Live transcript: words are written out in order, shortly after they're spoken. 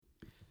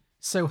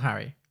So,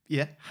 Harry,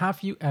 Yeah.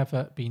 have you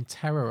ever been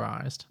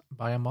terrorized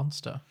by a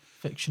monster,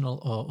 fictional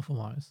or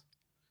otherwise?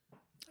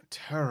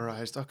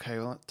 Terrorized. Okay,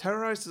 well,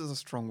 terrorized is a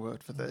strong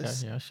word for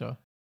this. Okay, yeah, sure.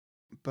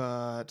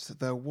 But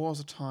there was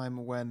a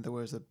time when there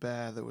was a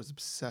bear that was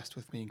obsessed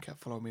with me and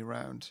kept following me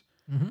around.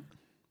 Mm-hmm.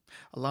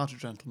 A larger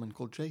gentleman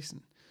called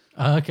Jason.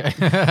 Okay.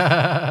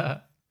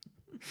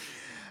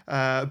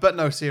 But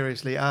no,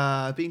 seriously.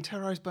 Being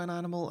terrorized by an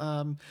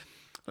animal.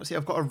 Let's see.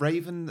 I've got a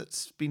raven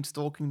that's been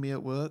stalking me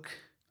at work.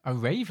 A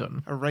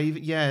raven? A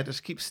raven, yeah, it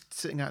just keeps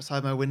sitting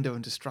outside my window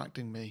and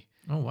distracting me.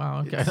 Oh,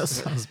 wow. Okay, that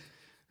sounds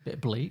a bit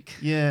bleak.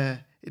 Yeah,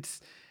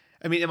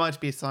 I mean, it might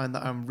be a sign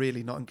that I'm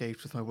really not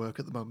engaged with my work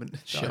at the moment.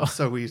 Sure. I'm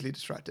so easily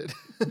distracted.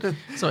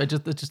 So it's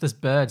just this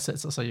bird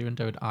sits outside your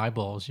window and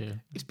eyeballs you.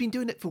 It's been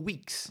doing it for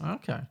weeks.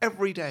 Okay.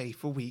 Every day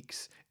for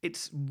weeks.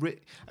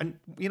 And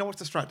you know what's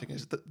distracting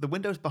is the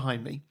window's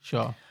behind me.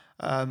 Sure.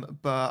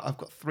 But I've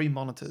got 3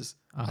 monitors,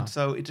 and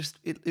so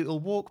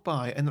it'll walk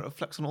by and it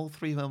reflects on all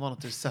 3 of the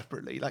monitors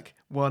separately, like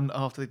one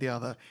after the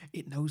other.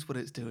 It knows what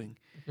it's doing.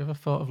 Have you ever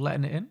thought of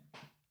letting it in?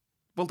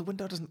 Well, the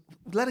window doesn't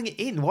letting it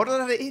in. Why did I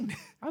let it in?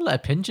 I let a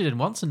pigeon in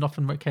once and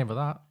nothing came of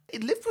that.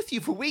 It lived with you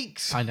for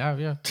weeks. I know,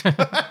 yeah.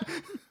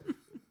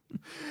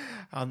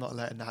 I'm not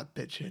letting that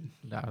bitch in.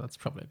 No, that's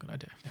probably a good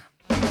idea.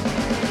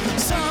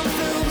 Some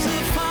films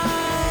are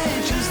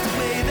fine just the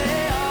way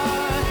they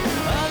are.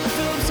 Other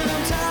films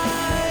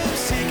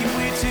sometimes take it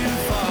way too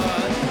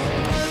far.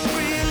 But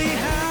really,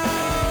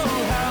 how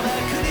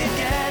bad could it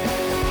get?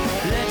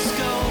 Let's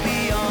go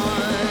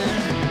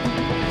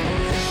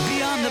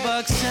beyond the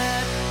box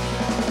set.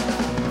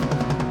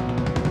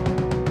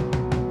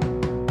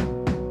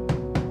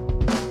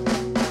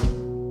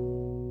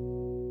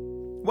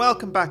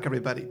 Welcome back,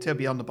 everybody, to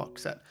Beyond the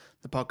Box Set,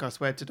 the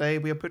podcast where today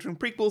we are picturing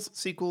prequels,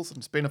 sequels,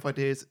 and spin-off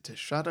ideas to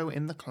Shadow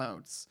in the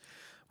Clouds.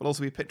 We'll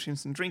also be picturing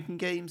some drinking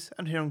games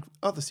and hearing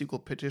other sequel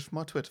pitches from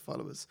our Twitter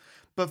followers.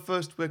 But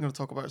first, we're going to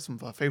talk about some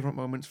of our favourite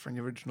moments from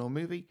the original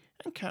movie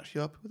and catch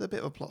you up with a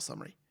bit of a plot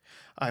summary.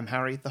 I'm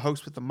Harry, the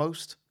host with the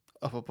most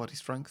upper body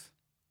strength.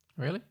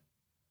 Really?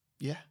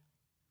 Yeah.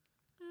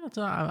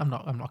 I'm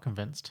not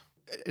convinced.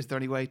 Is there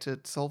any way to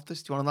solve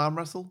this? Do you want an arm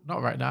wrestle?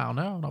 Not right now,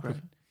 no. Not Great.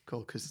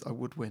 Cool, because I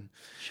would win.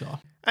 Sure.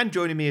 And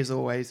joining me as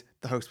always,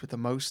 the host with the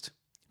most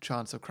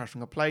chance of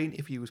crashing a plane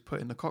if he was put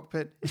in the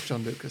cockpit, is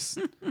John Lucas.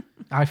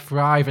 I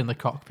thrive in the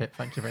cockpit,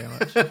 thank you very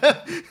much.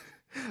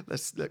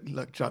 Let's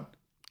look, John.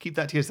 Keep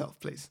that to yourself,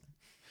 please.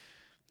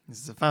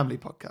 This is a family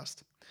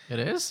podcast. It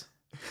is?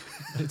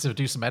 I need to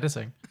do some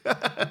editing.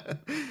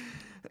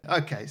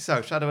 Okay,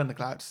 so Shadow in the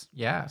Clouds.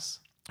 Yes.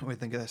 What do you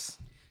think of this?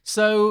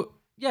 So,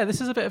 yeah,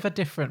 this is a bit of a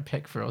different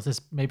pick for us. This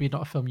maybe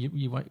not a film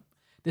you won't...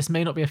 This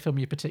may not be a film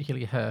you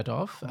particularly heard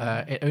of.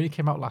 It only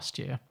came out last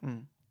year.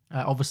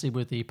 Obviously,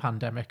 with the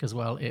pandemic as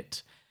well,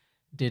 it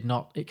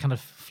kind of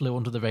flew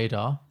under the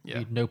radar.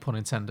 Yeah. No pun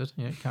intended.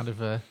 It kind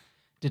of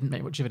didn't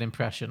make much of an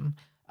impression.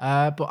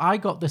 But I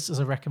got this as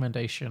a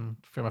recommendation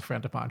from a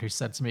friend of mine who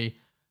said to me,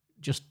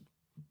 just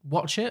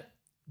watch it.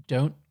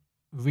 Don't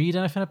read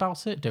anything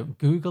about it. Don't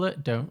Google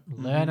it. Don't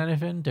learn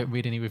anything. Don't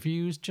read any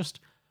reviews.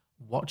 Just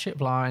watch it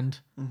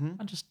blind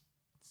and just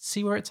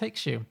see where it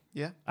takes you.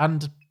 Yeah.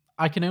 And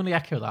I can only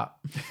echo that.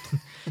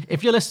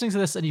 If you're listening to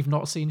this and you've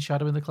not seen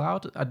Shadow in the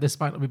Cloud, and this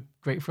might not be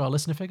great for our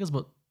listener figures,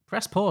 but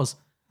press pause,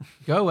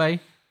 go away,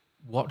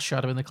 watch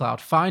Shadow in the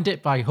Cloud. Find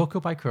it by hook or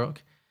by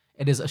crook.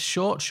 It is a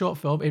short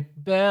film.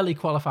 It barely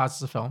qualifies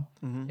as a film.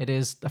 It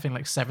is, I think,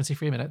 like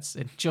 73 minutes.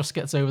 It just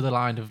gets over the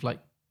line of like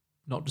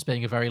not just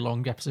being a very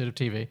long episode of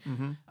TV.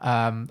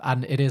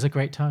 And it is a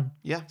great time.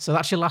 Yeah. So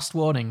that's your last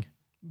warning.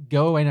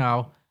 Go away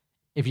now.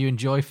 If you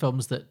enjoy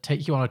films that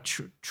take you on a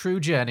true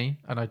journey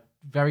and are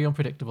very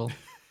unpredictable,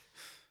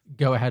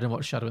 go ahead and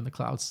watch Shadow in the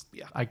Clouds.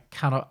 Yeah. I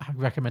cannot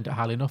recommend it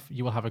highly enough.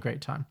 You will have a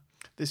great time.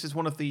 This is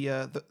one of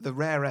the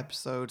rare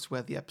episodes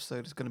where the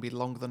episode is going to be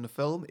longer than the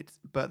film.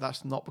 But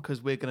that's not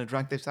because we're going to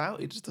drag this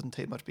out. It just doesn't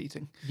take much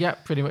beating. Yeah,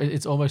 pretty much.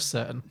 It's almost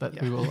certain that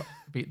we will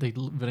beat the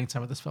running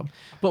time of this film.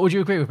 But would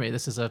you agree with me?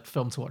 This is a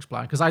film to watch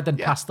blind? Because I then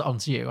passed it on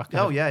to you. I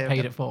kind of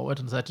paid it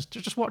forward and said,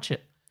 just watch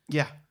it.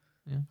 Yeah.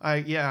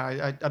 I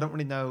don't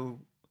really know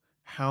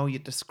how you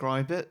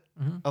describe it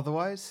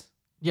otherwise.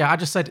 Yeah, I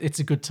just said it's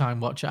a good time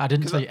watch it. I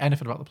didn't tell you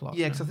anything about the plot.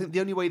 Yeah, because I think the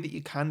only way that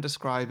you can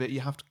describe it, you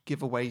have to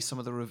give away some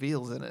of the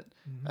reveals in it.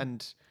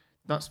 And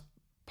that's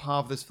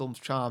part of this film's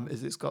charm,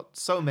 is it's got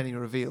so many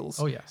reveals.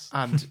 Oh, yes.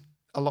 And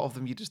a lot of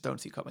them you just don't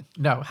see coming.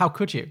 No, how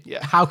could you?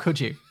 Yeah. How could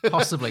you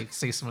possibly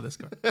see some of this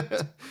coming?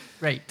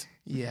 Great.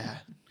 Yeah.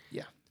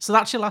 So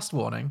that's your last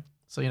warning.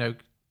 So,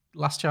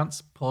 last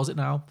chance. Pause it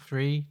now.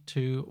 3,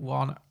 2,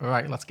 1. All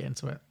right, let's get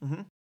into it.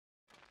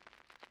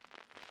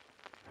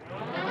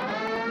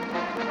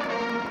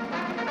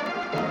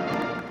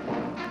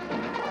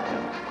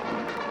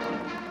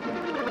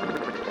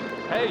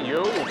 Hey,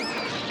 you!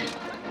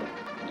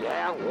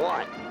 Yeah,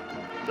 what?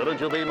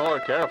 Shouldn't you be more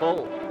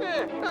careful?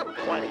 I'm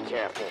plenty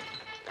careful.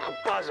 Now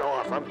buzz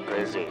off, I'm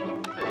busy.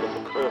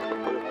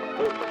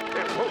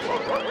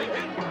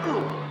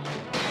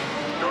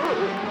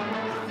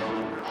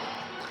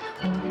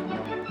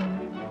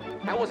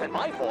 That wasn't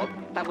my fault.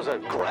 That was a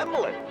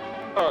gremlin.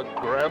 A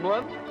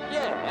gremlin?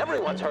 Yeah,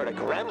 everyone's heard of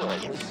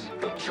gremlins.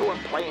 They chew up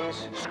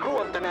planes, screw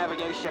up the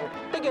navigation.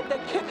 They get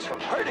their kicks from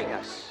hurting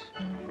us.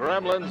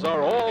 Gremlins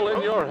are all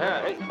in your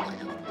head.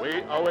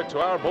 We owe it to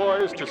our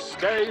boys to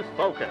stay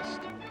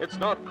focused. It's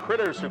not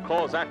critters who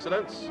cause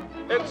accidents.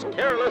 It's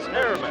careless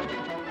airmen.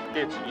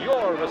 It's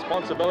your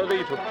responsibility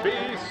to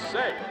be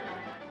safe.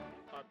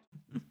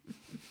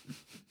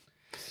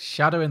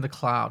 Shadow in the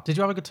Cloud. Did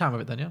you have a good time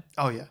with it then, yeah?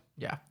 Oh, yeah.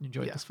 Yeah, you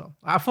enjoyed Yeah. this film.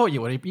 I thought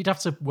you would. You'd have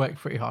to work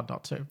pretty hard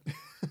not to.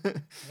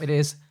 It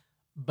is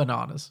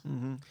bananas.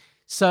 Mm-hmm.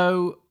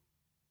 So,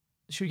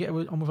 should we get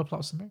on with a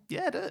plot summary?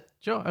 Yeah, do it.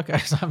 Sure. Okay.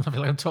 So I feel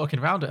like I'm talking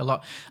around it a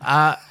lot.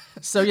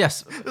 So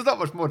yes. There's not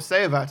much more to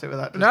say about it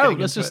without just No, getting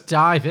let's into just it.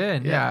 dive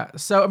in. Yeah. Yeah.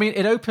 So I mean,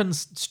 it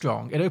opens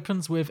strong. It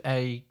opens with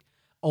a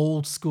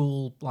old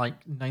school like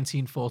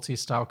 1940s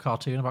style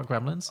cartoon about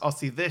gremlins. Oh,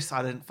 see, this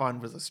I didn't find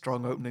was a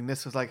strong opening.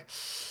 This was like,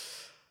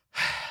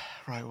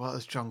 right, what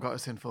has John got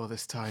us in for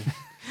this time?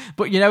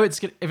 But you know, it's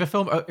good if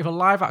a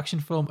live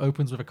action film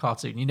opens with a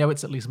cartoon, you know,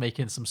 it's at least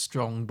making some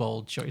strong,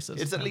 bold choices.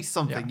 It's at least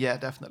something, yeah,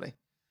 definitely.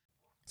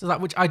 So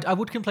that, which I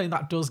would complain,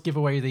 that does give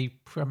away the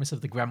premise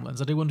of the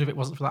gremlins. I do wonder if it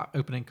wasn't for that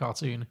opening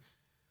cartoon.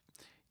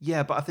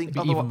 Yeah, but I think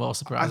It'd be even more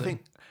surprising. I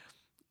think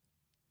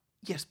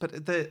yes, but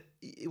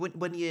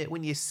when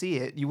you see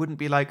it, you wouldn't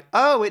be like,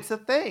 oh, it's a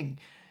thing.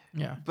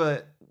 Yeah.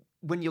 But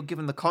when you're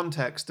given the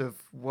context of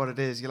what it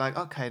is, you're like,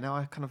 okay, now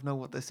I kind of know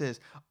what this is.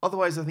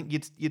 Otherwise, I think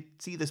you'd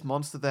see this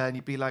monster there and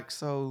you'd be like,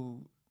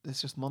 so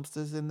there's just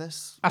monsters in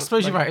this? I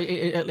suppose Like-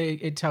 you're right.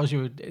 It tells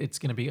you it's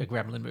going to be a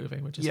gremlin movie,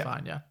 which is Yeah.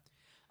 fine, yeah.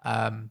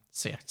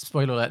 So yeah,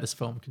 spoiler alert, this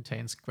film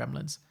contains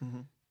gremlins.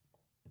 Mhm.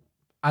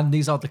 And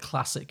these are the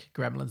classic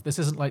gremlins. This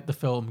isn't like the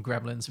film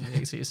Gremlins from the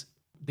 80s.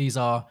 These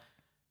are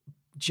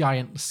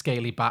giant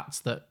scaly bats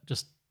that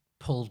just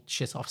pull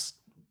shit off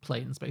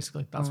planes,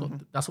 basically. That's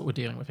what we're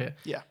dealing with here.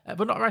 Yeah.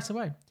 But not right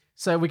away.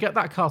 So we get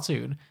that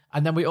cartoon,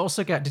 and then we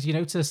also get, did you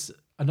notice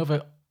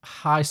another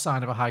high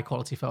sign of a high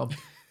quality film?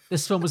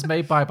 This film was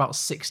made by about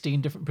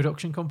 16 different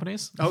production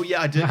companies. Oh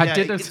yeah, I did. I Yeah,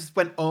 did it notice- just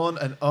went on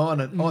and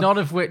on and on. None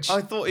of which,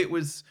 I thought it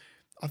was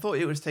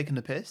taking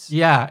the piss.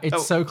 yeah, it's Oh.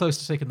 so close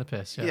to taking the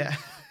piss. Yeah. Yeah.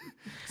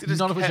 It just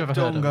None of which I've kept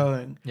ever on heard of.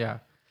 going. Yeah.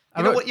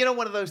 You know what? You know,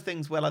 one of those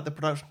things where like the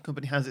production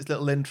company has its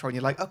little intro, and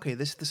you're like, okay,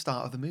 this is the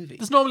start of the movie.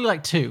 There's normally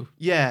like two.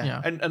 Yeah,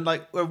 Yeah. And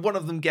like where one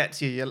of them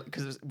gets you,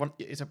 because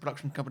it's a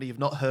production company you've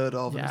not heard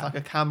of, and it's Yeah. like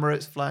a camera,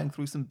 it's flying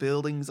through some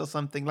buildings or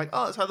something. Like,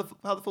 oh, that's how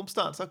the film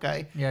starts.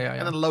 Okay, Yeah.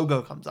 and then a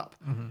logo comes up.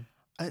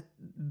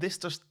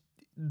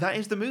 That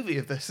is the movie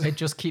of this. It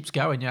just keeps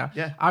going, yeah.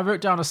 Yeah. I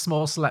wrote down a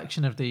small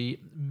selection of the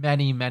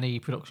many, many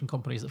production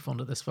companies that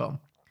funded this film.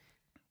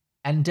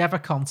 Endeavour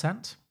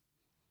Content,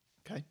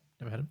 Okay,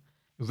 never heard of them.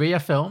 Rhea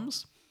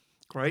Films,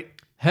 great.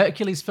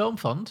 Hercules Film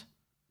Fund,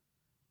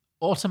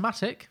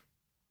 Automatic,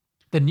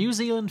 the New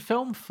Zealand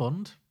Film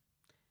Fund,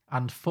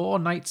 and Four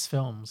Nights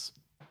Films.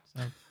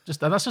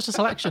 So that's just a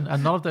selection,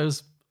 and none of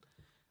those,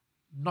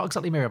 not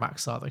exactly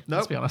Miramax, are they? Let's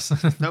Nope. be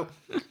honest. Nope.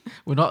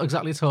 We're not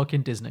exactly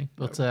talking Disney,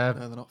 but No,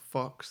 they're not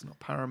Fox, not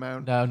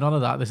Paramount. no, none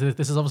of that. This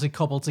is obviously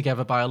cobbled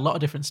together by a lot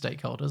of different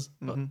stakeholders.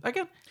 But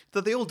again,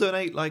 Did they all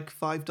donate like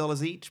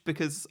 $5 each?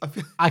 Because I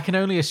feel I can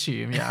only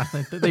assume, yeah.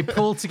 They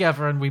pulled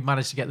together and we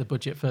managed to get the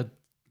budget for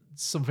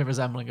something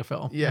resembling a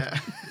film. yeah.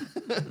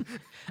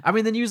 I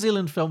mean, the New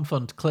Zealand Film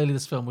Fund, clearly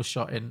this film was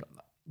shot in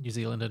New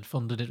Zealand and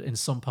funded in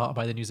some part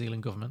by the New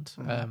Zealand government.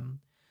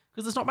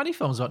 Because there's not many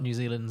films about New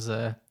Zealand's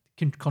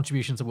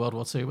contribution to World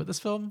War II, but this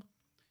film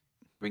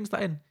brings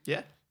that in.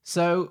 Yeah.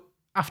 So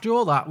after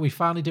all that, we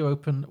finally do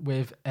open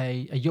with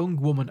a young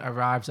woman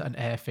arrives at an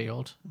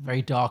airfield,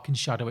 very dark and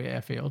shadowy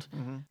airfield.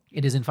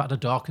 It is in fact a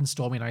dark and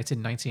stormy night in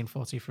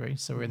 1943,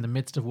 so we're in the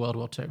midst of World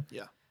War II.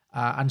 Yeah.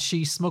 And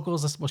she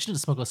smuggles us. Well, she didn't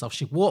smuggle herself.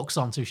 She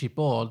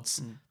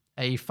boards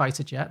a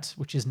fighter jet,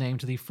 which is named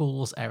the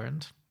Fool's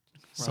Errand.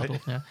 Subtle,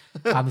 yeah.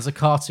 And there's a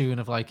cartoon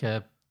of like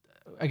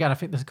again, I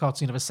think there's a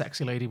cartoon of a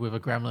sexy lady with a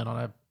gremlin on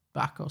her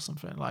back or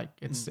something. Like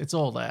it's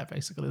all there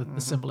basically.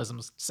 The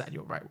symbolism's set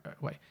you up right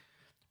away.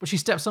 But she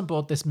steps on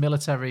board this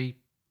military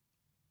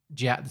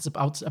jet that's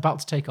about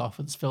to take off.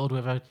 It's filled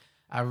with a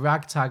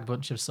ragtag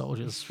bunch of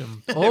soldiers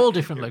from all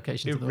different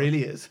locations. It of the world.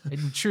 really is. It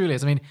truly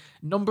is. I mean,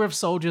 number of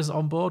soldiers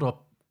on board, or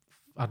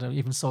I don't know,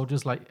 even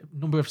soldiers, like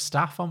number of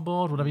staff on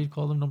board, whatever you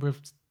call them, number of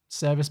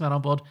servicemen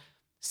on board,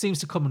 seems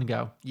to come and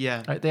go.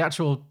 Yeah. Right? The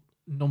actual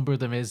number of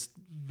them is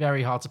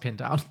very hard to pin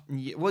down.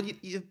 Well,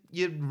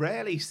 you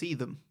rarely see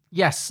them.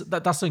 Yes,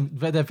 that's the thing.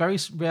 They're very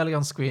rarely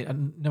on screen,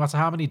 and no matter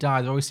how many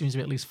die, there always seems to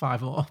be at least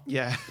 5 more.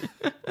 Yeah.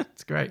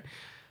 It's great.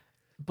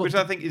 But Which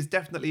I think is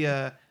definitely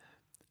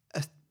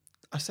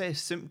I say a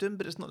symptom,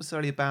 but it's not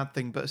necessarily a bad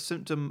thing, but a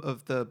symptom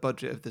of the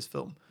budget of this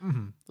film.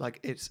 Mm-hmm. Like,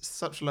 it's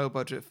such a low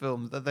budget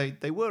film that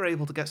they were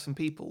able to get some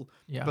people,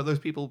 Yeah. but those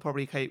people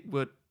probably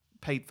were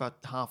paid for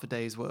half a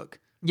day's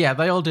work. yeah,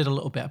 they all did a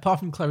little bit. Apart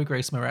from Chloe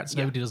Grace Moretz,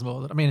 nobody does more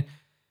than. I mean,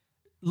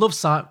 Love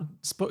Simon,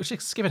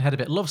 skipping ahead a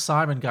bit. Love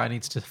Simon guy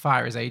needs to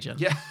fire his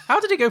agent. Yeah. How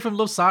did he go from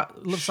Love She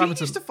Simon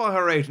used to fire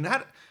her agent.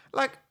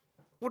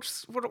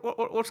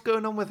 what's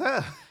going on with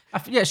her?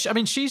 I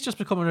mean, she's just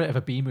becoming a bit of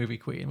a B movie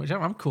queen, which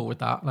I'm cool with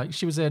that. Like,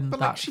 she was in But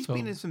that like, she's film.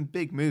 been in some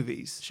big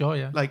movies. Sure,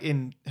 yeah. Like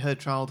in her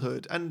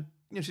childhood, and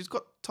she's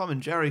got Tom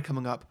and Jerry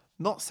coming up.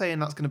 Not saying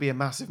that's going to be a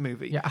massive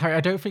movie. Yeah,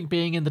 I don't think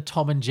being in the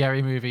Tom and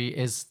Jerry movie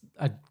is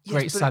a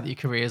great but sign that your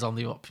career is on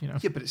the up. Yeah,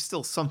 but it's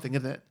still something,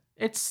 isn't it?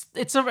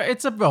 It's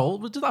a role.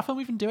 Did that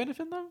film even do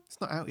anything though? It's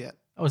not out yet.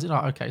 Oh, is it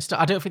not? Okay, so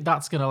I don't think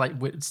that's gonna like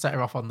set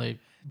her off on the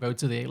road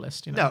to the A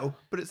list. No,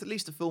 but it's at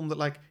least a film that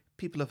like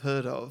people have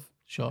heard of.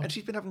 Sure. And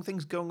she's been having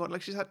things going on.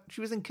 Like she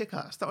was in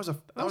Kick-Ass. That was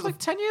like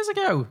 10 years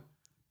ago.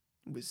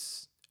 It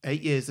was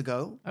 8 years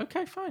ago,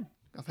 Okay, fine.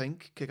 I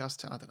think. Kick-Ass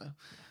 10, I don't know.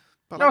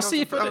 But No, like,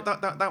 see,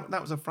 that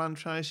was a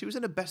franchise. She was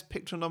in a Best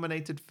Picture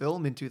nominated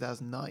film in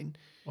 2009.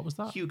 What was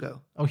that?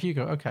 Hugo. Oh,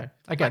 Hugo. Okay.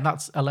 Again,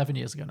 that's 11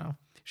 years ago now.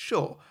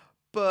 Sure.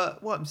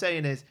 But what I'm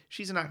saying is,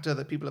 she's an actor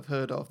that people have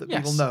heard of, that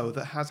people Yes. know,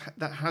 that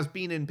has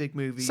been in big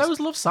movies. So is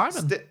Love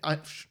Simon.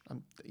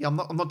 I'm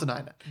not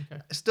denying it.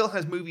 Okay. Still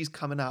has movies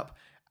coming up,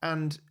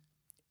 and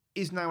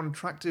is now an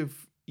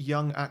attractive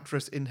young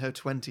actress in her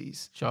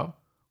 20s. Sure.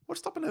 What's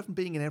stopping her from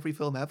being in every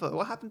film ever?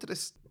 What happened to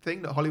this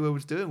thing that Hollywood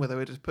was doing, where they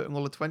were just putting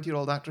all the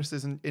 20-year-old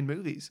actresses in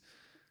movies?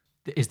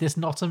 Is this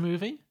not a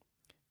movie?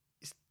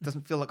 It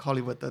doesn't feel like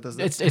Hollywood, though, does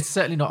it? It's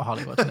certainly not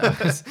Hollywood. No,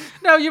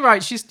 no, you're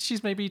right.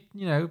 She's maybe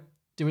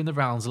doing the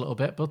rounds a little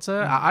bit, but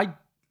I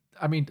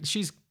mean,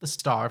 she's the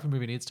star. If a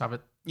movie needs to have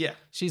it, Yeah.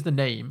 she's the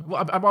name.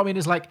 What I mean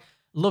is, like,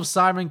 Love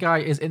Simon guy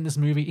is in this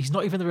movie. He's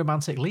not even the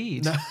romantic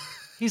lead. No.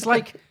 He's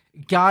like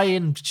guy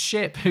in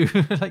Ship who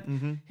like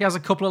he has a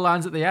couple of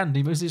lines at the end.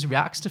 He mostly just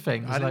reacts to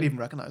things. I didn't like, even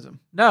recognize him.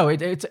 No,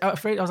 it's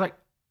afraid. I was like,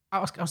 I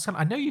was kind of,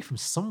 I know you from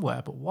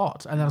somewhere, but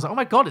what? And then I was like, oh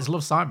my god, it's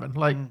Love Simon.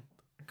 Like,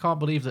 I can't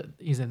believe that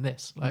he's in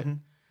this. Like,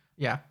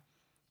 yeah.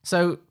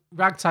 So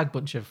ragtag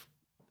bunch of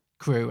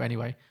crew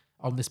anyway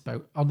on this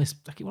boat. On this,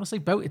 I keep want to say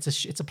boat.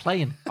 It's a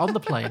plane on the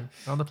plane.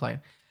 They're on the plane,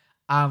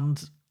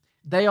 and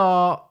they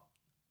are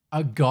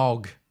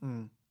agog.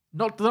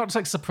 Not just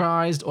like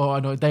surprised or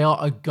annoyed. They are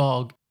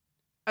agog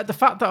at the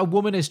fact that a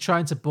woman is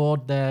trying to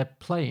board their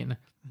plane,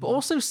 but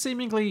also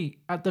seemingly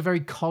at the very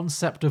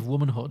concept of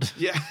womanhood.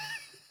 Yeah.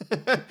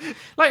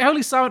 Like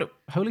Holy Simon,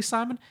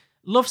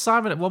 Love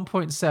Simon at one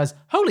point says,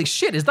 "Holy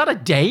shit, is that a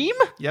dame?"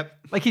 Yep.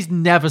 Like he's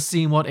never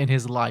seen one in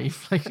his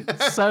life. Like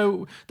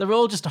so, they're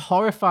all just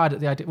horrified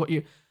at the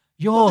idea.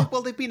 You're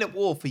Well, they've been at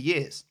war for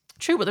years.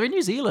 true, but they're in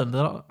New Zealand.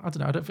 They're not, I don't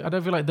know. I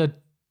don't feel like they're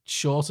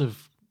short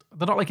of.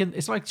 They're not like in.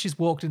 It's like she's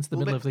walked into the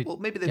middle of the.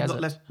 Maybe they've desert.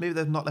 not left. Maybe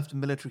they've not left a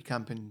military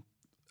camp in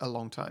a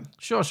long time.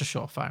 Sure,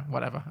 fine,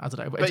 whatever. I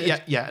don't know. But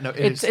no,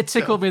 It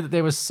tickled me that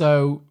they were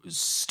so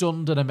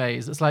stunned and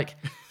amazed. It's like,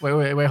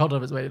 wait, hold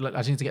on, wait, look, I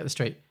just need to get this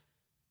straight.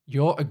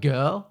 You're a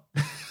girl?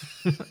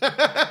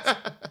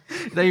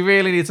 They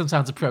really need some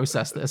time to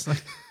process this.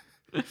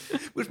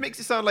 Which makes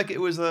it sound like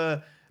it was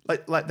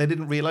like they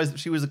didn't realize that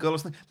she was a girl or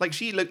something. Like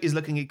she is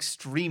looking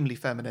extremely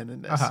feminine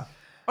in this.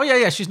 Oh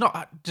yeah, she's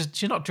not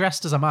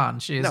dressed as a man.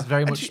 She is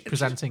very and much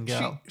presenting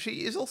girl.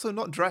 She is also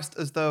not dressed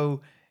as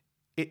though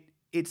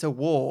it's a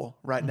war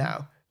right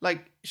now.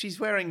 Like she's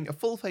wearing a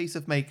full face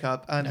of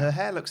makeup and her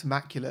hair looks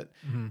immaculate.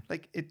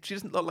 Like she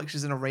doesn't look like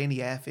she's in a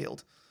rainy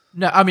airfield.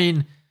 No, I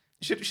mean,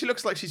 She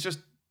looks like she's just.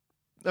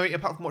 I mean,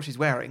 apart from what she's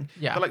wearing,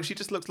 Yeah. But like she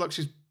just looks like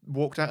she's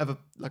walked out of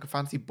a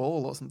fancy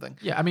ball or something.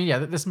 yeah, I mean, yeah.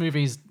 This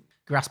movie's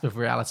grasp of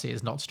reality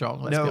is not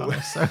strong. Let's be No.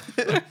 honest. So.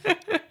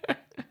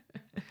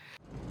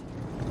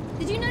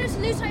 Did you notice a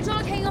loose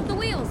hydraulic hanging off the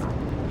wheels?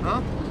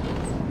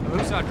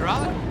 Who's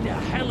hydraulic? The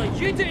hell are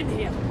you doing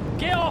here?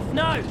 Get off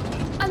now!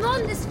 I'm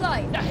on this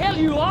flight. The hell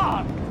you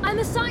are! I'm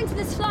assigned to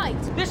this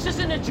flight. This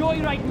isn't a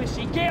joyride,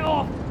 Missy. Get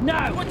off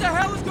now! What the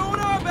hell is going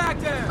on back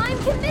there? I'm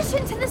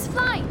commissioned to this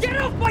flight. Get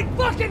off my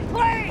fucking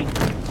plane!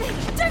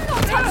 Do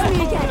not touch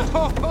me again.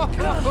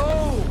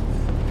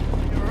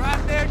 You're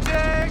right there,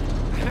 Jake.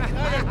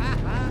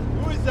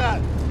 Who is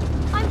that?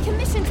 I'm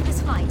commissioned to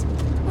this flight.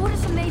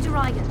 Orders from Major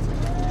Rygand.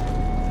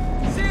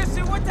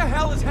 Seriously, what the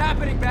hell is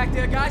happening back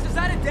there, guys? Is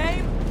that a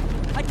dame?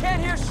 I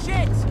can't hear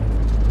shit.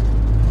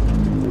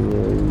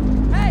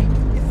 Hey,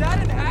 is that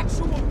an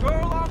actual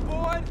girl on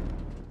board?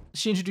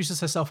 She introduces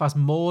herself as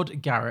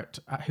Maud Garrett,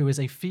 who is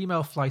a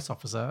female flight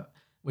officer,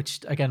 which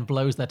again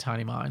blows their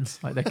tiny minds.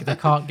 Like they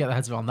can't get their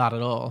heads around that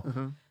at all.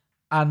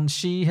 And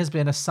she has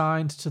been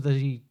assigned to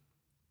the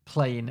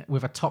plane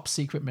with a top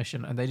secret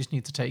mission, and they just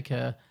need to take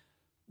her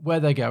where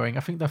they're going.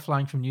 I think they're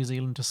flying from New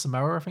Zealand to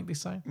Samoa. I think they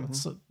say,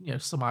 so,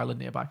 some island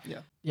nearby.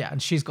 Yeah.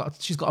 And she's got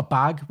a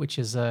bag which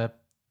is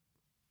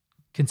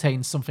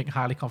contains something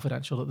highly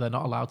confidential that they're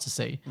not allowed to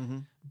see,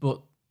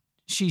 but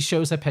she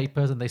shows her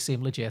papers and they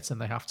seem legit,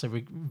 and they have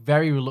to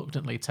very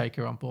reluctantly take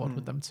her on board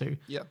with them to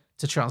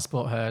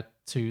transport her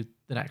to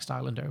the next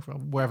island over, or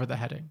wherever they're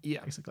heading,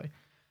 basically.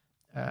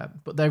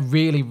 But they're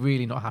really,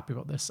 really not happy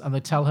about this, and they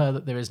tell her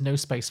that there is no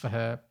space for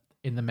her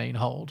in the main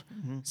hold,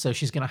 so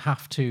she's going to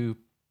have to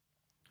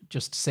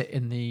just sit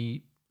in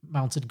the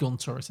mounted gun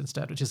turret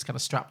instead, which is kind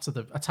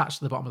of attached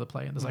to the bottom of the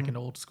plane. There's like an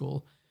old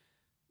school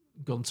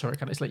gun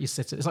turret. It's like you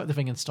sit. It's like the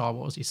thing in Star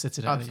Wars. You sit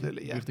in it Absolutely,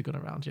 and you yeah. move the gun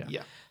around. Yeah.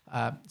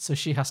 Yeah. So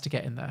she has to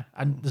get in there,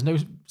 and there's no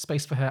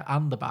space for her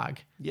and the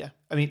bag. Yeah.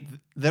 I mean,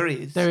 there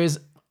is.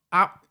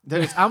 There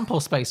is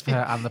ample space for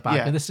her and the bag,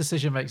 Yeah. and this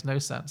decision makes no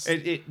sense.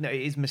 It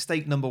is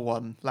mistake number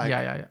one. Like,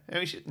 Yeah. I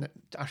mean,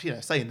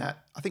 actually, saying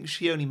that, I think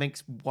she only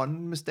makes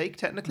one mistake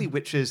technically,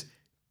 which is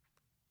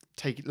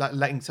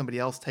letting somebody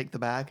else take the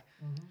bag.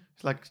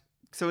 It's like,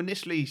 so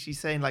initially she's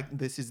saying like,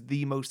 this is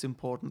the most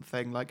important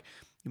thing. Like,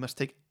 you must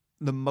take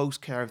the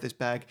most care of this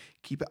bag,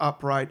 keep it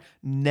upright,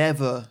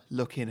 never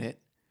look in it.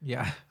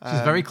 Yeah,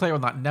 she's very clear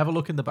on that. Never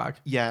look in the bag.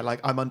 Yeah,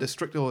 like I'm under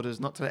strict orders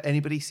not to let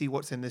anybody see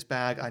what's in this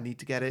bag. I need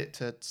to get it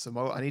to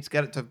Samoa. I need to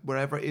get it to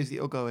wherever it is that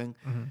you're going,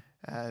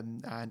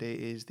 and it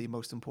is the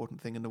most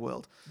important thing in the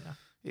world. Yeah.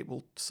 It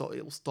will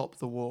stop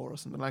the war or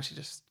something. Like she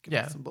just give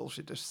her some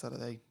bullshit just so that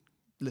they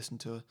listen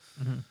to her.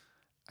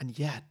 And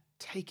yeah,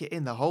 take it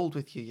in the hold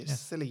with you, you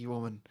silly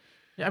woman.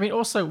 Yeah, I mean,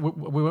 also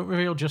we won't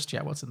reveal just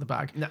yet what's in the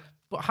bag. No.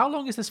 But how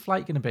long is this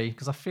flight going to be?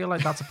 Because I feel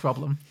like that's a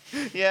problem.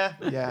 Yeah.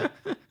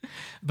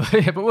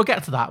 But we'll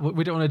get to that.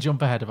 We don't want to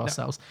jump ahead of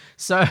ourselves.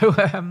 So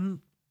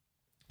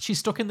she's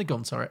stuck in the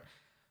gun turret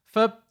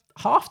for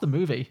half the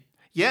movie.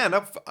 Yeah,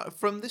 and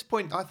from this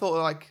point, I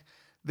thought like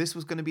this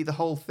was going to be the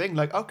whole thing.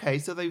 Like, okay,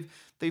 so they've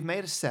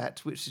made a set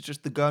which is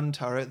just the gun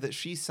turret that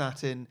she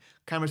sat in,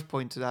 cameras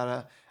pointed at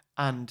her,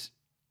 and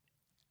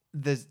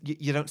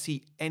you don't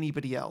see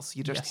anybody else.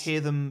 You just hear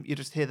them. You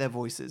just hear their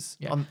voices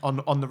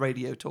on the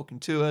radio, talking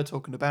to her,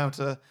 talking about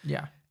her.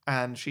 Yeah,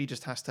 and she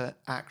just has to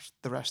act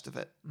the rest of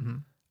it.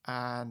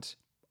 And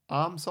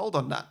I'm sold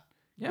on that.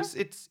 Yeah,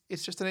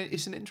 it's just an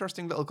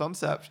interesting little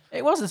concept.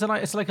 It was.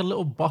 It's like a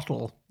little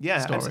bottle. Yeah,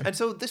 story. And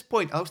so at this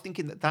point, I was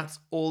thinking that that's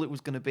all it was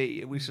going to be.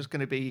 It was just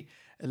going to be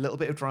a little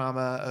bit of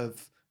drama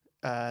of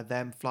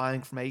them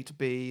flying from A to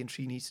B, and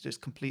she needs to just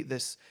complete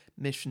this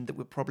mission that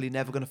we're probably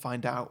never going to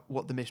find out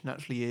what the mission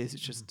actually is.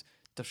 It's just,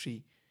 does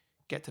she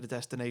get to the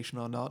destination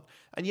or not?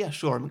 And yeah,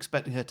 sure, I'm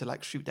expecting her to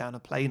like shoot down a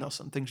plane or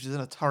something. She's in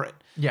a turret.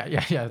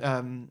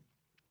 Yeah.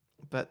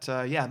 But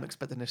I'm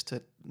expecting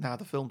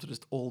the film to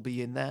just all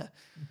be in there.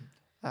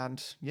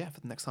 And yeah, for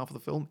the next half of the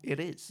film, it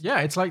is. Yeah,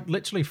 it's like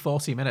literally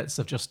 40 minutes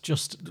of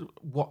just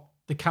what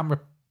the camera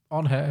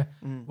on her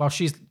while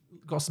she's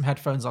got some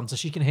headphones on so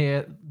she can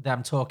hear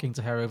them talking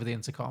to her over the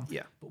intercom.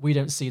 Yeah. But we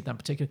don't see them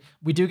particularly.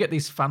 We do get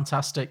these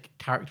fantastic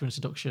character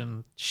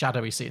introduction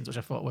shadowy scenes, which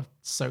I thought were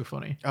so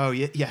funny. Oh,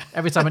 yeah.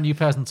 Every time a new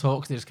person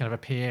talks, they just kind of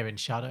appear in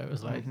shadow. It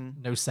was like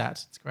no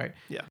set. It's great.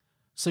 Yeah.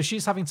 So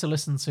she's having to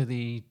listen to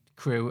the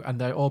crew and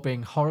they're all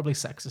being horribly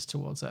sexist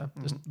towards her.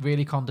 Just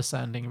really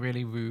condescending,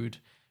 really rude,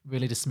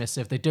 really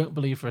dismissive. They don't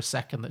believe for a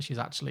second that she's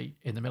actually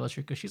in the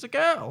military because she's a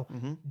girl.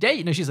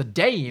 No, she's a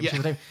dame. Yeah. She's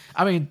a dame.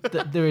 I mean,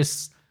 there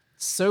is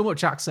so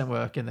much accent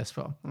work in this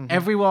film.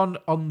 Everyone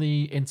on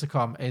the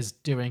intercom is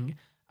doing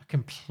a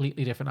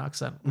completely different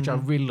accent, which I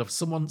really love.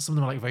 Some of them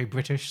are like very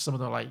British. Some of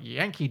them are like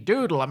Yankee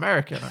Doodle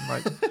American. And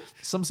like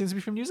some seems to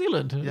be from New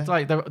Zealand. It's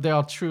like they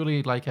are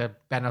truly like a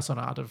Ben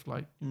Assonad of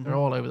like, they're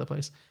all over the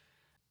place.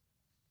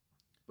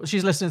 But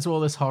she's listening to all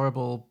this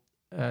horrible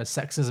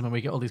sexism, and we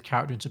get all these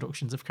character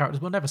introductions of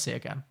characters we'll never see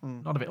again.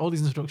 None of it. All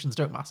these introductions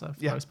don't matter for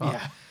the most part.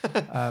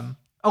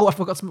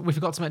 We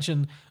forgot to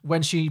mention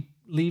when she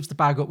leaves the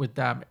bag up with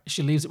them,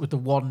 she leaves it with the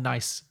one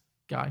nice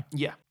guy.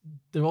 Yeah.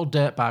 They're all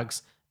dirt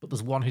bags, but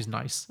there's one who's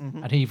nice,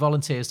 and he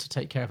volunteers to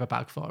take care of her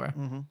bag for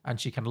her, and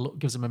she kind of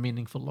gives him a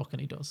meaningful look,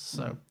 and he does.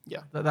 So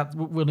that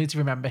we'll need to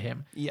remember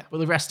him. Yeah. But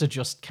the rest are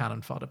just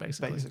cannon fodder,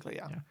 basically. Basically,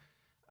 yeah.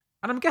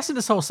 And I'm guessing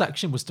this whole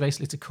section was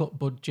basically to cut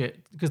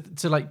budget, because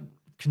to like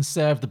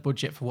conserve the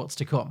budget for what's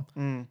to come.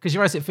 Because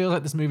you're right, it feels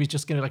like this movie's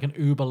just going to be like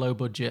an uber low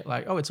budget,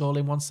 like, oh, it's all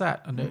in one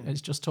set and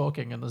it's just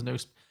talking and there's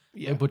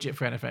no budget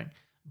for anything.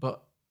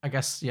 But I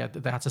guess, they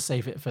had to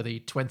save it for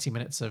the 20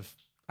 minutes of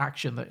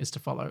action that is to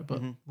follow,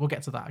 but we'll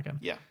get to that again.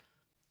 Yeah.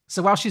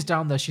 So while she's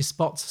down there, she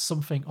spots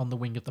something on the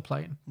wing of the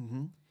plane.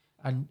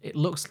 And it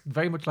looks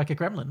very much like a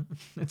gremlin.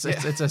 It's a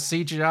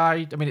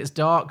CGI. I mean, it's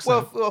dark.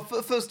 So... Well,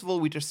 first of all,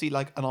 we just see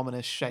like an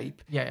ominous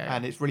shape.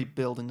 And it's really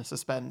building the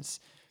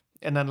suspense.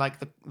 And then like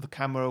the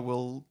camera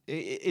will,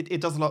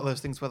 it does a lot of those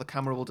things where the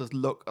camera will just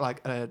look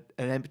like an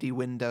empty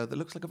window that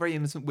looks like a very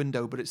innocent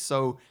window, but it's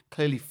so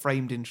clearly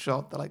framed in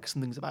shot that like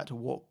something's about to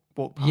walk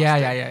past it.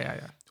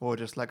 Yeah. Or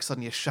just like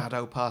suddenly a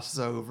shadow passes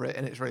over it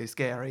and it's really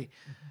scary.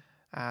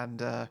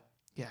 And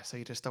so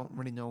you just don't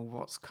really know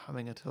what's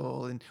coming at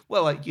all. And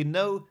well, like you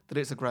know that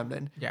it's a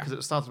gremlin because at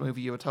the start of the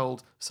movie you were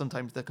told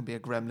sometimes there can be a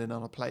gremlin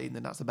on a plane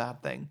and that's a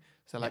bad thing.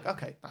 So like,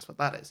 okay, that's what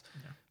that is.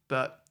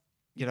 But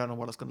you don't know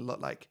what it's going to look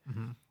like.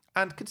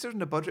 And considering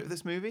the budget of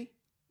this movie,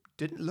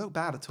 didn't look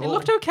bad at all. It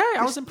looked okay.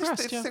 I was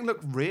impressed. This thing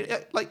looked really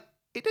like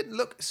it didn't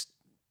look.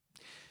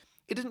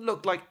 It didn't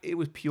look like it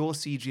was pure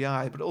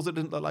CGI, but it also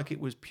didn't look like it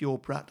was pure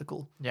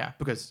practical. Yeah,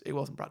 because it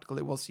wasn't practical;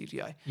 it was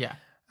CGI. Yeah,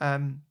 but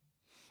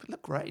it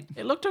looked great.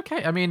 It looked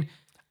okay. I mean,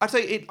 I'd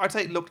say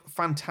it looked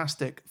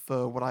fantastic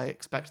for what I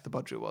expected the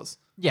budget was.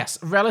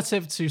 Yes,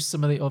 relative to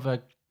some of the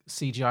other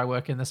CGI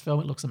work in this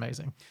film, it looks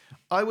amazing.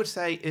 I would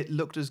say it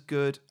looked as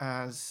good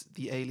as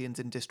the aliens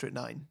in District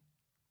 9.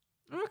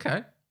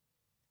 Okay.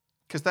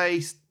 Because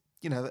they,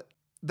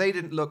 they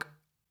didn't look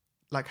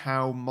like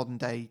how modern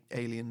day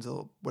aliens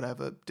or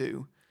whatever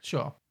do,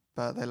 Sure.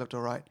 but they looked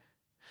all right.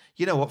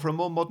 You know what? For a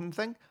more modern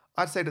thing,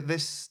 I'd say that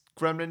this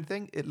Gremlin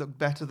thing, it looked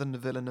better than the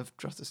villain of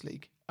Justice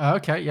League.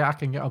 Okay, yeah, I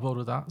can get on board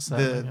with that. So,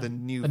 The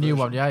new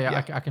one, version.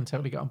 yeah. I can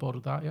totally get on board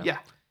with that. Yeah. Yeah.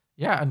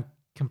 Yeah, and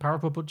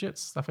comparable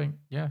budgets, I think,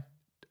 yeah.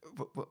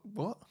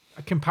 What?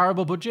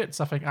 Comparable budgets,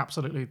 I think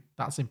absolutely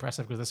that's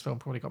impressive because this film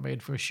probably got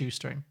made for a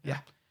shoestring. Yeah.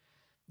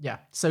 Yeah.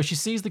 So she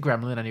sees the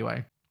gremlin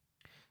anyway.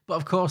 But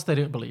of course they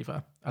don't believe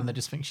her and they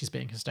just think she's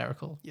being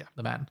hysterical, Yeah.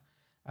 the men.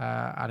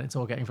 And it's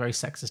all getting very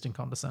sexist and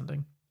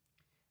condescending.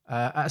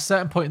 At a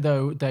certain point,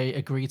 though, they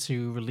agree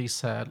to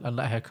release her and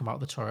let her come out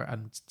the turret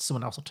and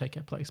someone else will take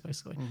her place,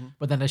 basically.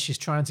 But then as she's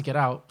trying to get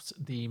out,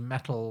 the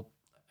metal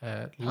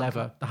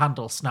lever, the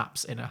handle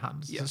snaps in her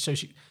hand. Yeah.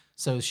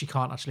 So she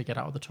can't actually get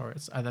out of the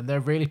turrets. And then they're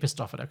really pissed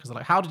off at her because they're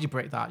like, how did you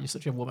break that? You're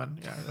such a woman.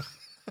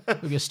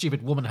 With your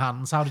stupid woman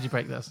hands. How did you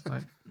break this?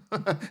 Like,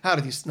 How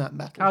did you snap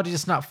metal? how did you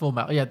snap full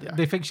metal? Yeah,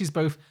 they think she's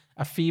both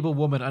a feeble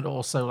woman and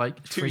also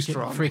like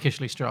strong.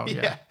 freakishly strong.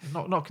 Yeah.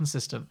 Not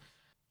consistent.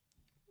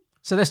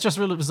 So this just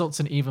really results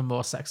in even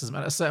more sexism. And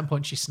at a certain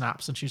point, she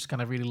snaps and she just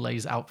kind of really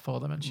lays out for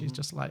them. And she's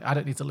just like, I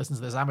don't need to listen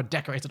to this. I'm a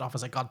decorated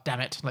officer. God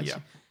damn it. Like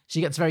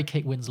she gets very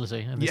Kate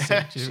Winslet-y in this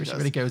scene. She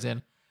really goes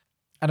in.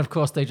 And of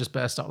course, they just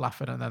burst out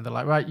laughing. And then they're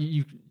like, right,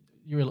 you're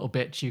a little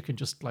bitch. You can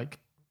just like,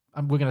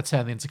 we're going to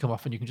turn the intercom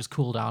off and you can just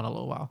cool down a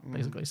little while,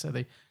 basically. So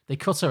they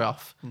cut her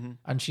off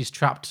and she's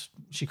trapped.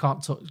 She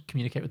can't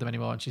communicate with them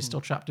anymore. And she's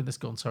still trapped in this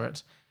gun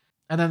turret.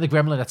 And then the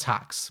gremlin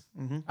attacks.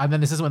 And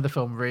then this is when the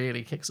film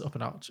really kicks it up a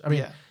notch. I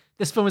mean,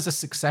 this film is a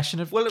succession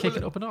of kicking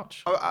it up a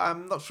notch.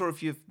 I'm not sure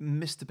if you've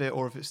missed a bit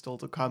or if it's still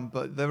to come,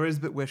 but there is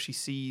a bit where she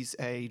sees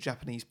a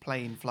Japanese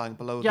plane flying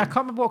below them. Yeah, I can't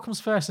remember what comes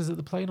first. Is it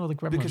the plane or the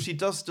gremlin? Because she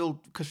does still,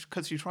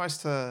 because she tries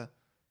to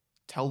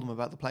tell them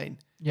about the plane.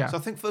 Yeah. So I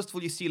think first of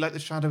all you see like the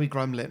shadowy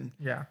gremlin.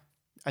 Yeah.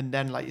 And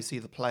then like you see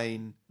the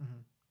plane.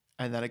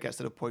 And then it gets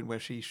to the point where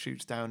she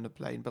shoots down the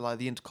plane, but like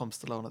the intercom's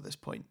still on at this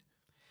point.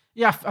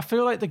 Yeah, I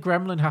feel like the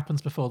gremlin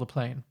happens before the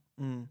plane.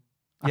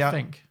 I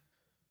think.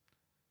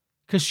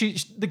 Because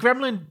the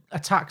gremlin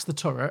attacks the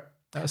turret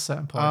at a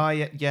certain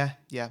point. Yeah.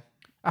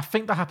 I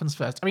think that happens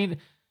first. I mean, it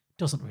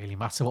doesn't really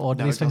matter what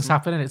order these it things doesn't.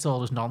 happen in. It's all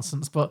just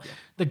nonsense. But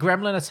the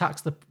gremlin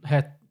attacks the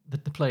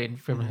plane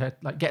from her,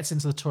 like gets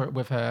into the turret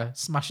with her,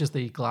 smashes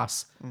the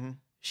glass.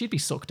 She'd be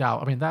sucked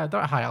out. I mean, they're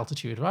at high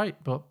altitude, right?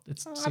 But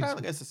it's I don't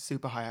think it's a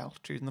super high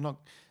altitude. And they're not.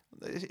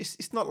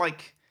 It's not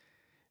like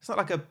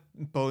a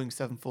Boeing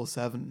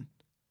 747.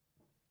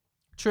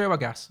 True, I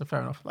guess. Fair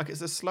enough. Like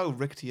it's a slow,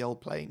 rickety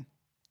old plane.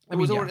 I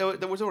mean,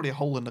 There was already a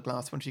hole in the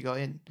glass when she got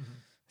in.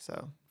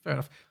 So Fair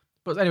enough.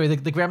 But anyway,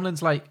 the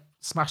gremlin's like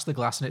smash the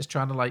glass and it's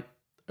trying to like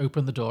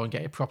open the door and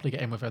get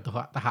in with her,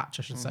 the hatch,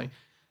 I should say.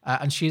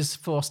 And she's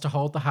forced to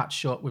hold the hatch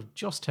shut with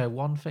just her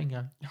one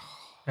finger.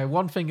 Her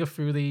one finger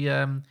through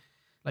the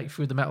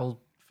through the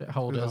metal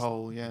holders, the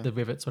hole, the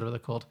rivets, whatever they're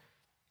called.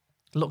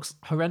 It looks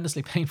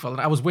horrendously painful.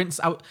 And I was when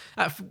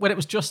it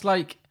was just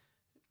like,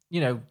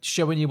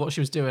 showing you what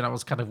she was doing, I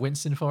was kind of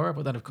wincing for her,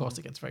 but then of course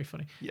it gets very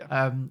funny.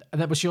 Yeah.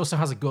 But she also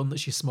has a gun that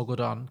she smuggled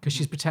on because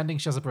she's pretending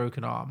she has a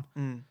broken arm,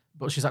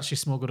 but she's actually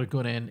smuggled a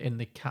gun in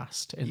the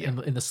cast,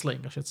 in the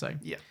sling, I should say.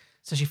 Yeah.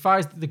 So she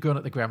fires the gun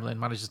at the gremlin,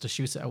 manages to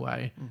shoot it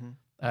away.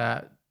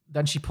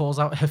 Then she pulls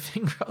out her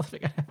finger out of the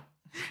finger.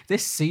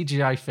 This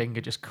CGI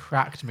finger just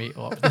cracked me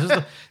up.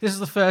 This is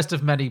the first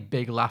of many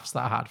big laughs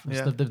that I had from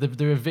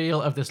the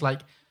reveal of this like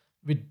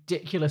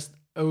ridiculous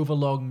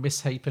overlong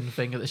misshapen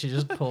finger that she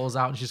just pulls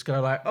out and she's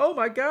going like, oh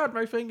my god,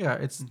 my finger.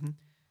 It's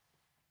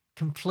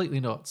completely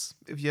nuts.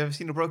 Have you ever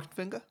seen a broken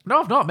finger? No,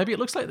 I've not. Maybe it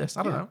looks like this.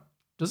 I don't know.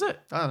 Does it?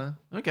 I don't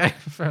know. Okay,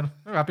 fair enough.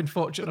 I've been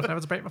fortunate enough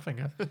never to break my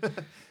finger.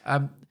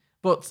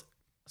 But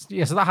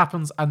yeah, so that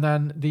happens, and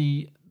then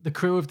the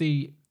crew of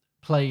the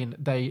plane,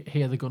 they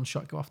hear the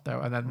gunshot go off though,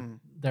 and then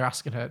they're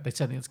asking her, they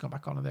turn the intercom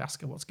back on and they ask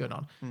her what's going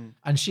on.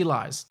 And she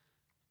lies.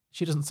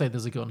 She doesn't say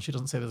there's a gun. She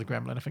doesn't say there's a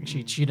gremlin. I think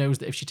she knows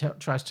that if she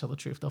tries to tell the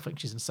truth, they'll think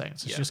she's insane.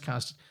 So she just kind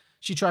of,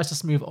 she tries to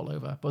smooth it all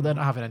over, but they're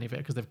not having any of it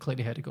because they've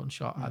clearly heard a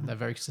gunshot and they're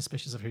very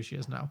suspicious of who she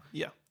is now.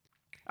 Yeah.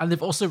 And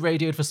they've also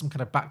radioed for some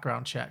kind of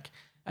background check.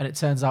 And it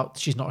turns out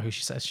she's not who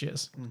she says she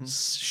is.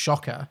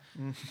 Shocker.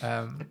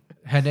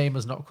 Her name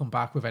has not come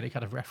back with any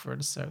kind of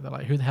reference. So they're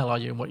like, who the hell are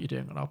you and what are you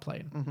doing on our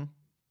plane?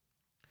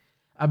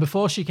 And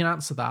before she can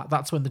answer that,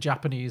 that's when the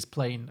Japanese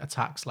plane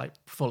attacks like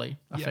fully,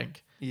 I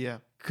think. Yeah.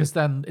 Because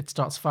then it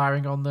starts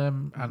firing on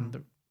them.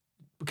 And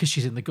because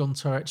she's in the gun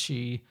turret,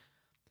 she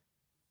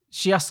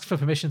asks for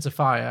permission to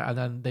fire and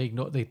then they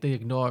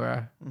ignore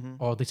her.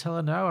 Or they tell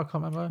her no, I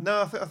can't remember.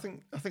 No, I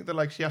think they're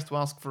like, she has to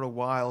ask for a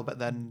while, but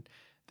then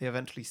they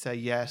eventually say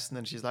yes, and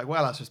then she's like,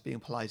 well, that's just being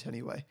polite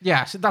anyway.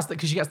 Yeah, so that's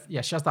because she has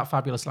that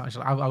fabulous line. She's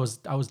like, I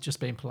was just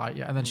being polite,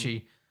 yeah. And then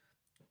she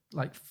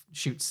like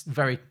shoots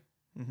very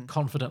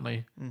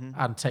confidently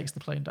and takes the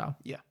plane down.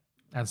 Yeah.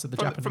 And so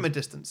from a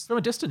distance. From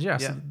a distance,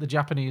 yes. Yeah. The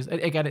Japanese,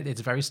 again,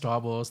 it's very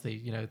Star Wars.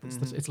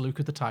 It's Luke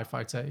with the TIE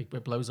fighter.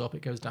 It blows up,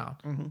 it goes down.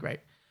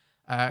 Great.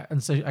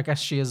 And so I guess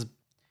she has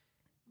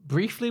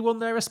briefly won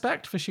their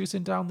respect for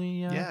shooting down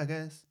the I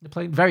guess. the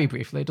plane. Very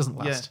briefly, it doesn't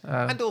last.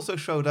 And also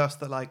showed us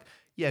that, like,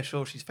 yeah,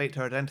 sure, she's faked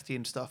her identity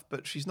and stuff,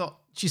 but she's not.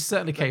 She's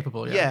certainly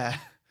capable. Yeah.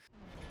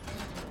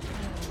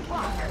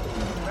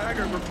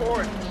 Bagger,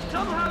 report.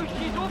 Somehow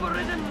she's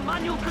overridden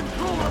manual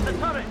control of the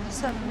turret.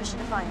 Sir, permission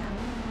to fire.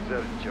 Is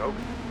that a joke?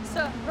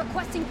 Sir,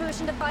 requesting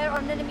permission to fire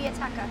on an enemy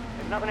attacker.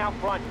 There's nothing out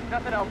front,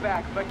 nothing out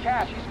back. But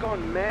Cash, She's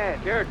going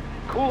mad. Garrett,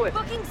 cool it.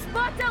 Booking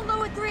spot down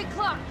low at 3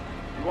 o'clock.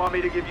 You want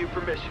me to give you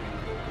permission?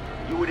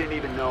 You wouldn't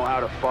even know how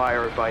to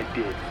fire if I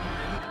did.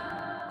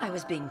 I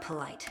was being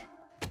polite.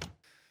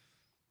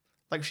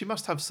 Like, she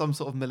must have some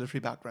sort of military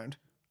background.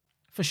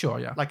 For sure,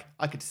 yeah. Like,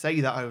 I could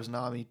say that I was an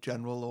army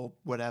general or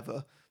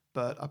whatever,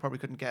 but I probably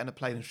couldn't get in a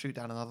plane and shoot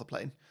down another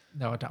plane.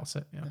 No, I doubt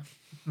it.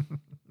 Yeah.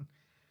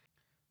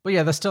 But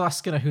yeah, they're still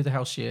asking her who the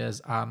hell she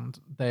is, and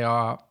they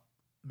are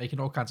making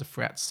all kinds of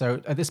threats.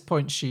 So at this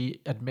point, she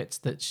admits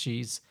that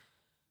she's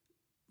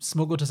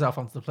smuggled herself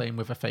onto the plane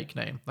with a fake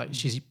name. Like,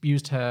 she's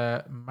used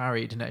her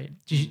married name.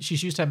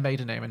 She's used her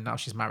maiden name, and now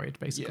she's married,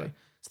 basically. Yeah.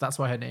 So that's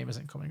why her name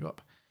isn't coming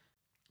up.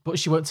 But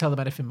she won't tell them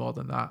anything more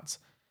than that.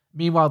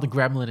 Meanwhile, the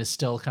gremlin is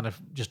still kind of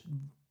just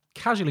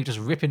casually just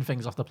ripping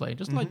things off the plane,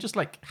 just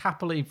like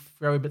happily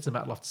throwing bits of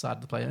metal off the side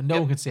of the plane, and no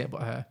one can see it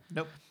but her.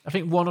 Nope. I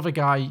think one other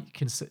guy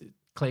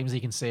claims he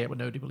can see it, but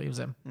nobody believes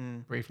him.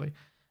 Briefly, Is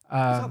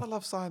that the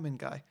Love Simon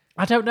guy?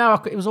 I don't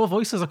know. It was all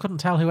voices. I couldn't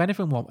tell who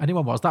anyone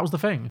was. That was the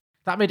thing.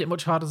 That made it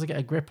much harder to get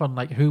a grip on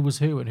like who was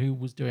who and who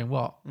was doing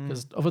what.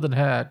 Because other than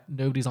her,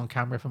 nobody's on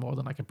camera for more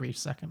than like a brief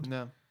second.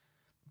 No.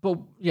 But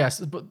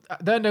yes, but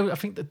I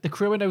think that the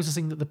crew are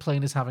noticing that the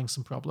plane is having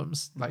some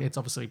problems. Like it's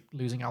obviously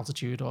losing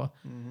altitude, or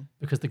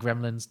because the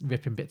gremlin's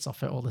ripping bits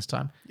off it all this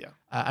time. Yeah.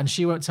 And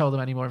she won't tell them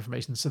any more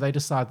information. So they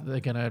decide that they're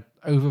going to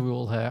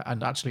overrule her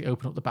and actually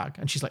open up the bag.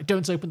 And she's like,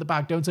 "Don't open the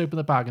bag! Don't open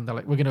the bag!" And they're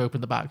like, "We're going to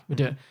open the bag. We're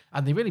doing it."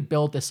 And they really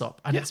build this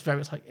up, and it's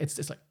like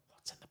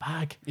what's in the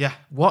bag? Yeah.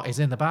 What is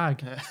in the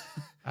bag?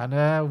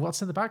 And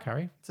what's in the bag,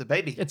 Harry? It's a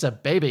baby. It's a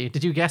baby.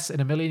 Did you guess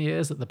in a million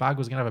years that the bag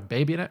was going to have a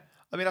baby in it?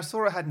 I mean, I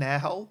saw it had an air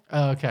hole.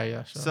 Oh, okay,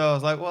 yeah, sure. So I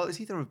was like, well, it's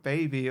either a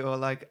baby or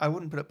like, I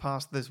wouldn't put it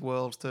past this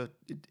world to,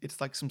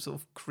 it's like some sort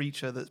of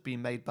creature that's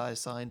been made by a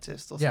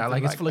scientist or something. Yeah,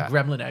 like it's full that. of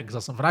gremlin eggs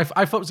or something. I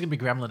thought it was going to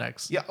be gremlin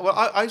eggs. Yeah, well,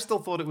 I still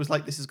thought it was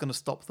like, this is going to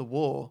stop the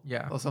war.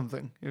 Yeah. Or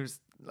something. It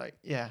was like,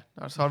 yeah.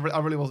 So I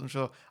really wasn't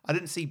sure. I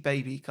didn't see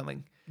baby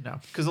coming. No.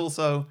 Because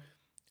also,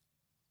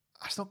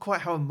 that's not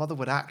quite how a mother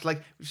would act.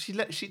 Like, she'd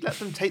let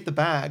them take the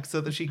bag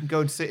so that she can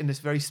go and sit in this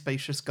very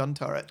spacious gun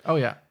turret. Oh,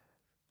 yeah.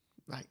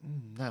 Like,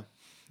 no.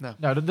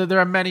 No, there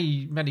are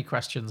many, many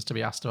questions to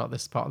be asked about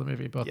this part of the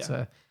movie, but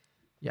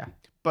yeah.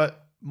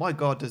 But my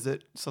God, does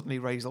it suddenly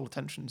raise all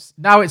tensions?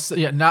 Now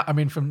I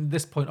mean, from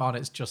this point on,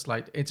 it's just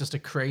a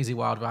crazy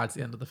wild ride at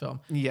the end of the film.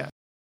 Yeah.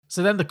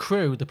 So then the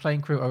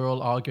plane crew are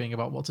all arguing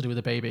about what to do with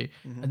the baby.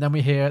 And then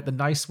we hear the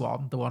nice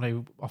one, the one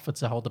who offered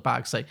to hold the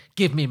bag, say,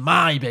 "Give me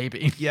my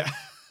baby." Yeah.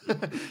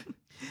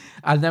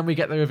 And then we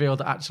get the reveal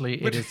that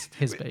actually it is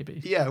his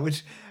baby. Yeah,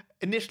 which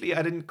initially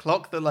I didn't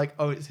clock that, like,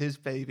 oh, it's his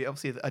baby.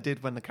 Obviously, I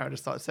did when the character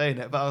started saying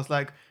it, but I was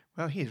like,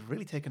 well, he's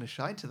really taken a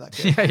shine to that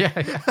kid.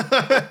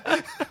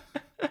 Yeah.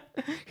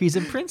 He's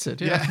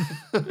imprinted. Yeah.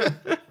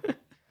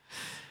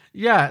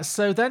 Yeah.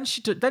 So then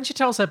she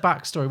tells her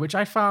backstory, which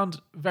I found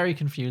very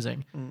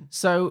confusing.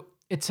 So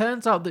it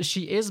turns out that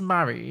she is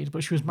married,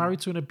 but she was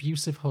married to an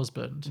abusive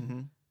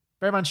husband.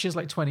 Bear in mind, she was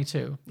like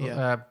 22. But,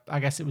 Yeah. I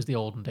guess it was the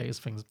olden days.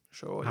 Things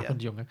Sure,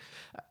 happened younger.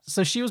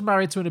 So she was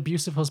married to an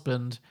abusive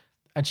husband,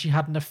 and she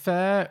had an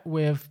affair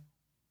with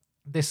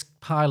this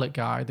pilot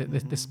guy,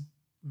 this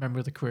member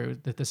of the crew,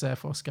 this Air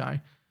Force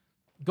guy.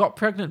 Got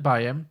pregnant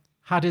by him,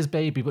 had his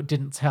baby, but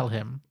didn't tell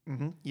him.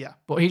 Yeah.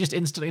 But he just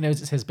instantly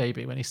knows it's his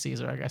baby when he sees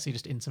her. I guess he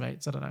just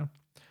intimates. I don't know.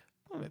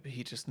 Well, maybe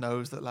he just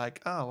knows that,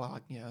 like, oh, well,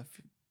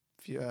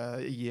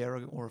 a year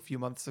or a few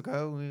months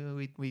ago,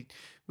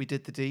 we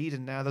did the deed,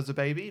 and now there's a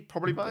baby.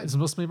 Probably mine. It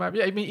must be my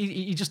baby. I mean,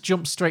 he just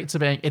jumps straight to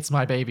being, "It's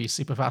my baby,"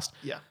 super fast.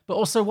 Yeah. But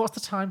also, what's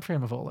the time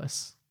frame of all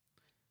this?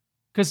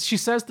 Because she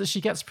says that she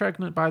gets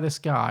pregnant by this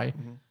guy,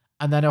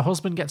 and then her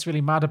husband gets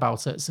really mad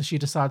about it, so she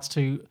decides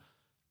to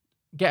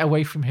get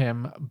away from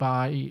him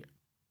by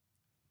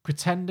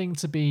pretending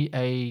to be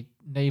a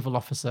naval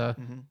officer.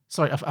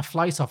 Sorry, a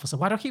flight officer.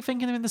 Why do I keep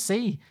thinking they're in the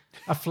sea?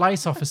 A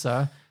flight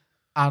officer,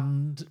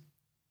 and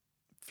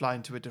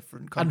Flying to a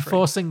different country. and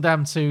forcing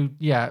them to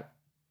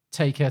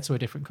take her to a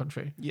different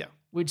country. Yeah.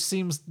 Which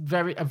seems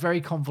a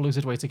very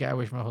convoluted way to get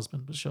away from her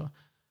husband, but sure.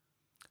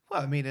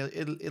 Well, I mean,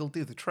 it'll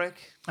do the trick.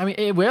 I mean,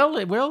 it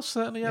will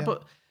certainly, yeah. Yeah.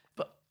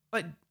 But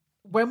like,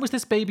 when was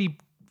this baby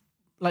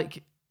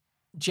like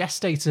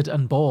gestated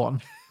and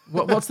born?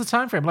 What's the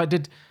time frame? Like,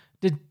 did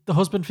the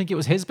husband think it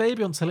was his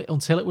baby until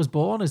it was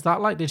born? Is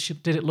that like did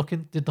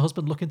the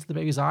husband look into the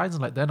baby's eyes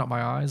and like, they're not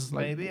my eyes?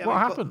 Like, Maybe. what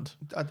happened?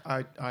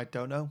 I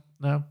don't know.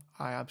 No.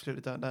 I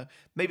absolutely don't know.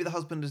 Maybe the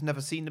husband has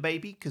never seen the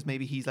baby because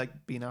maybe he's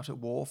like been out at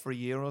war for a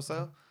year or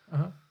so.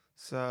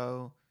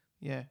 So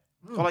yeah,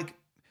 or like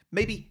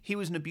maybe he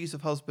was an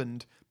abusive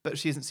husband, but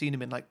she hasn't seen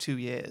him in like 2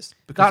 years.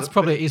 He's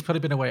probably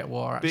been away at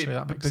war. Actually,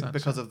 that makes sense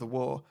because of the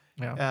war.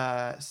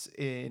 Yeah.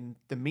 In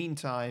the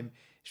meantime,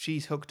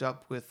 she's hooked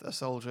up with a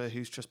soldier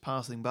who's just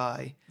passing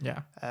by.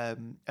 Yeah.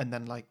 And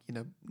then, like, you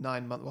know,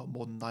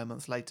 more than 9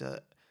 months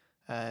later,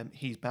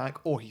 he's back,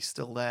 or he's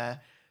still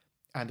there,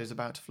 and is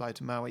about to fly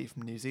to Maui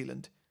from New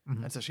Zealand.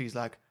 Mm-hmm. And so she's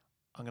like,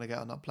 I'm going to get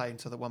on that plane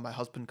so that when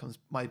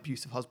my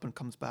abusive husband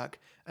comes back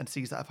and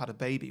sees that I've had a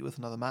baby with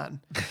another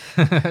man,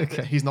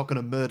 Okay. he's not going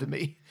to murder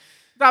me.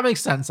 That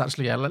makes sense,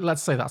 actually. Yeah,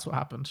 let's say that's what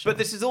happened. Sure. But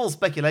this is all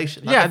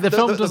speculation. Yeah, the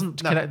film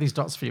doesn't connect these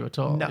dots for you at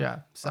all. No. Yeah.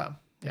 So,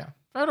 yeah.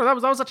 Oh, no, that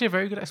was actually a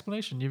very good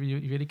explanation. You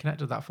really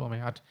connected that for me.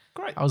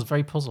 Great. I was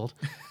very puzzled.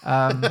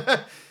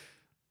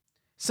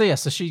 So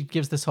she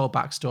gives this whole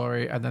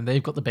backstory, and then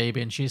they've got the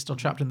baby, and she's still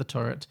trapped in the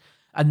turret.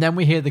 And then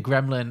we hear the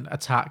gremlin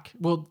attack.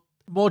 Well,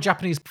 more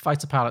Japanese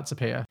fighter pilots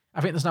appear.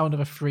 I think there's now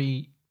another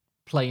 3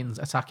 planes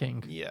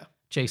attacking,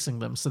 chasing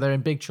them. So they're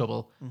in big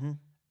trouble. Mm-hmm.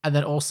 And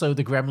then also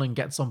the gremlin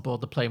gets on board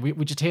the plane.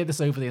 We just hear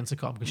this over the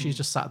intercom because she's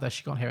just sat there.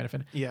 She can't hear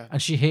anything. Yeah.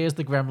 And she hears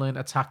the gremlin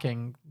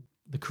attacking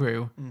the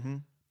crew Mm-hmm.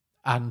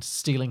 and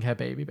stealing her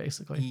baby,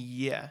 basically.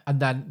 Yeah. And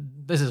then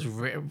this is,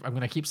 I'm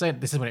going to keep saying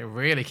this is when it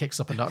really kicks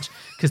up a notch,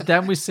 because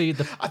then we see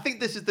I think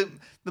this is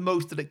the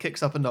most that it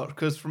kicks up a notch,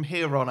 because from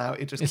here on out,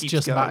 it just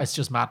keeps going. It's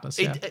just madness.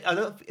 Yeah. I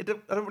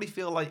don't really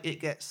feel like it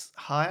gets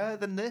higher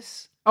than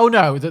this. Oh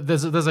no,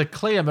 there's a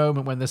clear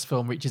moment when this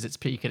film reaches its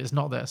peak, and it's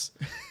not this.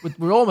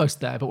 We're almost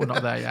there, but we're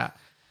not there yet.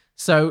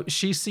 So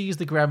she sees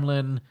the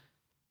gremlin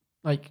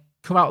like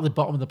come out of the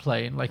bottom of the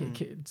plane, like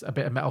a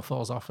bit of metal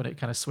falls off and it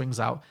kind of swings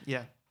out.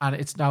 Yeah. And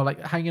it's now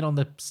like hanging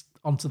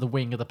onto the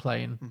wing of the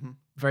plane,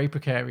 very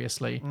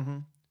precariously,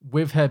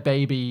 with her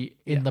baby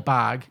in the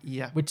bag.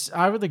 Yeah. Which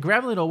either the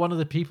gremlin or one of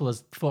the people has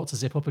thought to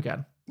zip up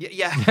again.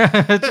 Yeah.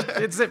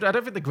 It zipped. I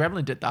don't think the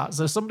gremlin did that.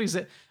 So somebody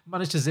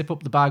managed to zip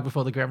up the bag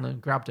before the gremlin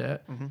grabbed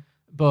it.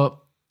 But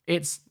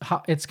it's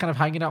kind of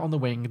hanging out on the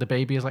wing. The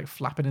baby is like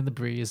flapping in the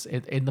breeze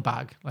in the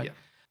bag,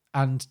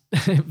 and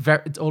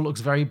it all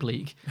looks very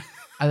bleak.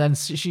 And then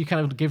she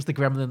kind of gives the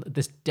gremlin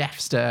this death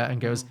stare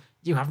and goes,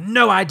 "You have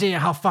no idea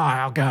how far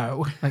I'll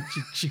go." Like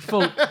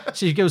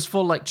she goes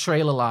full like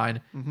trailer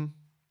line,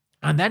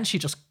 and then she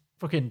just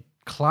fucking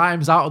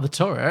climbs out of the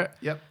turret.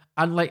 Yep.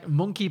 And like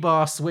monkey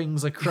bar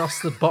swings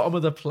across the bottom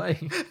of the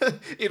plane.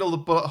 In all the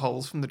bullet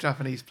holes from the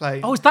Japanese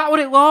plane. Oh, is that what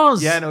it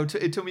was? Yeah, no,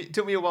 it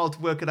took me a while to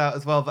work it out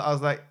as well, but I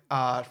was like,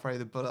 it's probably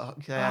the bullet hole.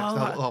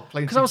 Yeah,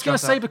 because I was going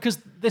to say, because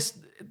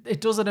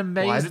it does an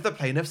amazing... Why did the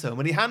plane have so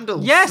many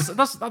handles? Yes,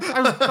 that's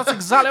exactly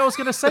what I was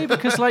going to say,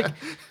 because like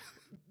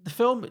the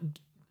film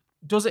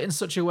does it in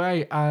such a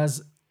way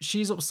as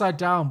she's upside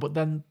down, but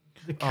then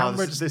the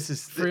camera this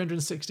is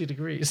 360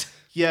 degrees.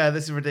 Yeah,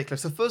 this is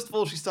ridiculous. So first of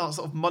all, she starts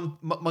sort of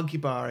monkey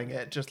barring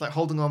it, just like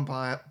holding on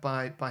by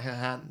her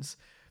hands.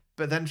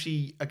 But then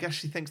I guess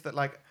she thinks that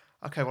like,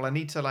 okay, well I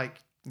need to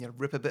like, you know,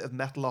 rip a bit of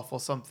metal off or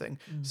something.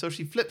 So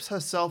she flips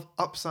herself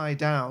upside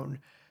down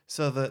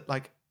so that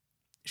like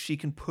she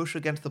can push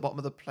against the bottom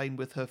of the plane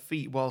with her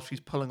feet while she's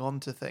pulling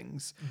onto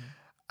things.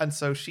 And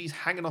so she's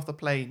hanging off the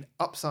plane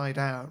upside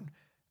down.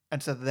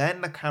 And so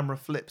then the camera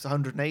flips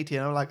 180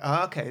 and I'm like,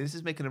 okay, this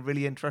is making a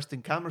really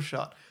interesting camera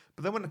shot.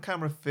 But then when the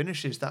camera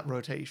finishes that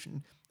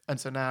rotation, and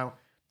so now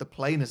the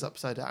plane is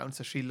upside down,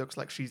 so she looks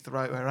like she's the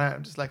right way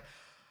around. It's like,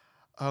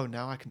 oh,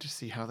 now I can just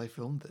see how they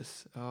filmed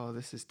this. Oh,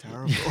 this is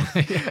terrible.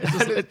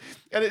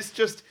 And it's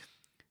just,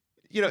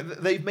 you know,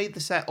 they've made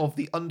the set of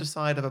the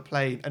underside of a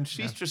plane, and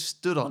she's just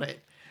stood on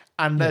it.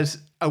 And there's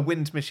a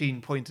wind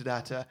machine pointed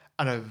at her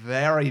and a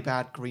very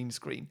bad green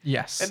screen.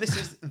 Yes. And this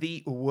is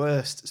the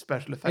worst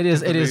special effect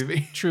It is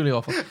movie. Truly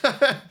awful.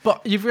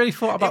 But you've really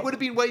thought about... It would have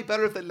been way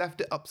better if they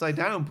left it upside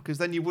down, because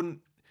then you wouldn't...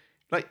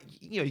 Like,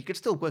 you know, you could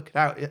still work it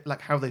out,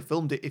 like how they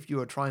filmed it if you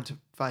were trying to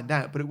find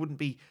out, but it wouldn't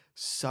be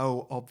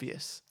so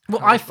obvious.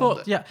 Well, I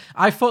thought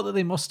that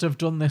they must have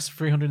done this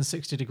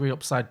 360 degree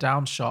upside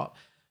down shot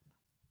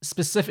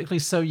specifically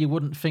so you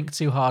wouldn't think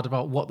too hard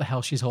about what the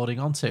hell she's holding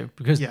on to,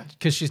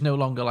 because she's no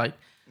longer like...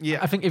 Yeah.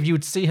 I think if you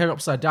would see her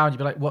upside down, you'd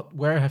be like,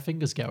 where are her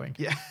fingers going?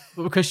 Yeah.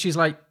 But because she's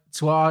like,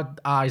 to our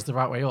eyes, the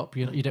right way up,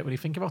 you don't really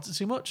think about it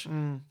too much.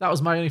 That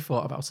was my only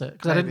thought about it.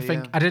 Because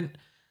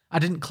I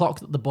didn't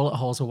clock that the bullet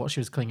holes were what she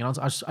was clinging on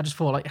to. I just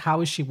thought, like,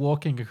 how is she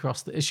walking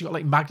across has she got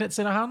like magnets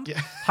in her hand? Yeah.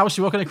 How is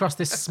she walking across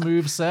this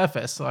smooth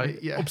surface,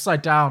 like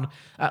upside down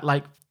at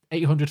like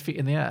 800 feet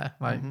in the air?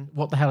 Like,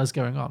 what the hell is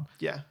going on?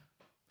 Yeah.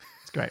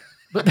 It's great.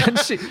 But then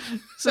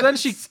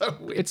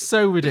it's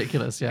so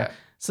ridiculous, yeah.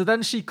 So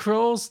then she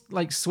crawls,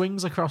 like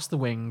swings across the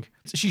wing.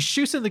 So she's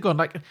shooting the gun,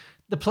 like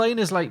the plane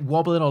is like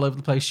wobbling all over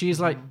the place. She's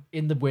like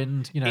in the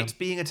wind, you know. It's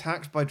being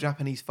attacked by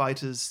Japanese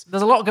fighters.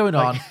 There's a lot going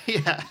on.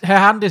 Yeah. Her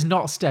hand is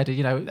not steady,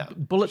 you know. No.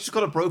 Bullets. She's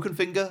got a broken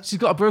finger. She's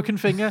got a broken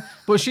finger,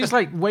 but she's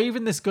like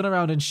waving this gun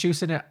around and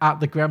shooting it at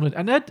the gremlin.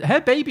 And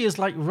her baby is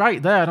like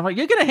right there. And I'm like,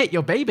 you're going to hit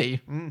your baby.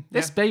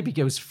 This baby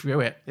goes through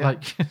it. Yeah.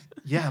 Like,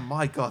 Yeah,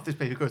 my God, this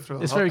baby goes through a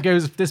This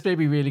lot.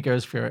 baby really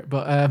goes through it.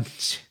 But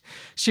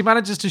she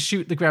manages to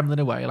shoot the gremlin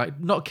away, like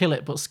not kill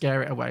it, but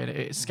scare it away, and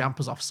it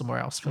scampers off somewhere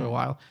else for a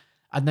while.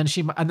 And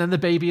then the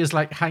baby is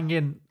like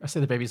hanging. I say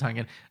the baby's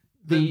hanging.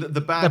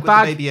 The bag with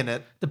the baby in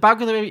it. The bag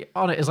with the baby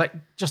on it is like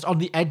just on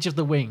the edge of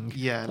the wing.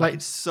 Yeah, like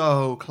it's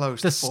so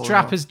close. The to falling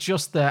strap off. is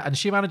just there, and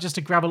she manages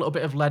to grab a little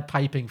bit of lead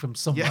piping from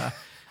somewhere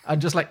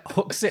and just like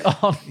hooks it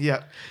on.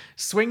 Yeah.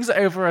 Swings it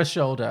over her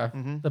shoulder.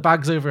 The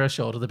bag's over her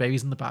shoulder. The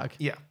baby's in the bag.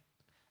 Yeah.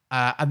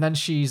 And then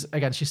she's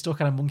stuck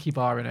in a monkey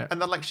bar in it.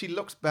 And then like she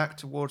looks back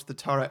towards the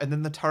turret, and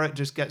then the turret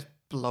just gets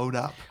blown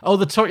up. Oh,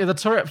 the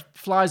turret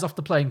flies off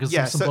the plane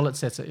because some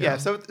bullets hit it. Yeah.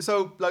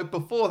 So like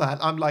before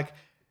that, I'm like,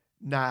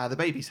 nah, the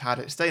baby's had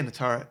it. Stay in the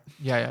turret.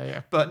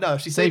 Yeah. But no,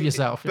 she Save stayed,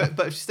 yourself. Yeah.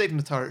 But if she stayed in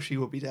the turret, she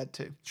would be dead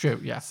too. True.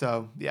 Yeah.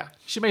 So yeah.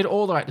 She made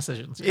all the right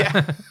decisions.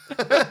 Yeah.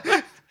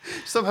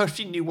 Somehow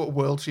she knew what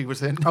world she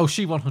was in. Oh,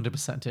 she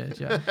 100% did.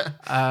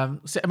 Yeah.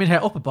 So, I mean,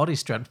 her upper body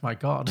strength. My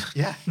God.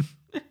 Yeah.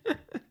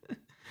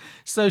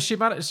 So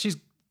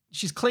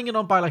she's clinging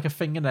on by like a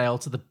fingernail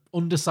to the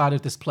underside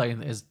of this plane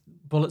that is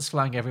bullets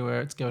flying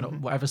everywhere. It's going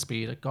at whatever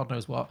speed, God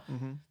knows what.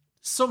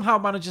 Somehow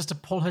manages to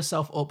pull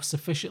herself up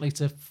sufficiently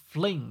to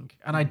fling,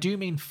 and I do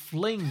mean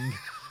fling,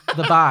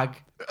 the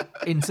bag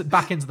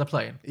back into the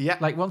plane. Yeah.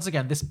 Like once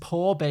again, this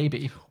poor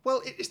baby.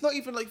 Well, it's not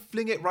even like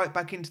fling it right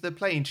back into the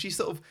plane. She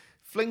sort of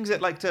flings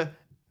it like to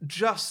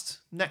just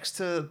next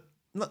to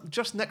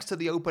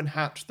the open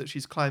hatch that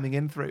she's climbing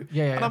in through.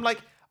 Yeah. And I'm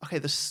like, okay,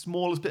 the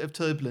smallest bit of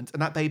turbulence,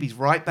 and that baby's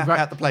right back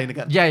out the plane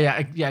again.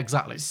 Yeah,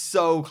 exactly.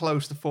 So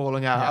close to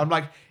falling out. Yeah. I'm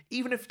like,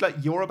 even if like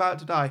you're about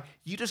to die,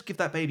 you just give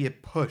that baby a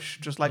push,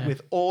 just like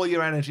with all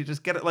your energy,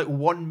 just get it like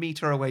 1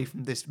 meter away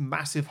from this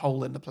massive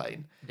hole in the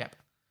plane. Yep.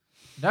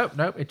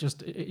 Nope.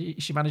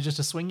 She manages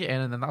to swing it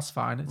in, and then that's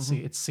fine.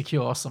 It's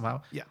secure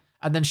somehow. Yeah.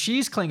 And then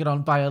she's clinging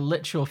on by a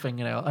literal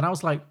fingernail, and I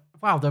was like,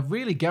 wow, they're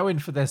really going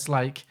for this.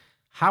 Like,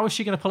 how is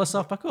she going to pull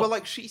herself back up? Well,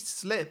 like she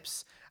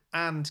slips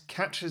and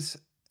catches.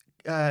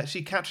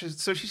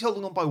 So she's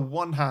holding on by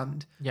one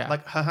hand,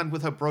 like her hand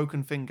with her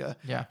broken finger.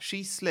 Yeah.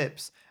 She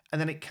slips, and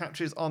then it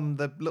catches on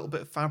the little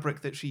bit of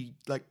fabric that she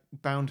like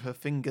bound her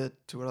finger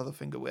to her other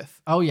finger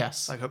with. Oh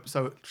yes. Like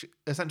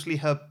essentially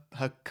her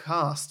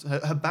cast,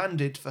 her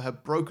bandage for her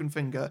broken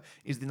finger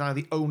is now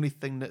the only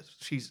thing that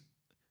she's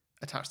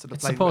attached to the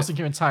plane supporting with.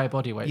 your entire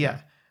body weight.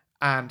 Yeah.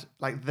 And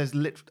like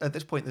at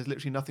this point there's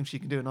literally nothing she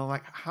can do, and I'm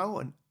like, how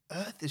on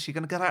earth is she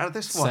going to get out of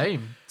this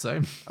one?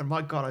 Same. And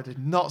my God, I did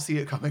not see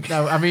it coming.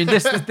 No, I mean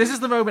this is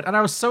the moment, and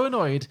I was so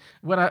annoyed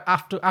when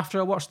after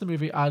I watched the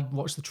movie, I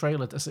watched the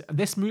trailer.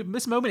 This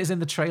moment is in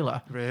the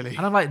trailer, really,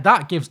 and I'm like,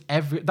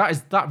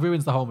 that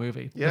ruins the whole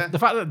movie. Yeah, the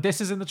fact that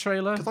this is in the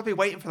trailer, because I've been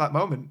waiting for that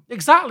moment.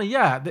 Exactly,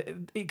 yeah.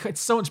 It's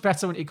so much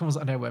better when it comes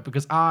out of nowhere,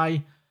 because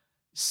I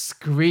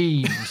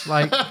screamed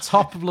like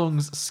top of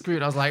lungs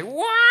screamed. I was like,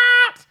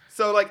 what?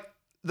 So like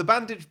the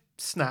bandage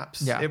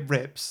snaps, it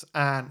rips,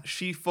 and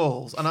she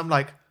falls, and I'm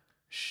like,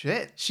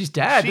 shit, she's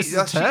dead. This is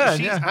a turn.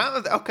 She's out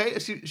of okay.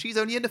 She's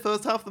only in the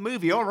first half of the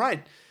movie. All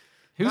right,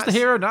 who's the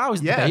hero now?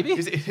 Is it the baby?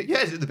 Is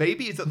it the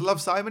baby? Is it the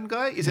Love Simon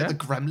guy? Is it the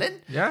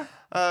gremlin? Yeah.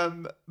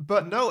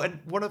 But no,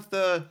 and one of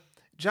the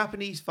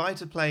Japanese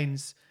fighter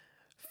planes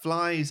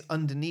flies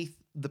underneath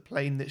the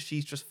plane that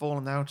she's just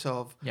fallen out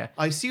of. Yeah.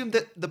 I assume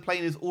that the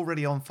plane is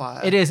already on fire.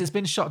 It is. It's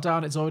been shot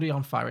down. It's already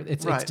on fire.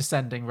 It's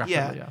descending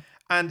rapidly. Yeah.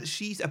 And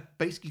she's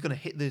basically going to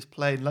hit this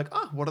plane like,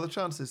 what are the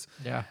chances?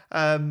 Yeah.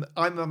 I'm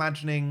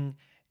imagining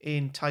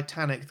in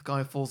Titanic, the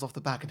guy falls off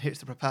the back and hits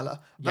the propeller.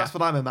 That's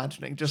what I'm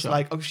imagining. Just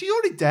like, she's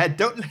already dead.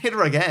 Don't hit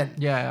her again.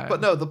 Yeah.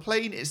 But no, the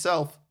plane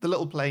itself, the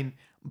little plane,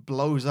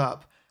 blows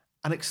up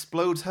and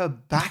explodes her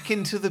back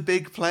into the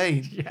big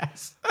plane.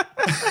 Yes.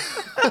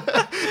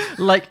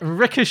 Like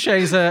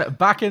ricochets her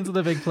back into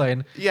the big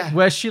plane. Yeah.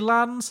 Where she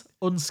lands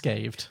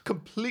unscathed.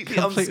 Completely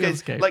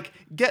unscathed. Like,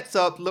 gets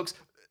up, looks...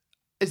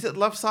 Is it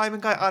Love Simon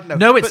guy? I don't know.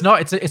 No, it's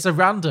not. It's a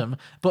random.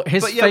 But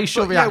his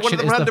facial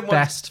reaction is the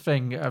best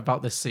thing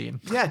about this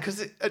scene. Yeah,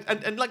 because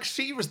and like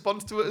she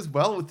responds to it as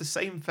well with the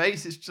same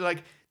face. It's just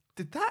like,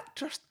 did that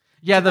just?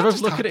 Yeah, they're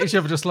both looking at each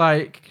other just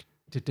like,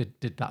 did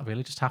that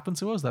really just happen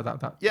to us?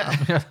 That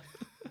yeah.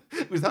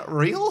 Was that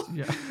real?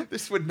 Yeah.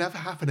 This would never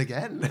happen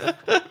again.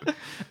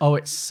 Oh,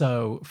 it's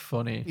so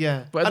funny.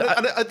 Yeah. But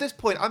and at this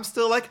point, I'm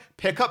still like,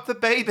 pick up the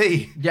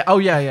baby. Yeah. Oh,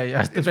 yeah.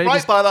 It's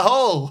right by the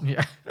hole.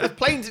 Yeah. The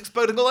plane's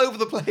exploding all over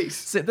the place.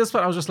 So at this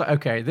point, I was just like,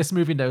 okay, this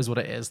movie knows what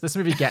it is. This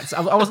movie gets...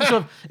 I wasn't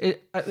sure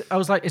I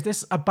was like, is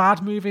this a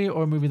bad movie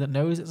or a movie that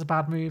knows it's a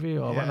bad movie?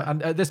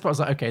 And at this point, I was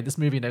like, okay, this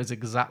movie knows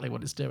exactly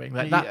what it's doing.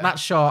 That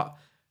shot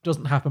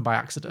doesn't happen by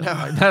accident. No.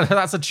 Like,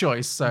 that's a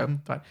choice. So,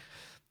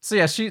 So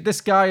yeah,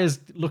 this guy is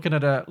looking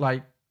at her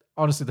like,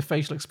 honestly, the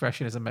facial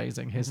expression is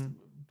amazing. His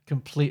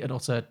complete and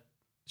utter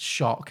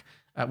shock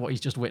at what he's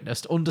just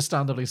witnessed,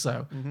 understandably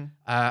so.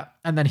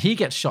 And then he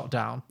gets shot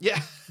down.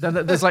 Yeah. Then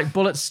there's like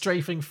bullets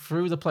strafing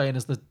through the plane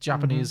as the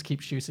Japanese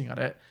keep shooting at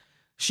it.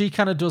 She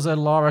kind of does a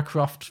Lara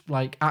Croft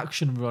like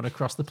action run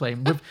across the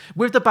plane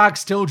with the bag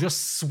still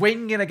just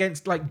swinging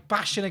against, like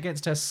bashing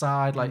against her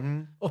side, like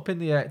up in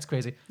the air. It's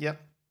crazy.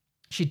 Yep.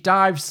 She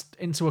dives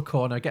into a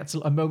corner, gets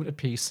a moment of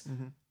peace,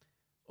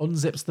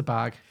 unzips the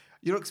bag.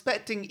 You're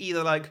expecting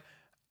either like,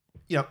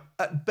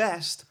 at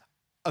best,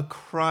 a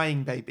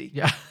crying baby.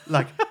 Yeah.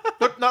 Like,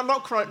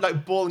 not crying,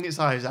 like bawling its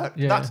eyes out.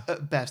 Yeah. That's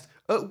at best.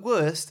 At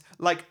worst,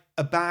 like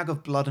a bag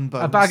of blood and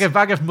bones. A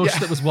bag of mush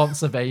that was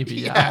once a baby.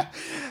 Yeah.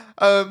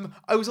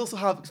 I was also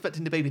half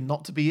expecting the baby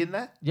not to be in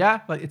there.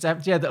 Yeah, like it's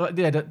empty. Yeah,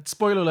 the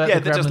spoiler alert. Yeah,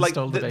 the they're just gremlin like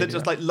stole the baby.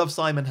 like Love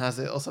Simon has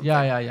it or something.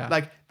 Yeah.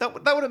 Like that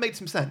would have made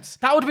some sense.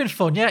 That would have been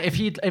fun, yeah. If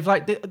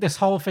this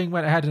whole thing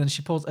went ahead and then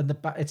she pulls and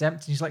it's empty.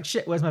 And she's like,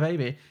 "Shit, where's my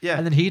baby?" Yeah.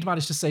 And then he'd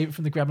managed to save it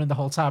from the gremlin the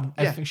whole time.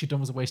 Everything she'd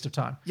done was a waste of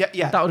time.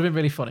 Yeah. That would have been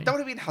really funny. That would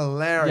have been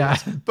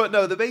hilarious. Yeah. But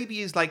no, the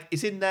baby is like,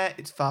 it's in there.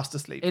 It's fast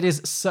asleep. It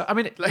is so. I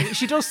mean,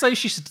 she does say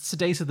she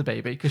sedated the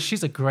baby because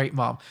she's a great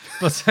mom,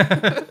 but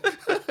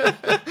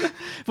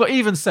but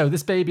even so,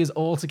 this baby is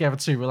altogether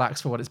too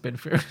relaxed for what it's been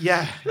through.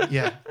 Yeah.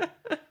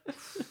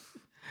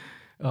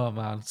 Oh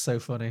man, so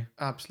funny.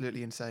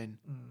 Absolutely insane.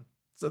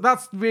 So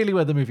that's really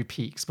where the movie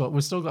peaks, but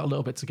we've still got a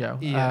little bit to go.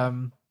 Yeah.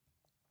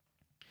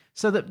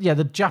 So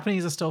the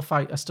Japanese are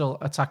still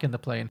attacking the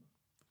plane.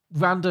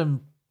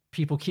 Random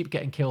people keep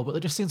getting killed, but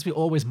there just seems to be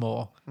always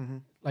more.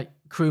 Like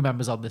crew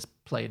members on this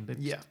plane.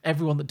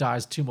 Everyone that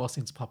dies, 2 more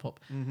seems to pop up.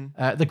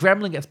 The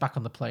gremlin gets back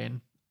on the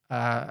plane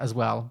as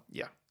well.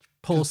 Yeah.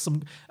 Pulls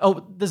some.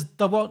 Oh, there's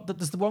the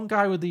one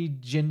guy with the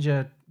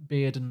ginger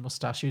beard and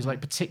mustache who's like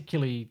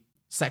particularly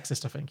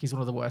sexist. I think he's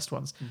one of the worst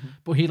ones.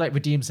 But he like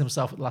redeems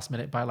himself at the last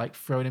minute by like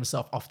throwing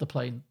himself off the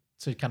plane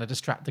to kind of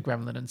distract the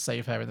gremlin and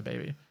save her and the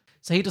baby.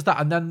 So he does that,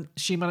 and then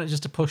she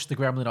manages to push the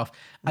gremlin off.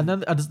 And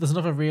then there's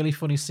another really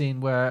funny scene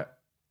where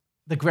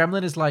the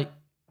gremlin is like,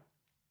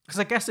 because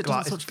I guess it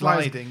doesn't so much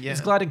gliding,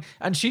 it's gliding,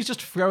 and she's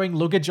just throwing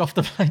luggage off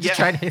the plane to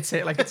try and hit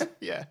it. Like it's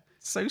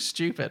so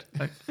stupid.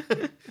 Like,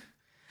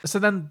 so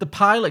then the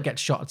pilot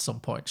gets shot at some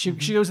point. She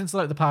goes into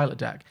like the pilot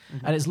deck,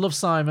 and it's Love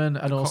Simon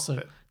and also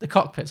cockpit. The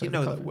cockpit. You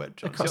know that word,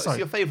 John. It's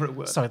your favourite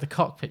word. Sorry, the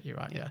cockpit. You're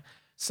right. Yeah.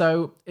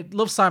 So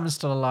Love Simon's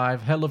still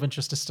alive. Her love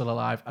interest is still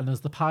alive, and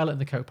there's the pilot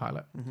and the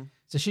co-pilot.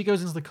 So she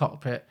goes into the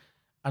cockpit,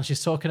 and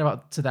she's talking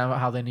to them about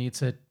how they need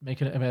to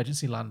make an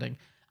emergency landing,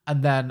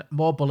 and then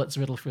more bullets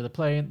riddle through the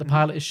plane. The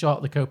pilot is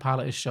shot. The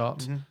co-pilot is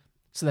shot.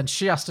 So then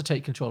she has to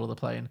take control of the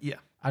plane.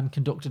 And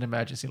conduct an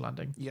emergency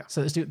landing.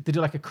 So they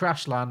do like a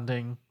crash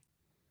landing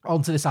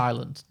onto this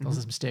island, on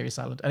this mysterious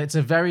island, and it's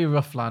a very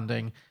rough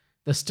landing.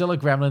 There's still a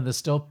gremlin. There's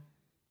still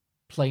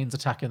planes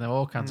attacking them.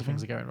 All kinds of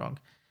things are going wrong.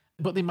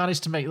 But they manage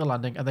to make the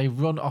landing, and they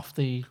run off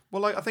the...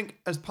 Well, like, I think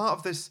as part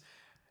of this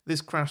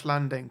crash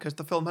landing, because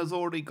the film has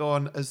already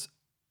gone as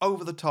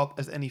over the top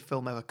as any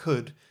film ever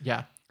could.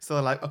 Yeah. So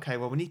they're like, okay,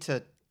 well, we need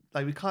to...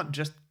 Like, we can't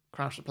just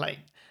crash a plane.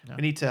 No.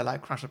 We need to,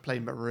 like, crash a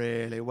plane, but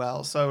really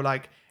well. So,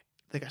 like,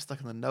 they get stuck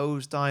in the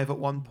nosedive at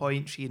one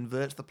point. She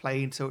inverts the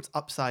plane so it's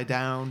upside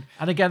down.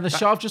 And again, the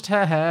shot of just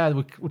her hair,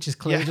 which is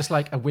clearly just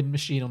like a wind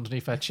machine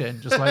underneath her chin,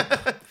 just like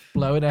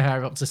blowing her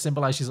hair up to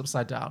symbolize she's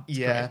upside down. It's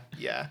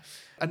great.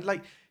 And,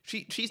 like...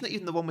 She's not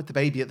even the one with the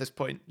baby at this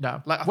point.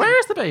 No. Like, where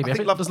is the baby? I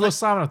think does Love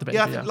Simon have the baby?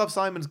 Yeah, I think Love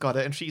Simon's got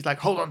it, and she's like,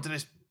 hold on to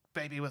this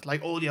baby with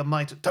like all your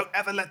might. Don't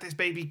ever let this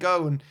baby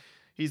go. And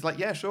he's like,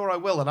 yeah, sure, I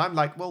will. And I'm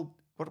like, well,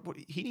 what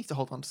he needs to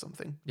hold on to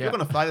something. Yeah. You're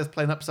going to fly this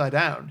plane upside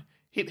down.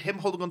 Him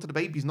holding on to the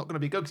baby is not going to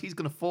be good because he's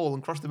going to fall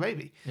and crush the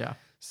baby. Yeah.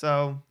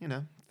 So,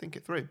 think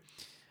it through.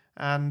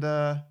 And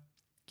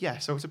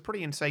so it's a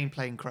pretty insane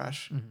plane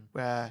crash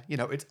where,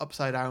 it's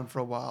upside down for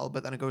a while,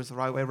 but then it goes the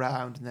right way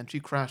around, and then she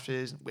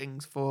crashes, and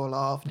wings fall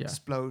off, and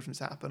explosions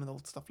happen, and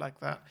all stuff like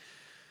that.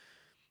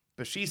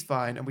 But she's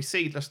fine, and we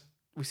see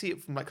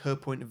it from like her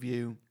point of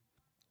view.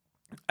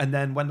 And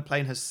then when the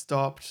plane has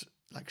stopped,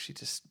 like she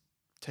just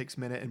takes a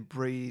minute and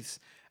breathes,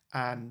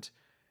 and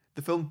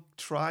the film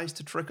tries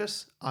to trick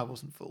us. I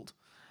wasn't fooled.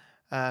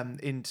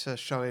 Into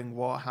showing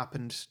what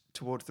happened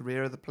towards the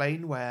rear of the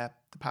plane where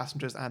the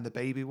passengers and the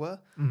baby were.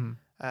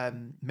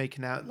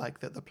 Making out like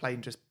that the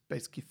plane just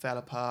basically fell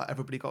apart,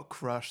 everybody got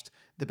crushed,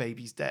 the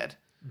baby's dead.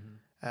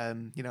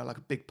 Like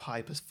a big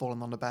pipe has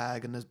fallen on the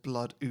bag and there's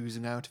blood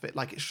oozing out of it.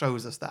 Like it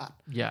shows us that.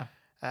 Yeah.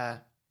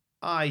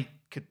 I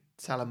could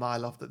tell a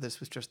mile off that this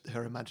was just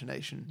her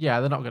imagination.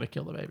 Yeah, they're not going to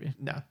kill the baby.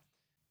 No.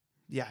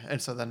 Yeah,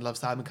 and so then Love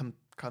Simon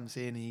comes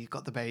in and he's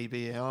got the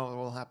baby, and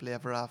all happily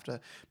ever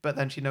after. But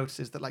then she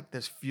notices that like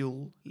there's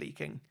fuel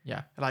leaking.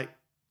 Yeah. Like,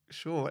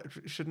 sure,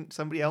 shouldn't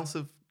somebody else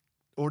have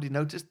already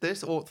noticed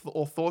this or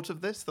thought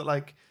of this, that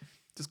like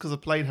just because a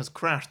plane has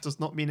crashed does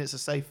not mean it's a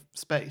safe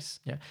space.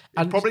 Yeah.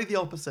 And probably the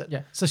opposite.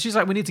 Yeah. So she's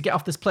like, we need to get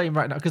off this plane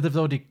right now because they've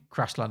already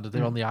crash landed.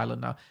 They're on the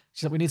island now.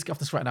 She's like, we need to get off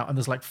this right now. And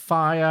there's like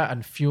fire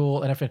and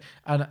fuel and everything.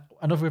 And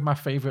another of my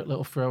favorite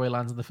little throwaway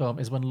lines in the film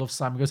is when Love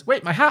Simon goes,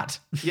 wait, my hat.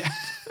 Yeah.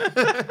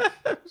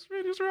 It's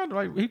really just random.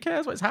 Like, who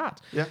cares what his hat?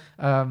 Yeah.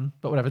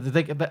 But whatever.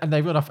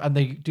 They run off and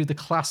they do the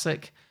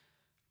classic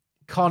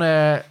Con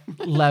Air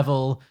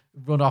level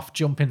run off,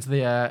 jump into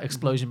the air,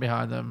 explosion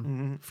behind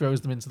them,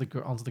 throws them onto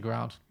the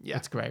ground. Yeah.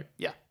 It's great.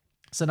 Yeah.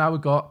 So now we've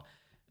got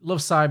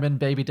Love Simon,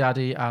 Baby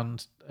Daddy,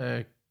 and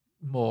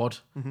Maud.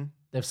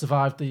 They've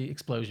survived the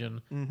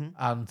explosion,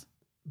 and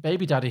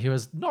baby daddy, who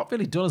has not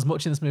really done as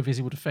much in this movie as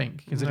you would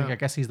think, considering No. I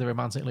guess he's the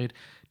romantic lead,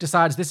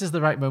 decides this is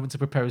the right moment to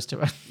propose to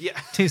her. Yeah.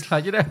 He's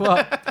like, you know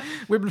what?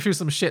 We've been through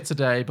some shit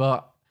today,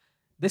 but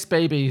this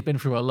baby's been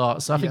through a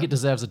lot, so I think Yeah. it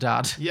deserves a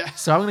dad. Yeah.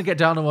 So I'm going to get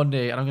down on one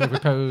knee and I'm going to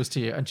propose to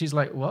you. And she's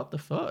like, what the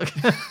fuck?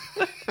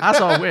 As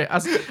are we.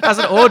 As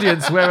an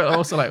audience, we're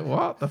also like,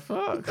 what the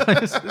fuck?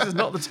 This is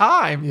not the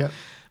time. Yeah.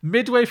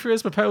 Midway through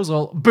his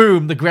proposal,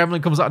 boom, the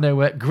gremlin comes out of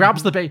nowhere,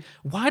 grabs the baby.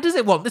 Why does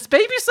it want this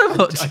baby so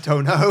much? I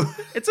don't know.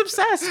 It's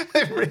obsessed.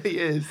 It really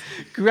is.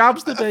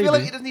 Grabs the I baby. feel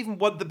like it doesn't even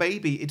want the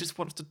baby. It just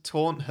wants to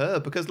taunt her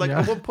because, like,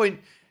 Yeah. at one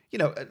point, you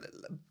know,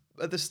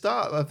 at the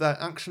start of that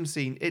action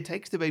scene, it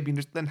takes the baby and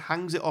just then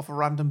hangs it off a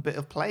random bit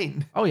of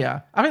plane. Oh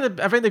yeah, I think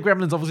the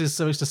gremlin's obviously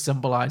supposed to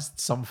symbolize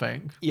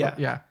something. Yeah. But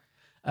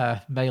yeah,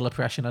 male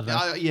oppression. I don't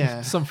know.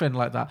 Yeah. Something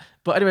like that.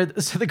 But anyway,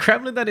 so the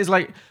gremlin then is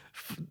like,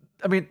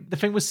 I mean, the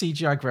thing with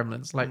CGI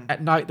gremlins, like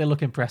at night they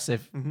look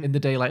impressive, in the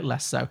daylight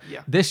less so.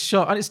 Yeah. This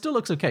shot, and it still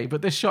looks okay,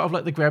 but this shot of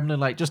like the gremlin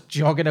like just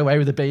jogging away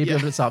with the baby Yeah.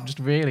 under its arm just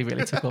really,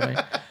 really tickled me.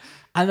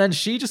 And then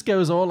she just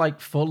goes all like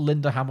full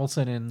Linda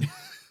Hamilton in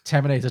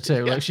Terminator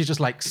 2. Like she's just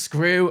like,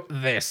 screw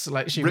this.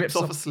 Like she Rips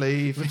off a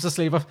sleeve. rips the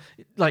sleeve off,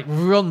 like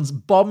runs,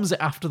 bombs it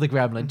after the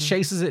gremlin,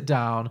 chases it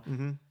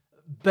down,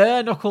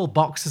 bare knuckle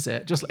boxes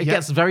it. Just it Yeah.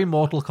 gets very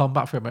Mortal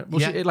Kombat from it.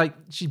 Well, Yeah.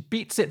 she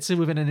beats it to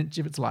within an inch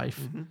of its life,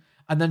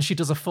 and then she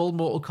does a full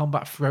Mortal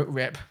Kombat throat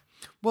rip.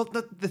 Well,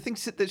 the thing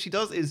that she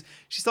does is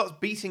she starts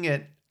beating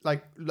it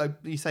like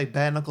you say,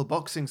 bare knuckle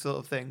boxing sort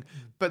of thing.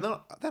 But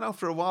then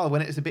after a while,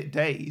 when it's a bit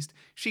dazed,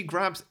 she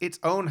grabs its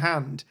own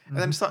hand and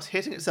then starts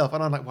hitting itself.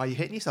 And I'm like, why are you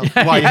hitting yourself?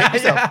 Why are you hitting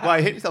yourself? Why are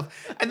you hitting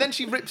yourself? And then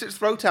she rips its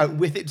throat out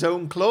with its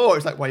own claw.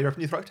 It's like, why are you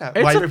ripping your throat out?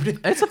 Why are you ripping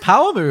it? It's a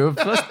power move.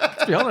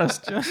 Let's be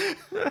honest.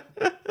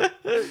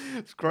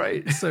 It's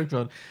great. It's so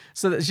fun.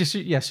 So that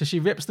she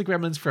rips the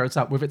gremlin's throat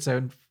out with its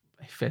own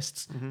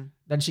fists.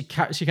 Then she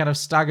kind of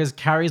staggers,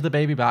 carries the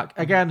baby back.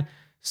 Again,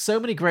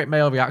 so many great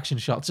male reaction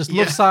shots. Just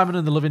Love Simon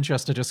and the love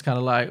interest are just kind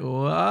of like,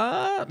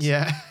 what?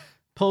 Yeah.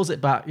 Pulls it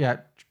back. Yeah.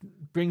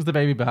 Brings the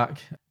baby back.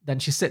 Then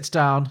she sits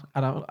down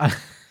and I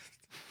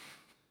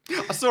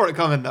saw it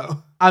coming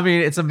though. I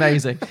mean, it's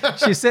amazing.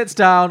 She sits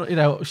down, you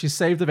know, she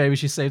saved the baby,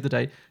 she saved the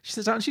day. She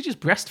sits down and she just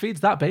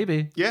breastfeeds that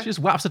baby. Yeah. She just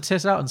whaps her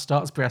tit out and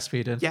starts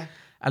breastfeeding. Yeah.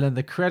 And then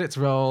the credits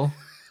roll.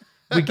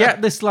 We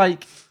get this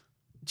like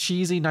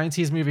cheesy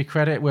 90s movie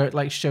credit where it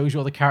like shows you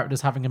all the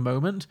characters having a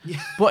moment. Yeah.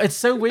 But it's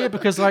so weird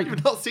because like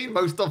You've not seen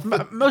most of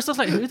them. most of us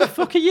like, who the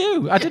fuck are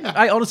you?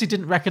 I honestly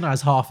didn't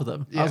recognize half of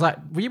them. I was like,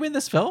 were you in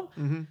this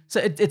film? So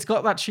it's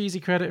got that cheesy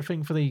credit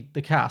thing for the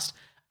cast.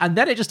 And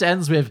then it just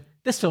ends with,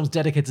 this film's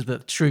dedicated to the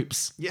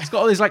troops. Yeah. It's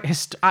got all these like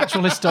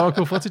actual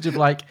historical footage of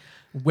like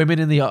women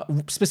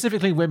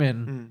specifically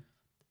women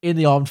in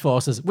the armed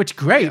forces, which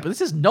great, but this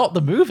is not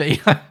the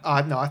movie.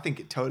 No, I think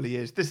it totally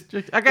is.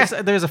 I guess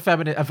there's a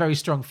very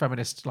strong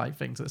feminist like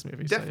thing to this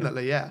movie.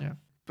 Definitely, so, yeah.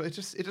 But it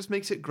just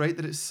makes it great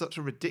that it's such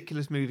a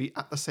ridiculous movie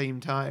at the same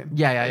time.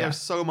 Yeah. There's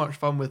so much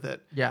fun with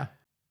it. Yeah.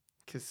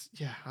 Because,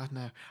 I don't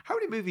know. How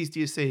many movies do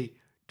you see,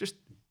 just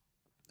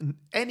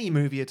any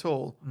movie at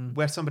all,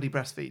 where somebody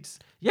breastfeeds?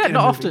 Yeah, in a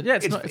not movie? often. Yeah,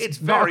 it's not very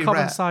very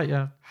common rare. sight,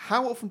 yeah.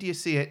 How often do you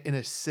see it in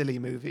a silly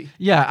movie?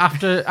 Yeah,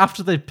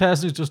 after the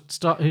person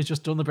who's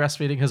just done the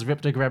breastfeeding has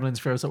ripped a gremlin's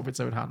throat up with its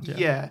own hand.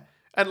 Yeah.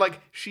 And like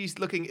she's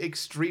looking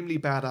extremely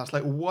badass.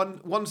 Like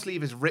one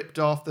sleeve is ripped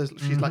off.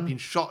 She's like been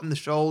shot in the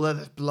shoulder.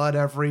 There's blood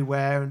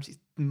everywhere, and she's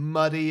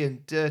muddy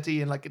and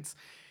dirty. And like it's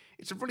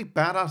a really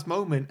badass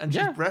moment. And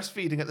she's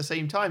breastfeeding at the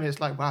same time. And it's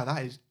like, wow,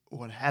 that is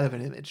one hell of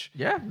an image.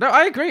 Yeah, no,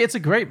 I agree. It's a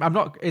great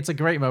moment. It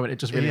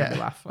just really made me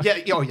laugh. Yeah,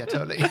 oh yeah,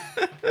 totally.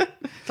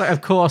 It's like,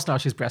 of course, now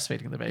she's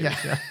breastfeeding the baby.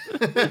 Yeah.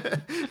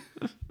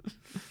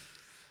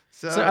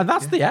 So and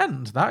that's the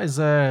end. That is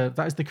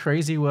the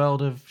crazy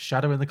world of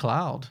Shadow in the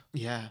Cloud.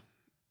 Yeah.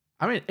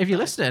 I mean, if you're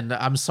listening,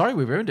 I'm sorry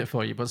we ruined it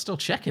for you, but still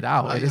check it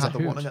out. Well, it you is had a the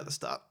hoot. warning at the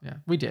start. Yeah,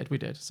 we did.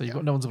 So you've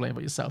got no one to blame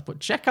but yourself. But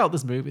check out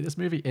this movie. This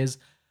movie is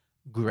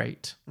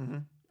great.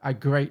 A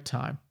great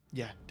time.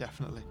 Yeah,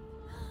 definitely.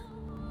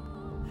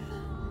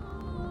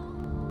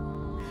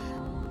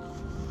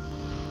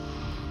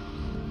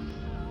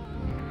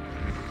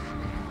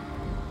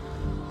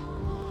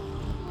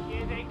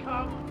 Here they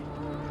come.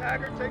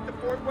 Taggart, take the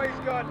Fort Ways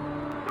gun.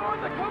 Doors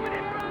are coming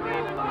in from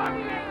the block.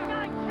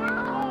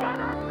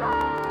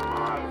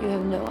 You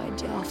have no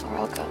idea how far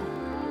I'll go.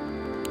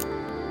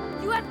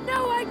 You have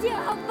no idea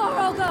how far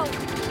I'll go!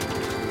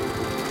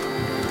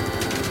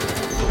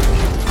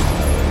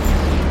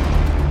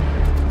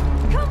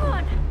 Come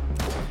on!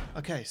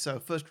 Okay, so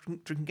first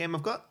drinking game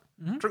I've got.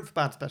 Drink for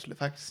bad special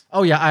effects.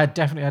 Oh yeah, I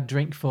definitely had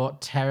drink for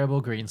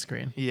terrible green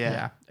screen.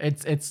 Yeah.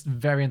 It's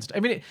very I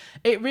mean,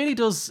 it really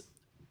does.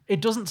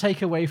 It doesn't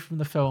take away from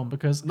the film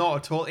because Not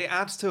at all. It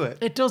adds to it.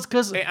 it does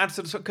because It adds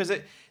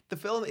to the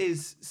film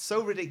is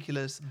so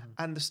ridiculous,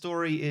 and the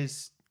story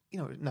is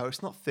no,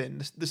 it's not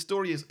thin. The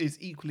story is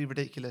equally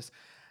ridiculous,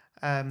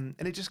 and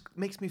it just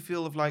makes me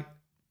feel of like,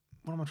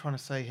 what am I trying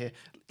to say here?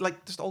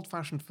 Like just old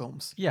fashioned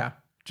films, yeah.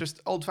 just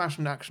old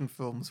fashioned action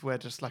films where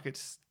just like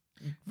it's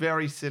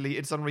very silly.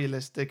 It's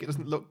unrealistic. It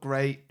doesn't look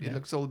great. It Yeah.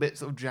 looks all a bit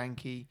sort of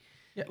janky.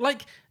 Yeah,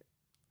 like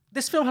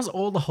this film has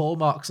all the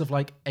hallmarks of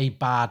like a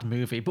bad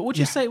movie. But would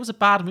you Yeah. say it was a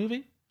bad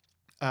movie?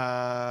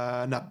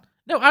 No.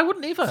 No, I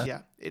wouldn't either.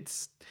 Yeah,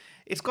 it's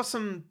got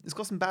some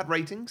bad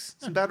ratings,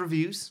 some bad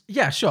reviews.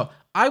 Yeah, sure.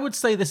 I would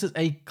say this is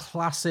a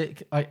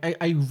classic, like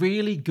a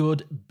really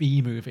good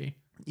B movie.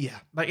 Yeah.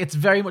 Like it's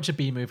very much a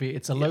B movie.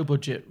 It's a low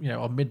budget,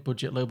 or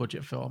mid-budget, low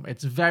budget film.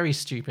 It's very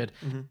stupid.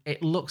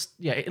 It looks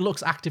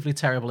actively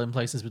terrible in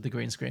places with the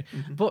green screen,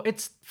 but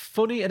it's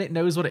funny and it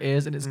knows what it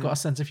is and it's got a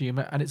sense of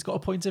humor and it's got a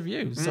point of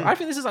view. So I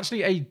think this is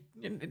actually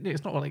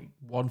it's not like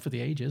one for the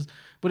ages,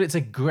 but it's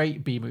a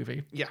great B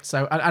movie. Yeah.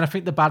 So and I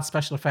think the bad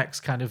special effects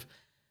kind of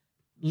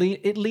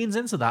leans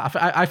into that.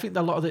 I think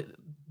that a lot of it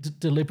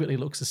deliberately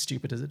looks as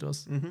stupid as it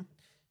does.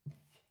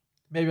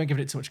 Maybe I'm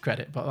giving it too much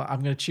credit, but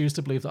I'm going to choose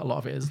to believe that a lot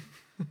of it is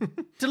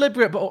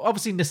deliberate, but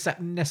obviously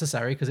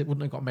necessary because it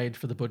wouldn't have got made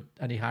for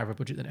any higher of a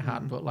budget than it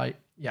had. But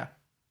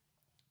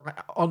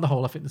on the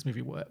whole, I think this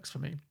movie works for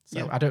me.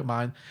 So I don't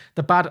mind.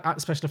 The bad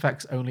special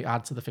effects only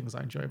add to the things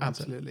I enjoy about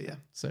it. Absolutely, yeah.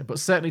 So, but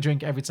certainly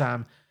Drink every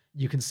time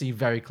you can see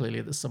very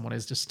clearly that someone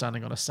is just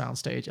standing on a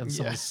soundstage and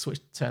someone's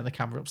turned the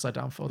camera upside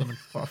down for them and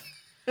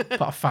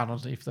put a fan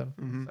underneath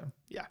them. So,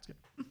 Yeah.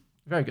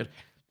 very good.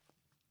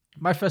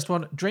 My first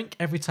one, Drink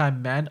every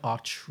time men are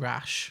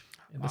trash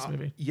in this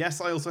movie. Yes,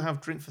 I also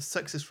have Drink for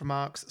sexist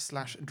remarks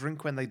 /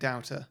 Drink when they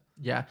doubt her.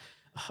 Yeah.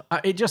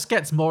 It just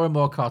gets more and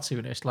more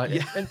cartoonish. Like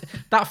and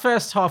that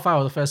first half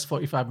hour, the first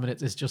 45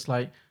 minutes is just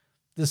like,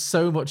 there's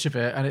so much of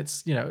it. And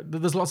it's,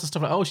 there's lots of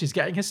stuff like, oh, she's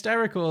getting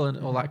hysterical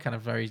and all that kind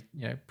of very,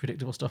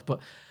 predictable stuff. But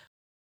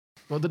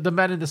the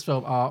men in this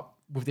film are,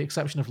 with the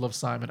exception of Love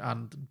Simon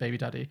and Baby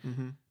Daddy,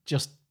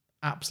 just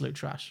absolute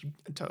trash.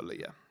 Totally,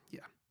 yeah.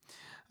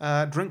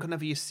 Drink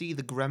whenever you see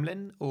the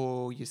gremlin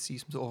or you see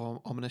some sort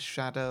of ominous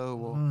shadow.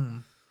 Or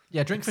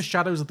Yeah, Drink for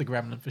shadows of the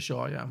gremlin for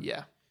sure, yeah.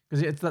 Yeah.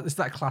 Because it's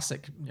that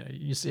classic,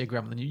 you see a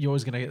gremlin, you're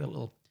always going to get a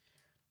little...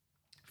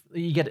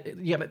 You get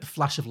like the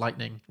flash of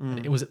lightning.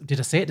 Did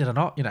I say it? Did I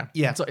not?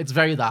 Yeah. So it's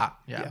very that.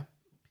 Yeah.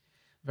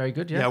 Very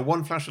good. Yeah. Yeah.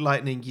 One flash of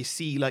lightning, you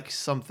see like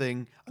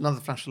something. Another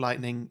flash of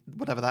lightning,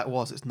 whatever that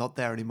was, it's not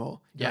there anymore.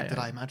 Yeah. Did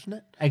I imagine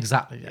it?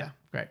 Exactly. Yeah.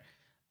 Great.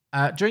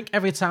 Drink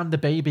every time the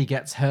baby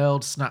gets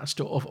hurled, snatched,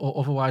 or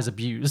otherwise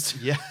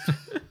abused. Yeah.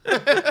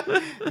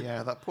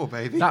 Yeah. That poor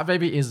baby. That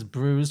baby is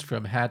bruised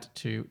from head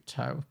to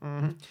toe.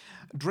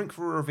 Drink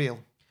for a reveal.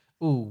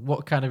 Ooh,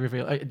 what kind of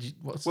reveal?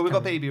 We've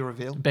got baby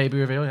reveal. Baby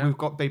reveal, yeah. We've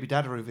got baby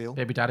daddy reveal.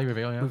 Baby daddy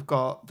reveal, yeah. We've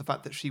got the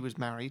fact that she was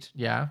married.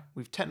 Yeah.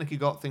 We've technically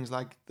got things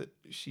like that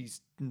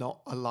she's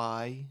not a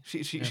lie.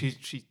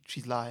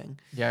 She's lying.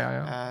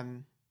 Yeah.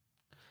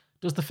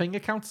 Does the finger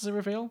count as a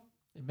reveal?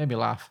 It made me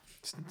laugh.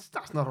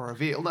 That's not a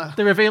reveal, no.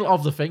 The reveal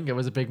of the finger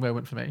was a big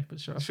moment for me, but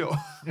sure. Sure.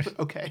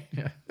 Okay.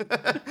 Yeah.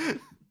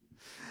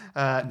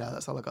 No,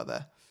 that's all I got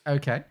there.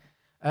 Okay.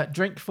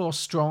 Drink for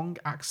strong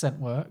accent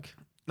work.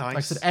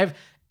 Nice. Like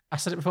I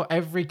said it before,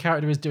 every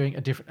character is doing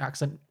a different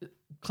accent.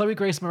 Chloe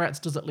Grace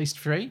Moretz does at least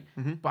 3,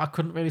 but I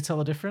couldn't really tell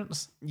the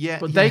difference. Yeah.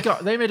 But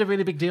they made a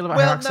really big deal about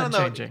her accent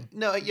changing.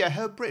 No, yeah,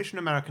 her British and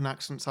American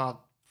accents are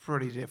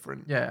pretty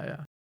different.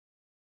 Yeah.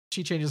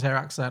 She changes her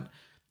accent.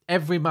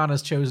 Every man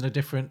has chosen a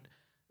different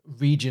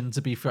region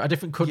to be from, a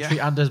different country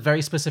and a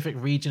very specific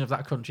region of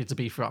that country to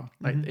be from.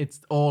 Like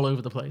it's all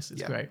over the place.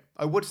 It's great.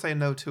 I would say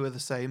no two are the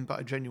same, but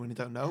I genuinely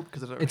don't know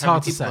because I don't know. It's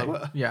hard to say.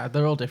 Yeah,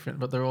 they're all different,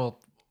 but they're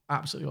all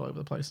absolutely all over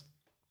the place.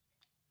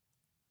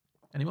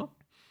 Any more?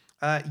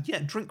 Yeah,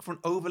 Drink for an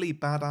overly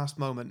badass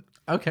moment.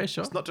 Okay,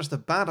 sure. It's not just a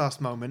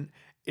badass moment.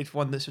 It's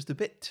one that's just a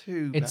bit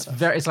too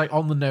badass. It's like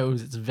on the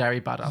nose. It's very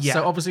badass. Yeah.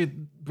 So obviously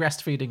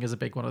breastfeeding is a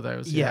big one of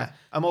those. Yeah.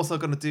 I'm also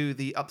going to do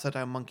the upside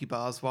down monkey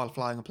bars while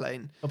flying a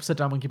plane. Upside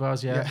down monkey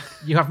bars, yeah.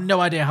 You have no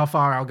idea how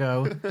far I'll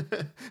go.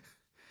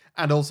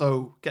 And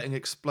also getting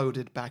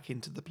exploded back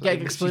into the plane.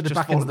 Getting exploded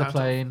back into the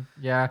plane.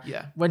 Yeah.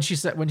 Yeah. When she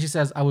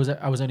says I was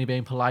only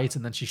being polite,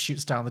 and then she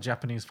shoots down the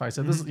Japanese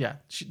fighter.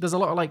 There's a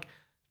lot of like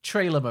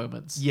trailer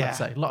moments. Yeah. I'd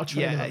say a lot of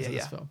trailer moments in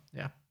this film.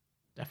 Yeah.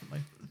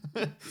 Definitely.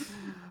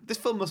 This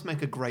film must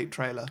make a great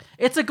trailer.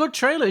 It's a good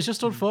trailer. It's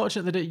just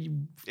unfortunate that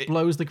it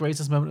blows the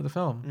greatest moment of the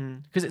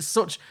film because it's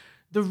such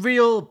the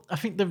real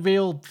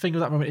thing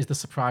of that moment is the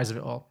surprise of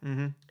it all.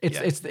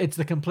 It's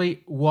the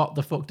complete what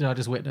the fuck did I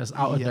just witness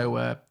out of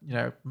nowhere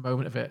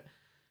moment of it.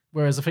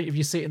 Whereas I think if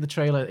you see it in the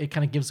trailer, it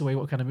kind of gives away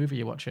what kind of movie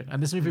you're watching.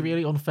 And this movie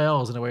really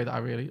unfurls in a way that I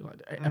really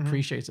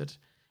appreciated.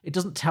 It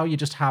doesn't tell you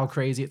just how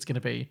crazy it's going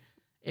to be.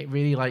 It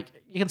really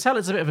you can tell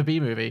it's a bit of a B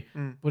movie,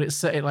 but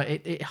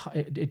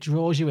it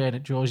draws you in,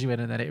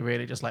 and then it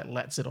really just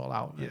lets it all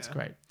out. Yeah. It's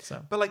great.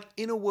 So, but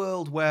in a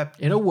world where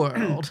in a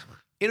world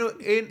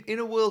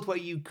where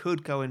you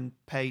could go and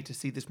pay to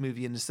see this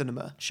movie in the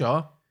cinema,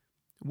 sure.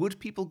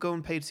 Would people go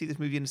and pay to see this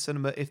movie in the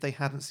cinema if they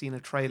hadn't seen a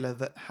trailer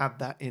that had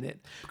that in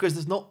it? Because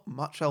there's not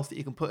much else that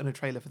you can put in a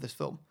trailer for this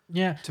film.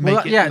 Yeah. To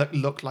make it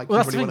look like you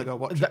really want to go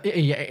watch it.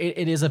 Yeah,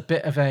 it is a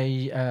bit of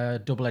a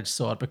double-edged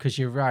sword because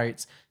you're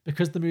right.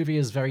 Because the movie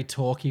is very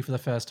talky for the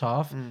first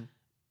half,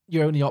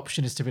 your only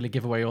option is to really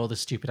give away all the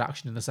stupid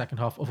action in the second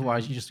half.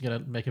 Otherwise, you're just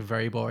going to make a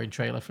very boring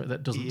trailer for it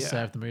that doesn't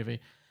serve the movie.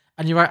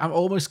 And you're right. I'm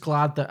almost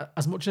glad that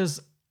as much as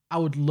I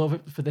would love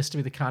it for this to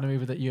be the kind of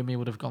movie that you and me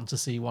would have gone to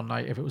see one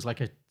night if it was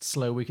like a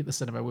slow week at the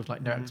cinema with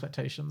like no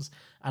expectations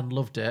and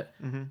loved it.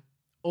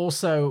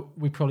 Also,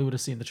 we probably would have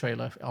seen the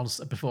trailer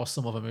before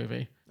some other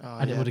movie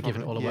and it would have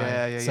given it all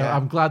away. So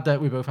I'm glad that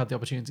we both had the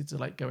opportunity to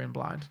like go in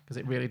blind because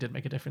it really did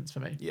make a difference for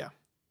me. Yeah.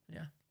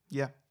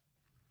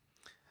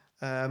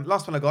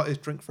 Last one I got is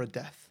Drink for a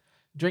Death.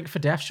 Drink for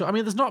Death, sure. I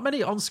mean, there's not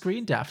many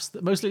on-screen deaths.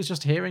 Mostly it's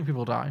just hearing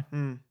people die.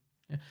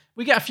 Yeah.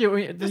 We get a few.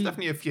 There's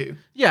definitely a few.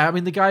 Yeah, I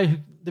mean,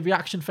 the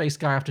reaction face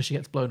guy after she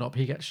gets blown up,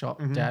 he gets shot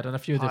dead, and a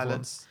few of the other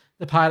ones.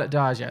 The pilot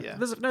dies, yeah.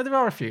 There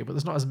are a few, but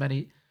there's not as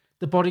many.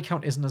 The body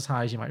count isn't as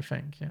high as you might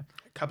think, yeah.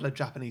 A couple of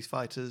Japanese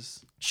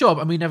fighters. Sure,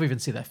 but we never even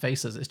see their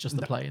faces. It's just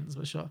the planes,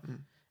 but sure.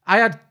 I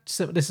had,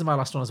 so this is my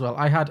last one as well.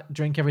 I had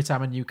drink every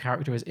time a new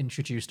character is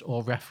introduced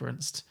or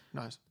referenced.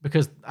 Nice.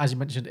 Because, as you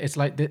mentioned, it's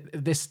like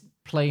this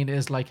plane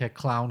is like a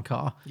clown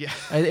car. Yeah.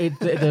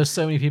 There's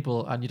so many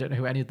people and you don't know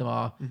who any of them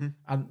are.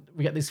 And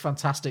we get these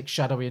fantastic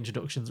shadowy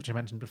introductions, which I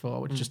mentioned before,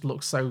 which just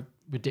look so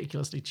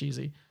ridiculously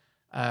cheesy.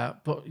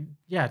 But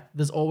yeah,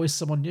 there's always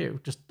someone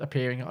new just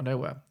appearing out of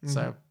nowhere.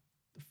 So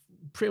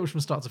pretty much from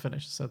start to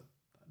finish. So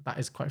that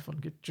is quite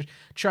fun.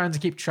 Trying to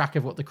keep track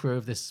of what the crew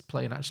of this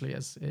plane actually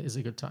is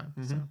a good time.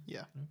 So.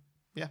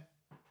 Yeah.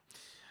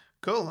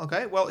 Cool.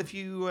 Okay. Well, if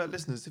you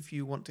listeners, if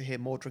you want to hear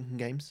more drinking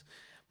games,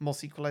 more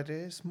sequel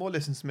ideas, more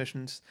listen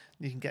submissions,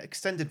 you can get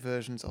extended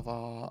versions of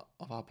our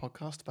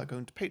podcast by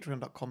going to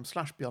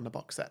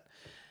patreon.com/beyondtheboxset.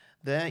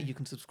 There you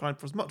can subscribe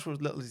for as much or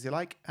as little as you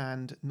like,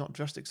 and not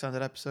just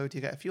extended episodes.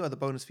 You get a few other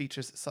bonus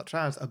features, such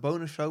as a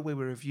bonus show where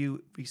we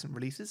review recent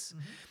releases.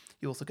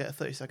 You also get a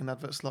 30-second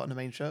advert slot in the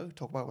main show.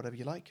 Talk about whatever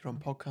you like. You're on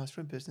podcast,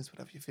 you're in business,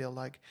 whatever you feel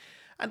like.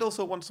 And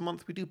also once a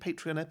month, we do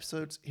Patreon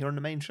episodes here on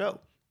the main show.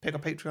 Pick a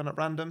Patreon at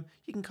random.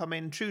 You can come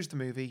in, choose the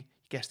movie,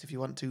 guess if you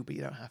want to, but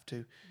you don't have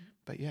to.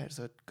 But yeah, it's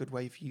a good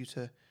way for you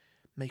to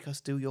make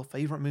us do your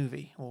favourite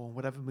movie or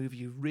whatever movie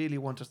you really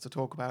want us to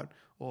talk about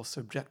or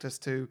subject us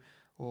to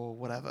or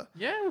whatever.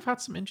 Yeah, we've had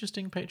some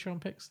interesting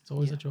Patreon picks. It's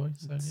always a joy.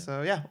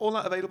 So yeah, all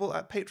that available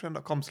at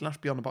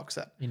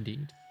patreon.com/beyondtheboxset.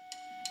 Indeed.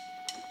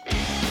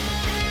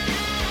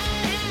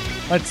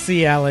 Let's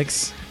see,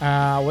 Alex.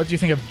 What do you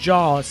think of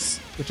Jaws,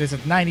 which is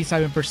at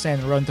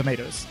 97% Rotten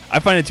Tomatoes? I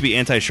find it to be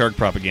anti-shark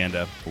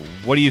propaganda.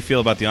 What do you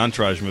feel about the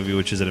Entourage movie,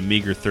 which is at a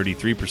meager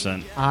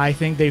 33%? I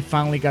think they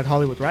finally got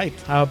Hollywood right.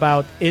 How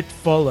about It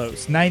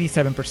Follows,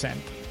 97%?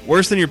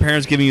 Worse than your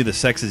parents giving you the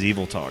sex is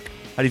evil talk.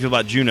 How do you feel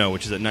about Juno,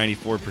 which is at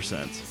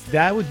 94%?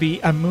 That would be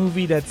a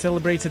movie that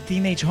celebrates a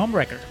teenage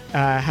homewrecker.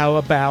 How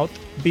about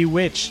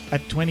Bewitched at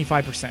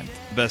 25%?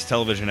 Best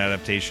television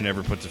adaptation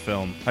ever put to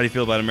film. How do you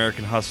feel about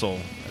American Hustle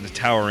at a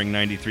towering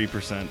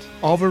 93%?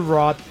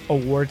 Overwrought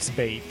awards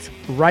bait.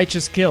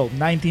 Righteous Kill,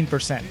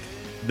 19%.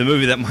 The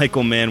movie that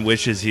Michael Mann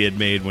wishes he had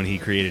made when he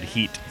created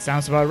Heat.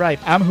 Sounds about right.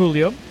 I'm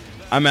Julio.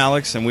 I'm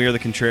Alex, and we are the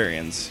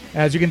Contrarians.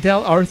 As you can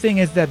tell, our thing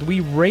is that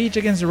we rage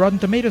against the Rotten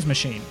Tomatoes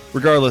machine.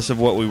 Regardless of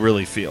what we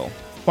really feel.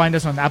 Find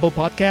us on Apple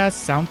Podcasts,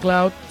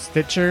 SoundCloud,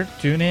 Stitcher,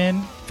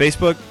 TuneIn,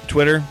 Facebook,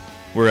 Twitter,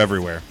 we're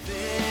everywhere.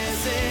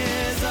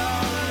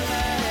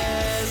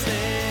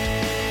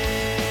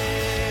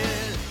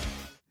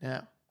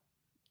 Now,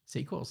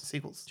 Sequels. Do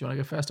you want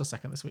to go first or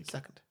second this week?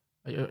 Second.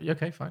 Are you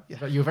okay, fine.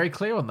 Yeah. You were very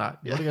clear on that.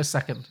 You want to go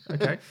second.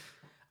 Okay.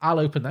 I'll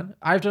open then.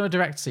 I've done a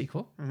direct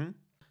sequel.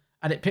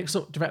 And it picks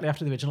up directly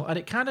after the original. And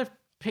it kind of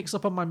picks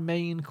up on my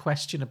main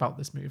question about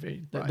this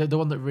movie. The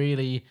one that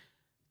really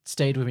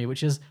stayed with me,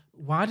 which is,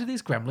 why do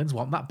these gremlins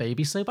want that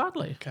baby so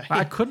badly? Okay. Like,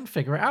 I couldn't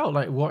figure it out.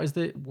 Like, what is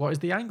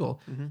the angle?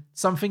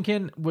 So I'm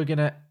thinking we're going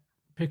to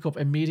pick up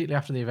immediately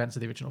after the events of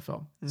the original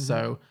film.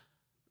 So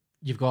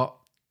you've got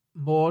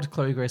Maud,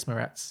 Chloe Grace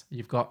Moretz.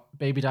 You've got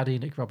Baby Daddy,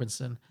 Nick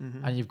Robinson.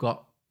 And you've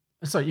got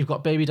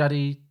Baby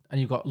Daddy and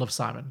you've got Love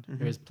Simon,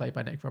 who is played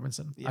by Nick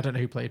Robinson. I don't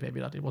know who played Baby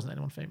Daddy. It wasn't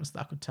anyone famous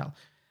that I could tell.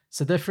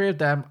 So the three of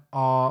them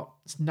are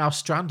now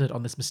stranded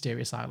on this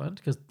mysterious island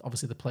because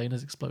obviously the plane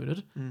has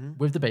exploded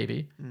with the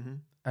baby.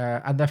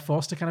 And they're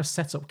forced to kind of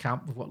set up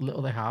camp with what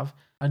little they have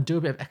and do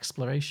a bit of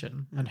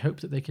exploration and hope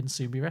that they can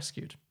soon be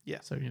rescued. Yeah.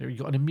 So, you've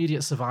got an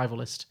immediate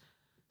survivalist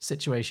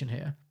situation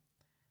here.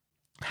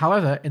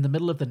 However, in the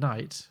middle of the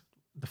night,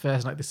 the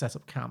first night they set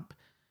up camp,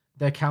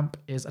 their camp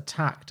is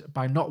attacked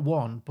by not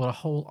one, but a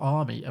whole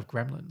army of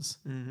gremlins.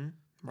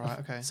 Right,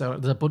 okay. So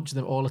there's a bunch of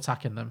them all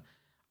attacking them.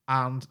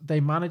 And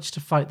they manage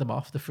to fight them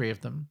off, the three of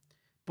them.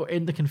 But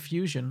in the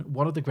confusion,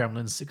 one of the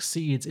gremlins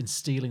succeeds in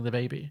stealing the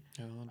baby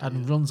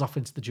and runs off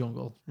into the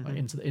jungle, like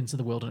into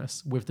the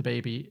wilderness with the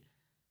baby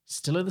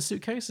still in the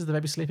suitcase. Is the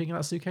baby sleeping in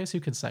that suitcase?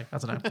 Who can say? I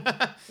don't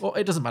know. Well,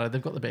 it doesn't matter.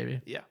 They've got the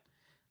baby. Yeah.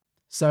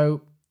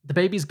 So the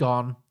baby's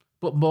gone,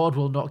 but Maud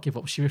will not give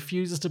up. She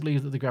refuses to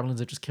believe that the gremlins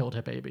have just killed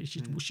her baby.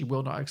 She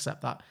will not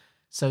accept that.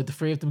 So the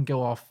three of them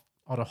go off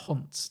on a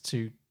hunt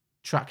to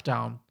track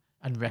down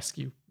and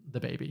rescue the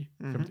baby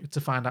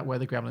to find out where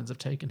the gremlins have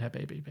taken her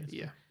baby, basically.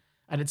 Yeah.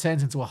 And it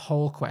turns into a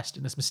whole quest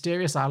in this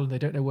mysterious island. They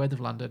don't know where they've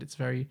landed. It's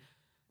very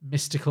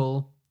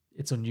mystical,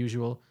 it's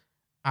unusual,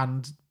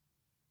 and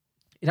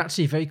it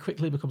actually very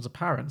quickly becomes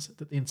apparent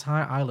that the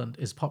entire island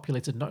is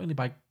populated not only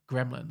by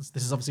gremlins,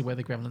 this is obviously where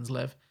the gremlins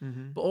live,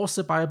 but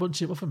also by a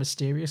bunch of other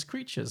mysterious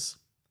creatures,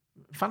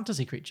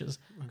 fantasy creatures,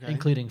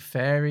 including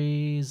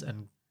fairies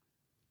and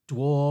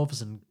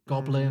dwarves and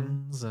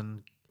goblins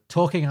and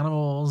talking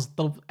animals.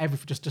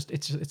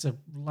 It's a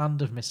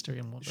land of mystery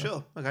and wonder.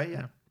 Sure. Okay.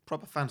 Yeah.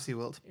 Proper fantasy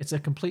world. It's a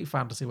complete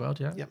fantasy world.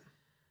 Yeah. Yep.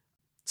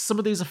 Some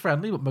of these are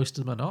friendly, but most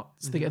of them are not.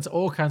 So they get into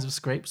all kinds of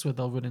scrapes where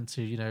they'll run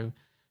into,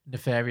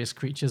 nefarious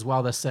creatures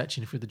while they're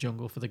searching through the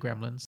jungle for the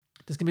gremlins.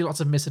 There's going to be lots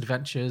of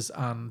misadventures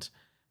and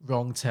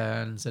wrong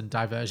turns and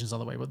diversions on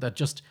the way, but they're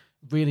just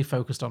really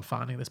focused on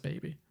finding this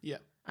baby. Yeah.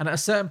 And at a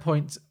certain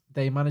point,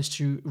 they manage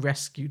to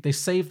they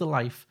save the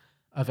life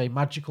of a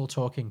magical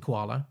talking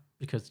koala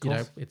because,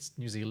 it's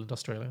New Zealand,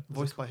 Australia.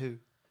 Voiced by who?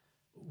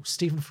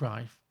 Stephen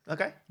Fry.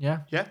 Okay. Yeah.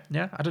 Yeah.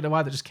 Yeah. I don't know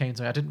why that just came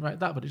to me. I didn't write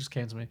that, but it just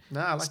came to me. No,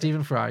 I like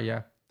Stephen Fry,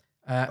 yeah.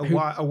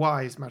 A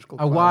wise magical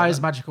koala. A wise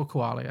magical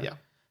koala, yeah. Yeah.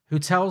 Who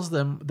tells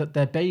them that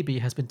their baby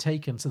has been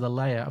taken to the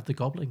lair of the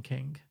Goblin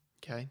King.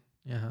 Okay.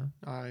 Yeah.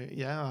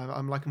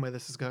 I'm liking where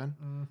this is going.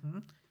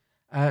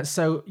 Mm-hmm.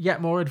 So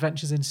yet more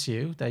adventures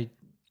ensue. They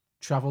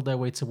travel their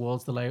way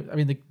towards the lair. I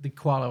mean, the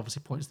koala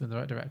obviously points them in the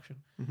right direction,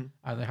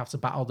 and they have to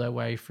battle their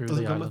way through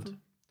the island.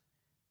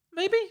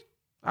 Maybe.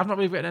 I've not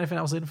really written anything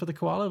else in for the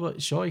koala,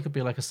 but sure, he could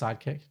be like a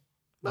sidekick.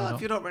 Well,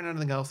 if you're not writing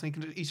anything else,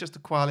 he's just a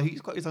koala.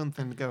 He's got his own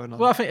thing going on.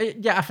 Well,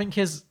 I think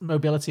his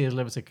mobility is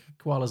limited.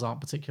 Koalas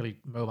aren't particularly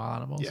mobile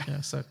animals.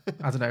 Yeah. So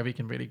I don't know if he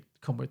can really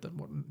come with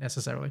them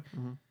necessarily.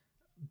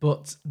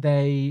 But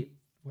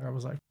where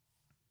was I?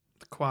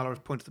 The koala has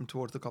pointed them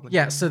towards the Goblin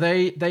King. King. So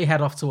they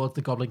head off towards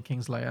the Goblin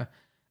King's lair.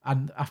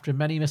 And after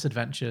many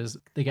misadventures,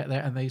 they get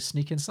there and they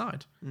sneak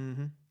inside.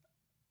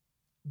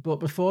 But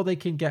before they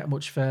can get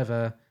much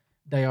further,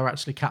 they are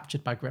actually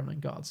captured by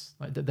gremlin guards.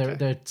 Like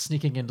their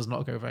sneaking in does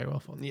not go very well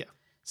for them. Yeah.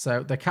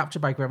 So they're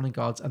captured by gremlin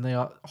guards and they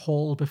are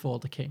hauled before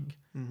the king,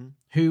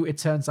 who it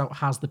turns out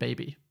has the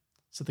baby.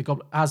 So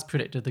as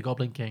predicted, the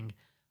Goblin King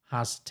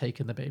has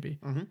taken the baby.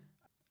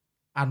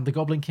 And the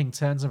Goblin King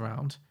turns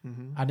around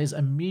and is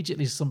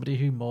immediately somebody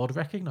who Maud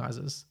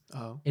recognizes.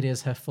 Oh. It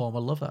is her former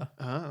lover.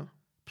 Oh.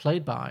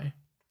 Played by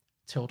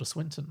Tilda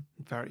Swinton.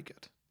 Very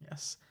good.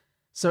 Yes.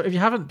 So if you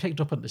haven't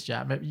picked up on this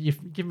yet, maybe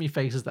you've given me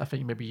faces that I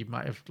think maybe you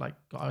might have got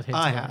a hint.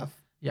 I have.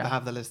 Yeah. I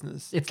have the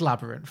listeners. It's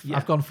Labyrinth. Yeah.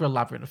 I've gone for a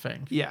Labyrinth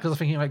thing. Yeah. Because I'm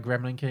thinking like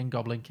Gremlin King,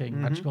 Goblin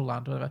King, Magical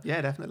Land, whatever.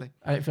 Yeah, definitely.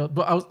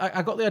 But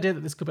I got the idea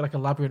that this could be like a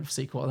Labyrinth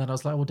sequel, and then I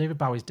was like, well, David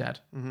Bowie's dead.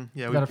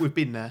 Yeah, we've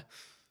been there.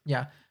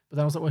 Yeah. But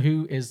then I was like, well,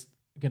 who is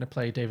going to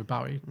play David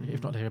Bowie?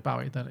 If not David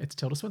Bowie, then it's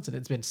Tilda Swinton.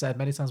 It's been said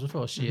many times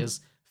before. She is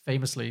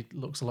famously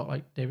looks a lot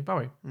like David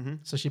Bowie.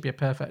 So she'd be a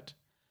perfect,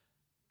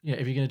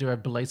 if you're going to do a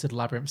belated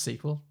Labyrinth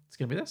sequel, it's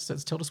going to be this. So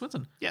it's Tilda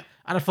Swinton. Yeah.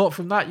 And I thought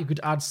from that you could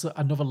add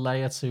another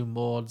layer to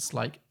Maud's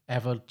like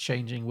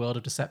ever-changing world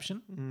of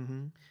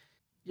deception.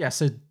 Yeah,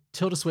 so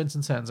Tilda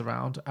Swinton turns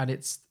around and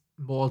it's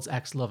Maud's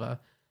ex-lover.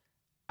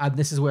 And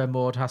this is where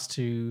Maud has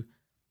to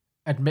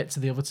admit to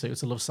the other two,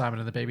 to Love Simon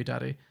and the baby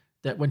daddy,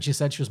 that when she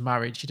said she was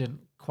married, she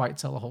didn't quite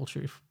tell the whole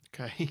truth.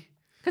 Okay.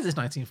 Because it's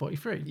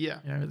 1943. Yeah.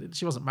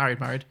 She wasn't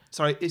married.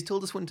 Sorry, is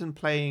Tilda Swinton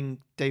playing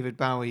David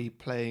Bowie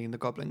playing the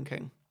Goblin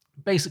King?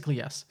 Basically,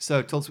 yes. So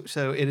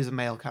it is a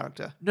male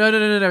character? No.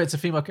 It's a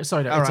female.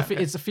 Sorry, no.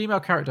 It's a female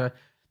character.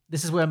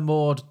 This is where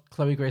Maud,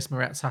 Chloe Grace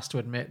Moretz, has to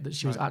admit that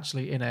she was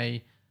actually in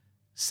a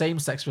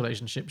same-sex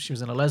relationship. She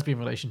was in a lesbian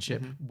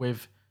relationship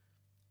with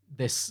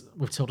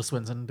Tilda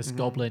Swinton, this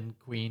Goblin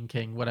Queen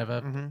King,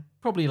 whatever.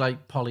 Probably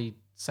like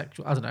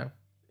polysexual. I don't know.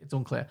 It's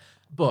unclear,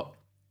 but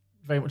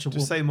very much.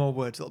 Just say more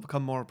words; it'll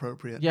become more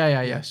appropriate.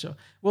 Yeah, sure.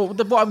 Well,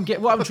 what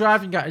I'm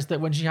driving at is that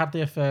when she had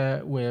the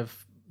affair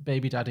with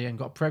baby daddy and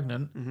got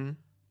pregnant,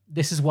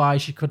 this is why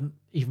she couldn't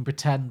even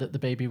pretend that the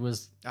baby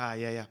was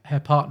her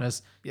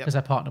partner's, because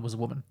her partner was a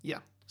woman. Yeah.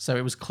 So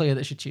it was clear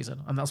that she'd cheated,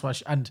 and that's why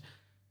she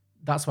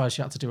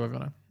had to do a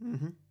runner.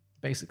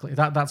 Basically,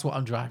 that's what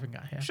I'm driving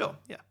at here. Sure.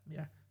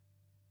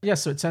 Yeah.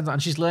 So it turns out,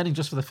 and she's learning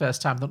just for the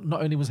first time that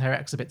not only was her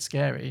ex a bit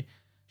scary,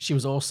 she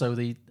was also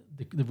the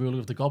ruler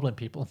of the Goblin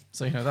people.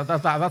 So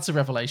that's a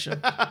revelation.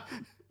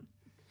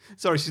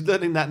 Sorry, she's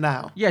learning that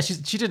now. Yeah,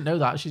 she didn't know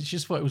that. She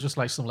just thought it was just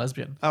like some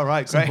lesbian. Oh,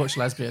 right, some great. butch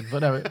lesbian.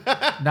 But no,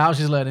 now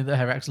she's learning that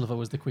her ex-lover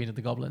was the queen of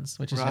the goblins,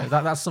 which is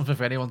that's something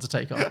for anyone to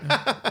take on.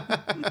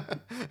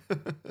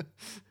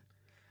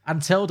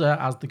 And Tilda,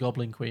 as the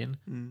Goblin Queen,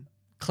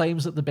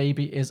 claims that the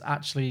baby is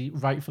actually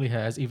rightfully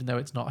hers, even though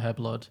it's not her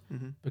blood,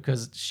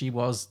 because she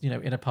was,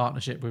 in a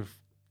partnership with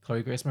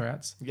Chloe Grace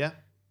Moretz. Yeah.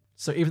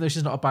 So even though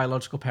she's not a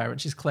biological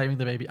parent, she's claiming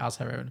the baby as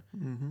her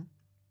own.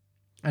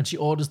 And she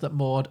orders that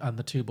Maud and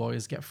the two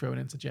boys get thrown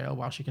into jail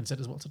while she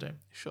considers what to do.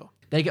 Sure.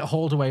 They get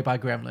hauled away by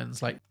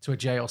gremlins, like to a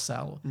jail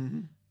cell.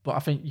 But I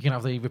think you can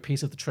have the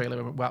repeat of the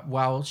trailer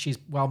while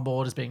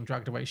Maud is being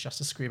dragged away, she has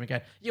to scream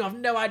again, "You have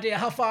no idea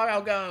how far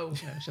I'll go."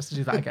 She has to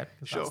do that again.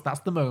 Sure.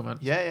 That's the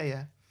moment.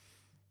 Yeah.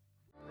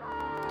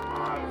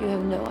 You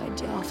have no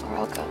idea how far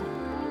I'll go.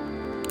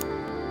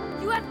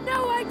 You have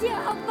no idea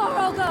how far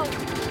I'll go!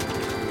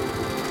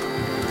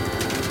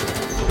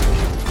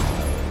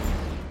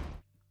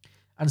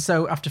 And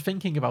so after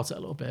thinking about it a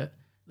little bit,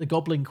 the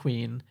Goblin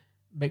Queen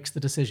makes the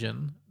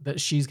decision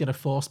that she's going to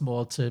force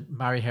Maud to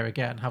marry her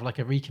again, have like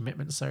a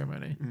recommitment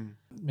ceremony,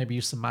 maybe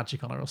use some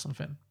magic on her or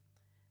something,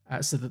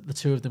 so that the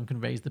two of them can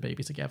raise the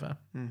baby together.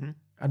 Mm-hmm.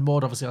 And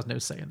Maud obviously has no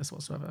say in this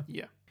whatsoever.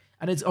 Yeah.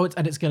 And it's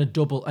going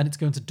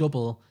to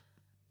double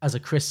as a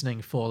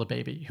christening for the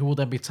baby, who will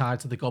then be tied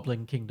to the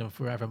Goblin Kingdom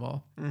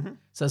forevermore. Mhm.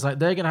 So it's like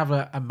they're going to have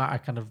a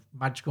kind of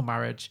magical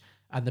marriage,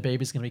 and the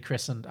baby's going to be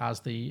christened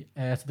as the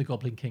heir to the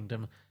Goblin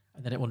Kingdom,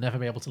 and then it will never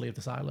be able to leave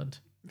this island.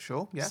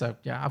 Sure. Yeah. So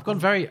yeah, I've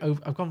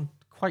gone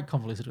quite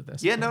convoluted with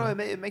this. Yeah. No,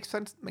 it makes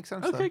sense. Makes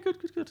sense. Okay,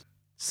 good.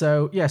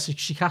 So yeah, so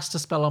she casts a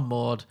spell on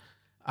Maud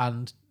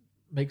and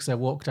makes her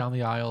walk down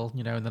the aisle,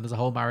 and then there's a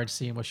whole marriage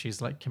scene where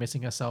she's like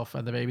committing herself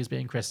and the baby's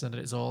being christened,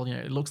 and it's all,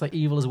 it looks like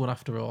evil has won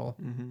after all.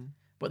 Mm-hmm.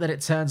 But then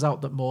it turns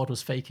out that Maud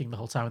was faking the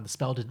whole time and the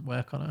spell didn't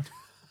work on her.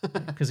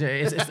 Because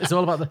it's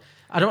all about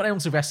I don't want anyone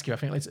to rescue. I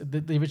think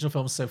the original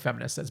film is so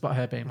feminist. It's about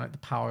her being like the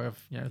power of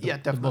the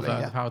mother,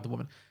 and the power of the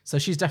woman. So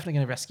she's definitely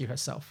going to rescue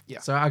herself. Yeah.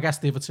 So I guess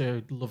the other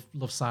two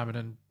love Simon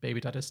and Baby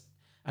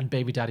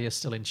Daddy is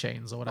still in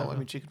chains or whatever. Oh, I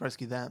mean, she could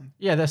rescue them.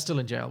 Yeah, they're still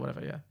in jail,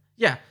 whatever.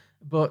 Yeah.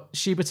 But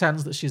she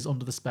pretends that she's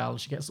under the spell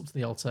and she gets up to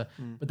the altar.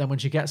 But then when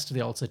she gets to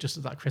the altar, just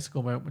at that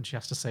critical moment when she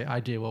has to say "I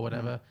do" or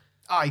whatever,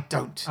 I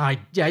don't.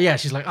 Yeah.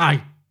 She's like,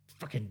 I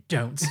fucking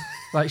don't.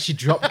 Like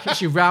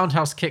she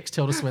roundhouse kicks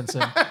Tilda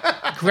Swinton,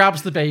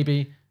 grabs the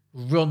baby,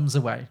 runs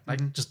away,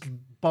 like just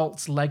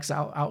bolts legs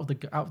out of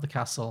the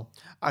castle.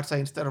 I'd say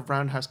instead of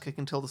roundhouse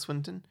kicking Tilda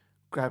Swinton,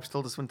 grabs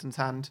Tilda Swinton's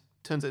hand,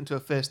 turns it into a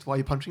fist. Why are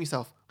you punching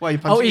yourself?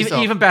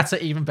 Even better.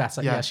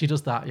 Yeah, she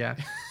does that. Yeah,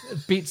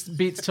 beats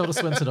Tilda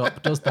Swinton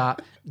up, does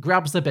that,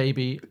 grabs the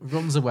baby,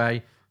 runs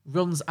away.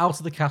 Runs out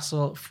of the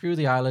castle, through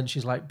the island.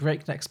 She's like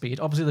breakneck speed.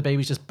 Obviously, the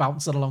baby's just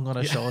bouncing along on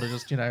her shoulder,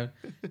 just, on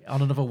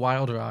another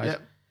wild ride.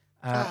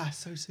 Yep.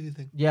 So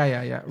soothing.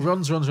 Yeah.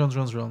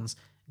 Runs.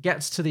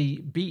 Gets to the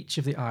beach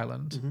of the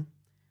island,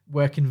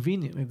 where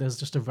conveniently there's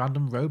just a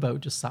random rowboat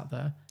just sat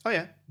there. Oh,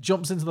 yeah.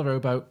 Jumps into the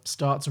rowboat,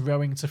 starts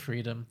rowing to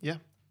freedom. Yeah.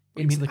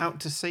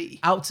 Out to sea.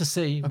 Out to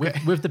sea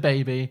with the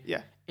baby.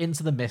 Yeah.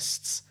 Into the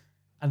mists.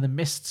 And the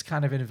mists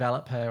kind of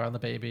envelop her and the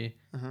baby.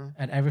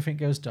 And everything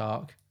goes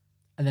dark.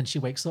 And then she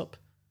wakes up,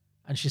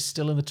 and she's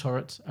still in the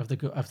turret of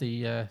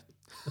the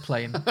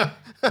plane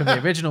from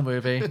the original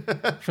movie.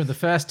 From the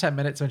first 10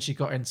 minutes when she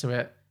got into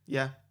it,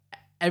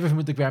 everything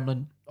with the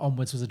gremlin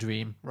onwards was a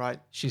dream. Right.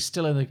 She's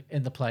still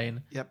in the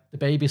plane. Yep. The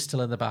baby's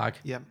still in the bag.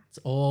 Yep. It's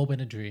all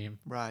been a dream.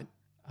 Right.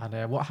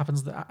 And what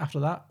happens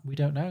after that, we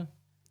don't know.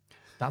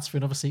 That's for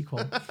another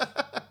sequel.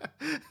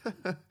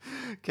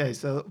 Okay,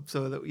 so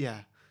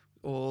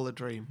all a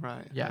dream,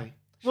 right? Yeah. Okay.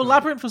 Well,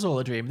 Labyrinth was all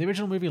a dream. The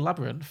original movie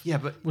Labyrinth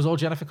was all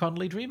Jennifer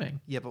Connelly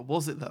dreaming. Yeah, but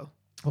was it though?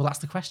 Well, that's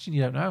the question.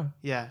 You don't know.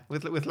 Yeah,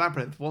 with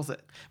Labyrinth, was it?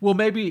 Well,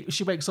 maybe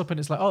she wakes up and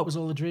it's like, oh, it was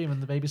all a dream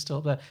and the baby's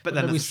still there. But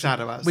then there's a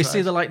shadow outside. We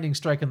see the lightning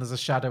strike and there's a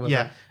shadow of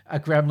a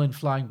gremlin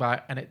flying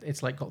by, and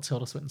it's like got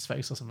Tilda Swinton's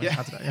face or something. Yeah.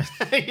 I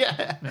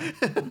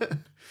don't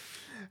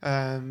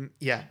know.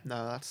 Yeah.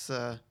 No, that's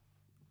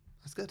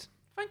good.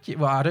 Thank you.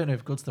 Well, I don't know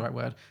if good's the right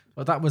word,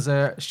 but that was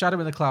Shadow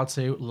in the Cloud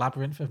 2,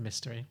 Labyrinth of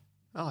Mystery.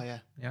 Oh, yeah.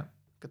 Yeah.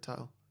 Good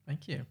title.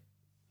 Thank you.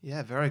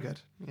 Yeah, very good.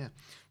 Yeah.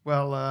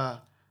 Well,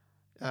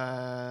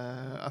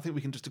 I think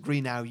we can just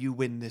agree now you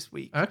win this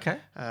week. Okay.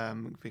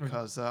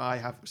 Because I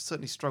have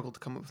certainly struggled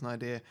to come up with an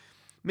idea.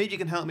 Maybe you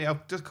can help me.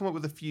 I've just come up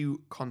with a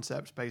few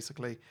concepts,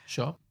 basically.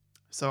 Sure.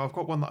 So I've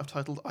got one that I've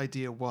titled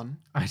Idea 1.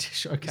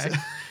 Okay.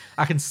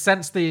 I can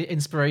sense the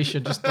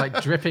inspiration just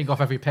like dripping off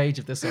every page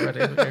of this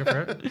already. Go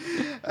for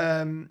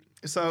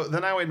it. So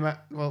they're now in...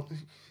 Well...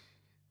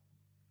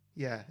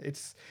 Yeah,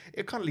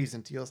 it kind of leads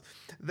into yours.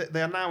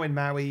 They are now in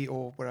Maui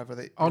or wherever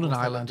they on an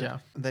island. Yeah,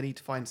 and they need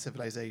to find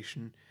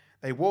civilization.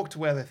 They walk to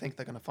where they think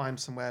they're going to find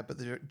somewhere, but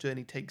the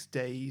journey takes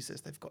days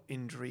as they've got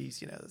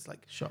injuries. There's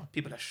like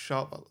people are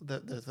shot. Well,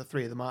 there's the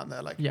three of them, aren't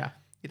there? Like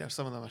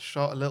some of them are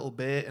shot a little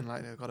bit, and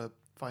like they've got to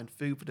find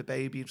food for the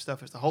baby and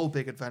stuff. It's a whole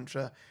big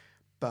adventure,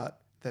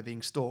 but they're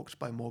being stalked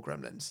by more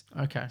gremlins.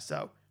 Okay,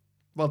 so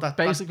that's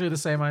basically the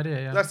same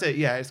idea. Yeah, that's it.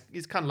 Yeah,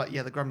 it's kind of like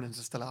the gremlins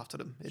are still after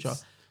them. Sure.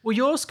 Well,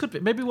 yours could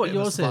be maybe what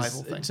yours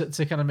is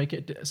to kind of make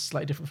it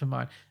slightly different from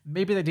mine.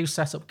 Maybe they do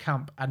set up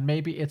camp, and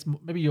maybe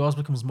yours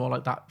becomes more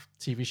like that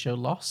TV show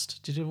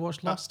Lost. Did you ever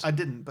watch Lost? I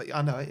didn't, but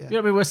I know it. Yeah.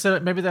 You know what I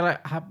mean? Maybe they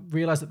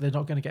realize that they're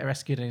not going to get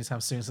rescued anytime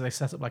soon, so they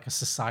set up like a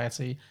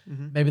society.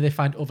 Mm-hmm. Maybe they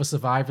find other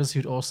survivors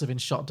who'd also been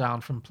shot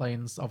down from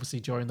planes, obviously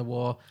during the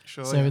war.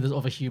 Sure. So maybe there's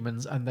other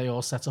humans, and they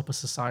all set up a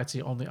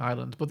society on the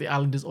island. But the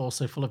island is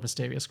also full of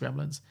mysterious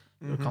gremlins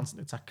who are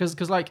constantly attacked.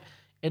 Because like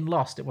in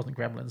Lost, it wasn't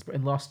gremlins, but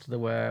in Lost there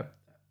were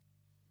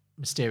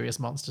mysterious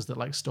monsters that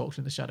like stalked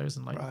in the shadows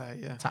and like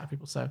attack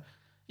people. So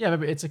yeah,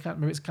 maybe it's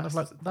kind of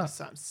like that. That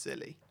sounds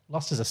silly.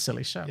 Lost is a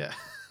silly show. Yeah.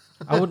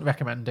 I wouldn't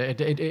recommend it.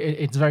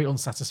 It's very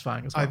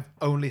unsatisfying as well. I've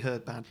only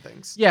heard bad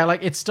things. Yeah,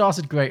 like it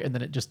started great and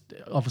then it just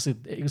obviously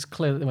it was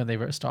clear that when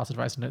they started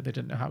writing it, they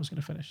didn't know how it was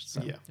going to finish.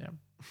 So yeah.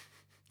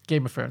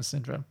 Game of Thrones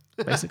syndrome,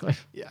 basically.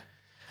 Yeah.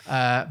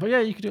 But yeah,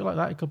 you could do it like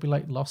that. It could be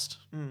like Lost.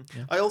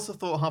 Yeah. I also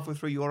thought halfway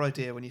through your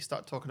idea when you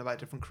start talking about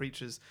different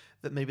creatures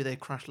that maybe they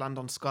crash land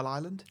on Skull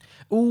Island.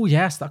 Oh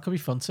yes, that could be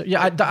fun too.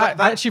 Yeah,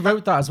 I actually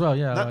wrote that as well.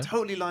 Yeah, that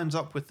totally lines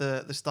up with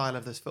the style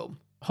of this film.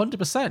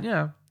 100%.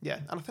 Yeah. Yeah,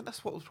 and I think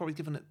that's what was probably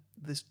giving it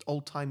this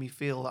old timey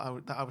feel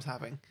that I was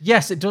having.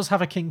 Yes, it does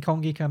have a King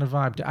Kongy kind of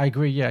vibe. I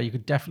agree. Yeah, you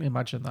could definitely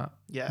imagine that.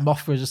 Yeah,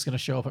 Mothra is just going to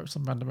show up at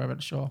some random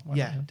moment. Sure.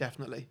 Yeah,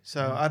 definitely.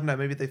 So I don't know.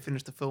 Maybe they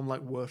finished the film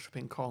like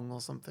worshipping Kong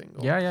or something.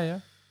 Or...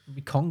 Yeah.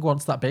 Maybe Kong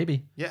wants that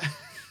baby. Yeah.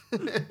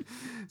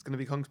 It's going to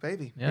be Kong's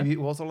baby. Yeah. Maybe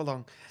it was all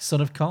along. Son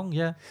of Kong,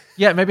 yeah.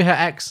 Yeah, maybe her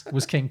ex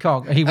was King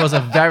Kong. He was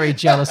a very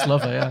jealous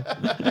lover,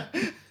 yeah.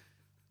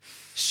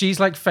 She's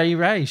like Fay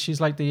Ray. She's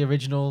like the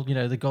original,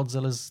 the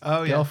Godzilla's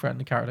girlfriend,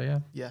 the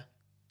character, yeah.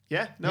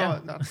 Yeah, no,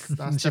 that's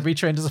she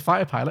retrained as a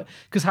fighter pilot,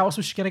 because how else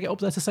was she going to get up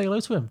there to say hello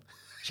to him?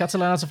 She had to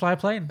learn how to fly a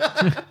plane.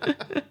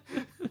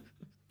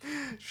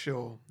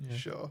 Sure.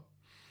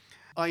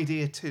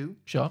 Idea 2.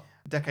 Sure.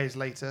 Decades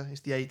later,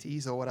 it's the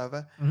 80s or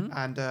whatever,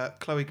 and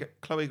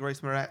Chloe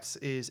Grace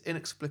Moretz is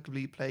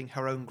inexplicably playing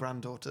her own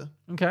granddaughter.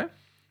 Okay.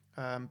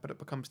 But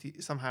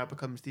it somehow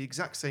becomes the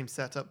exact same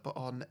setup, but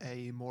on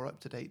a more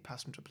up-to-date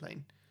passenger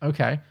plane.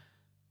 Okay.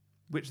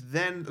 Which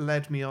then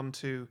led me on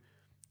to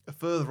a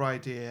further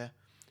idea,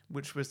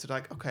 which was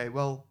to okay,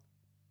 well,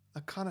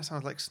 that kind of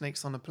sounds like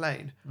Snakes on a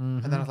Plane.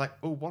 And then I was like,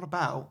 oh, what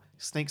about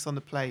Snakes on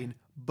the Plane,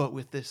 but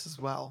with this as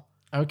well?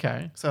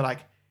 Okay. So a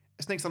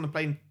Snakes on the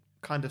Plane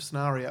kind of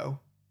scenario,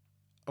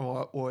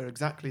 or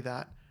exactly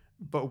that,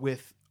 but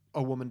with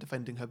a woman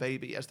defending her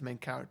baby as the main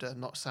character,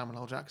 not Samuel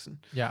L. Jackson.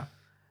 Yeah.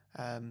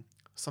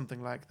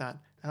 Something like that.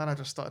 And then I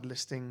just started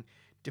listing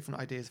different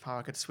ideas of how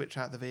I could switch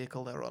out the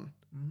vehicle they're on.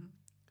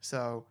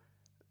 So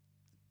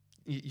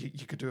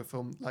you could do a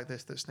film like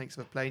this that Snakes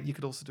of a Plane. You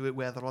could also do it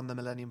where they're on the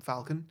Millennium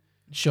Falcon.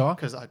 Sure.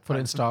 Because I'd put it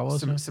in Star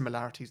Wars.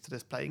 Similarities to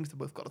this plane. They've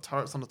both got the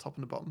turrets on the top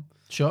and the bottom.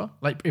 Sure.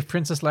 Like if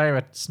Princess Leia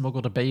had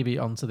smuggled a baby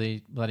onto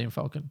the Millennium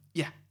Falcon.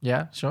 Yeah.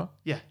 Yeah, sure.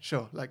 Yeah,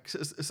 sure. Like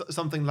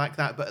something like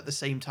that, but at the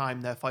same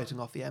time they're fighting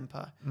off the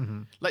Empire.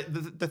 Like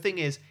the thing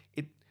is,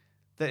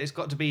 that it's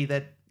got to be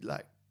that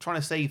like trying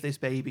to save this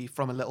baby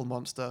from a little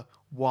monster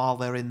while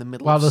they're in the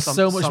middle of there's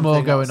so much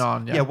more going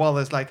on. Yeah, while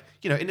there's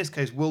in this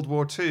case, World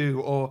War II,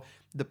 or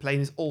the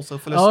plane is also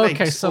full of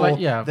snakes. Okay,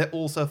 so they're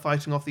also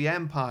fighting off the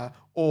Empire,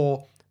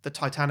 or the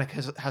Titanic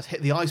has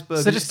hit the iceberg.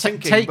 So just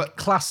take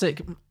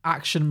classic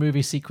action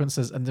movie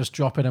sequences and just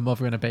drop in a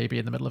mother and a baby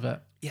in the middle of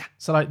it. Yeah.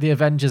 So like the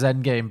Avengers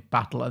Endgame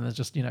battle, and there's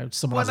just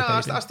someone has a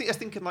baby. I was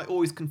thinking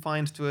always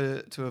confined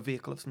to a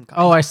vehicle of some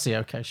kind. Oh, I see.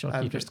 Okay, sure.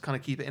 Just to kind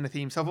of keep it in a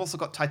theme. So I've also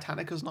got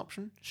Titanic as an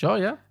option. Sure,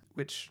 yeah.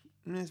 Which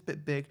is a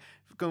bit big.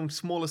 Going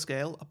smaller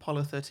scale,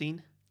 Apollo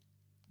 13.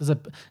 There's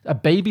a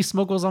baby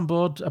smuggles on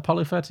board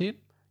Apollo 13.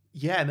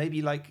 Yeah,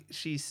 maybe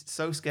she's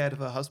so scared of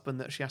her husband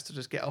that she has to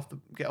just get off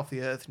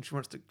the Earth, and she's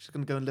going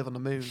to go and live on the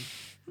moon.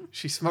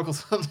 She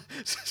smuggles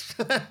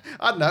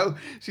I don't know.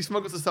 She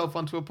smuggles herself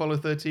onto Apollo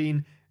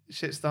 13.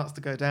 Shit starts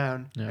to go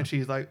down, and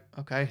she's like,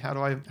 okay, how do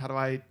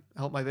I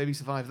help my baby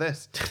survive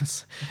this?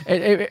 This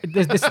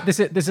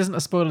isn't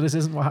a spoiler. This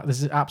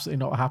is absolutely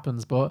not what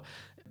happens. But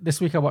this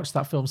week I watched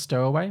that film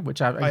Stowaway,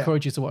 which I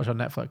encourage you to watch on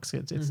Netflix.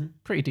 It's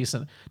pretty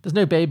decent. There's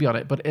no baby on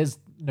it, but it is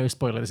no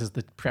spoiler. This is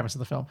the premise of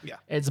the film. Yeah.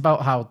 It's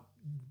about how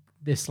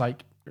this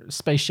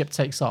spaceship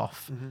takes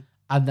off,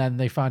 and then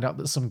they find out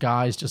that some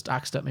guys just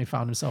accidentally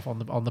found himself on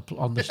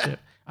the ship,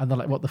 and they're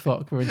like, "What the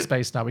fuck? We're in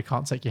space now. We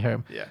can't take you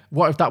home." Yeah.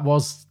 What if that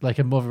was like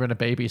a mother and a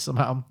baby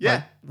somehow?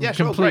 Yeah.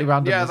 Completely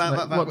random.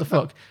 Yeah, What the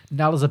fuck?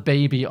 Now there's a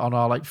baby on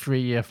our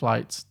 3-year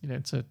flight,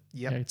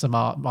 to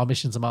Mars, our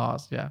mission to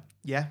Mars. Yeah.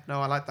 Yeah, no,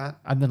 I like that.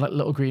 And then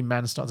little green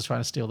men start to try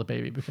to steal the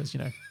baby because,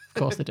 of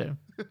course they do.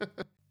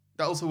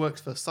 That also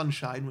works for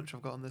Sunshine, which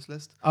I've got on this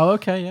list. Oh,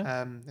 okay,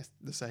 yeah. It's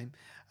the same.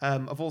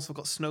 I've also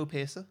got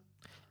Snowpiercer.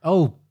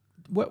 Oh,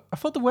 I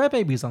thought there were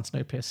babies on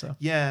Snowpiercer.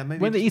 Yeah,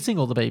 maybe. When they're eating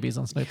all the babies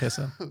on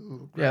Snowpiercer.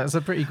 Ooh, yeah, it's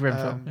a pretty grim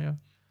film, yeah.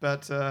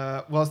 But,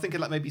 I was thinking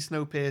maybe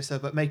Snowpiercer,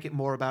 but make it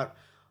more about...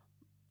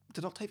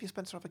 Did Octavia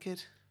Spencer have a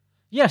kid?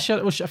 Yeah,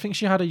 I think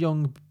she had a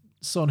young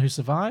son who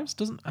survives.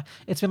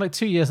 It's been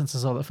 2 years since I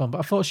saw that film, but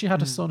I thought she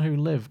had a son who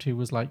lived, who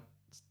was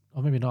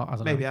or maybe not. I don't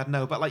know. Maybe I don't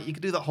know, but you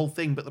could do that whole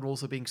thing, but they're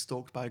also being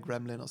stalked by a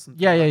gremlin or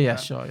something. Yeah,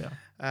 sure,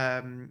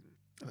 yeah.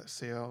 Let's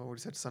see. I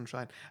already said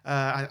Sunshine.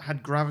 I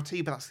had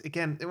Gravity, but that's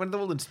again when they're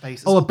all in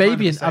space. A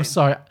baby! I'm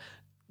sorry.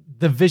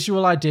 The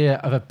visual idea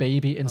of a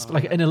baby in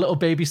in a little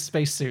baby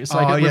spacesuit, with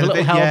a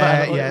little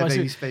helmet,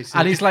 baby spacesuit,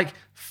 and he's at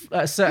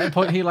a certain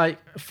point he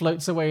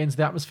floats away into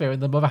the atmosphere,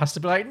 and the mother has to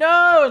be like,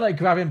 no, and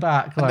grab him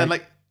back, and then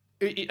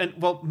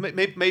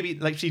maybe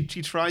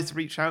she tries to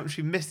reach out and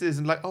she misses,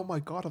 and oh my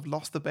god, I've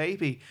lost the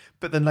baby.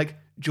 But then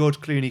George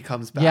Clooney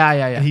comes back, yeah,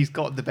 and he's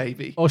got the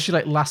baby, or she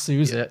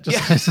lassos it,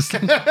 just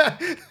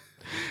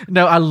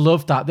No, I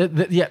love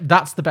that. Yeah,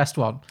 that's the best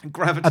one.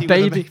 Gravity A with a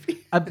baby.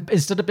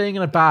 Instead of being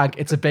in a bag,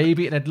 it's a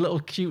baby in a little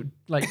cute,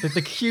 like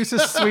the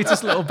cutest,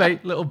 sweetest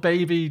little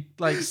baby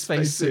like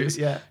spacesuit.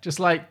 Yeah. Just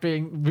like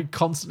being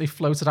constantly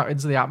floated out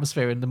into the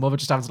atmosphere, and the mother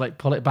just having to like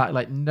pull it back.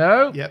 Like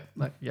no. Yep.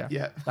 Like yeah.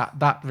 Yeah.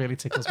 That really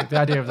tickles me. The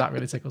idea of that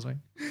really tickles me.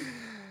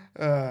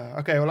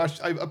 Okay, well, I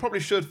probably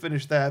should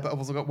finish there, but I've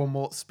also got one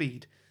more.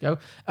 Speed. Go.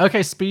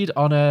 Okay, Speed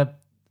on a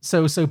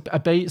so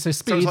Speed. So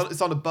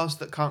it's on a bus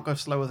that can't go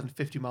slower than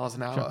 50 miles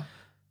an hour. Sure.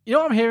 You know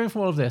what I'm hearing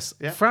from all of this?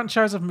 Yeah.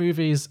 Franchise of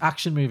movies,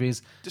 action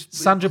movies. Just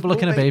Sandra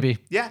Bullock and a baby.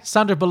 Yeah.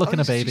 Sandra Bullock and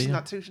a she's baby. using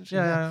that too, shouldn't she?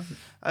 Yeah.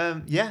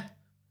 Yeah.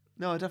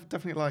 No, I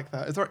definitely like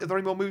that. Is there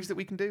any more movies that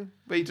we can do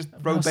where you just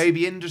throw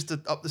baby in just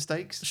to up the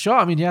stakes? Sure.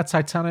 I mean, yeah,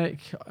 Titanic.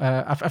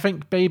 I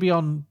think Baby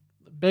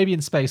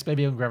in Space,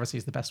 Baby on Gravity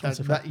is the best one.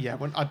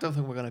 I don't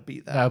think we're going to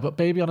beat that. No, but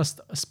Baby on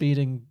a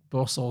speeding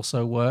bus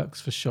also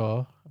works for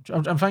sure.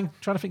 I'm trying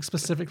to think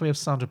specifically of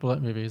Sandra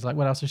Bullock movies. Like,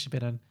 what else has she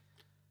been in?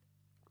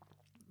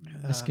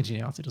 This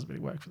congeniality doesn't really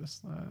work for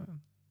this.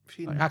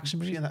 Action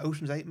movie. Was she in that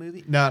Ocean's 8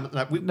 movie? No.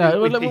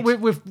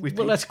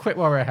 Let's quit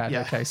while we're ahead.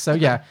 Yeah. Okay, so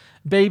yeah,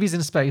 Babies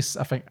in Space,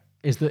 I think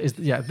is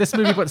this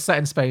movie but set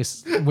in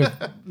space with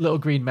little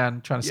green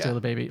men trying to steal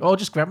the baby, or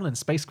just Gremlins,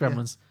 space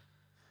Gremlins. Yeah.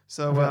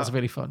 So that was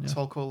really fun. Yeah.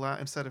 So I'll call that,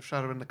 instead of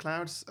Shadow in the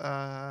Clouds,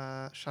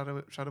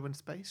 Shadow in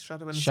Space,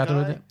 Shadow in the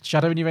Sky.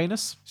 Shadow in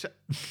Uranus.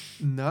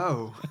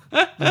 No.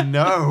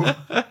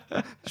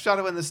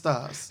 Shadow in the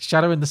Stars.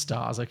 Shadow in the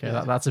Stars. Okay,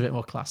 that's a bit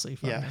more classy.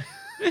 Yeah.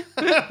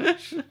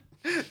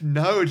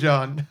 No,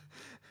 John.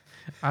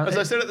 As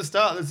I said at the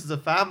start, this is a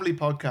family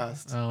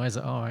podcast. Oh, is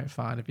it? All right,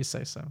 fine, if you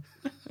say so.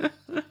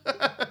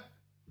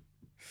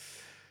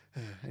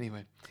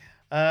 Anyway.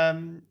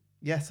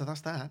 Yeah, so that's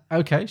that.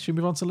 Okay, should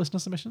we move on to listener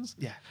submissions?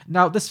 Yeah.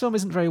 Now, this film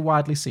isn't very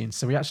widely seen,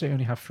 so we actually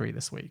only have 3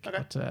 this week. Okay.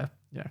 But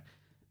yeah,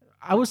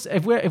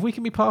 if we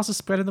can be part of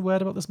spreading the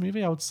word about this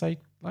movie, I would say,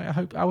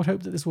 like, I would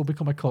hope that this will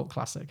become a cult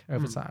classic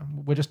over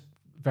time. We're just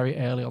very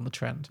early on the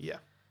trend. Yeah.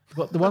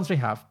 But the ones we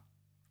have,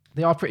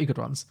 they are pretty good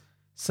ones.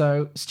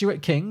 So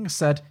Stuart King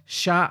said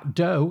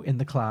Shadow in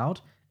the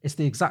Cloud. It's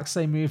the exact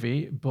same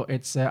movie, but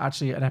it's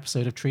actually an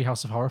episode of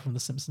Treehouse of Horror from The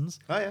Simpsons.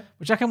 Oh, yeah.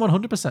 Which I can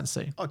 100%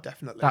 see. Oh,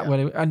 definitely. That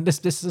way, and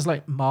this is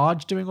like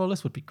Marge doing all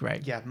this would be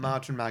great. Yeah,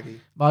 Marge and Maggie.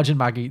 Marge and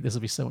Maggie, this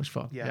will be so much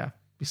fun. Yeah.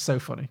 Be so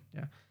funny.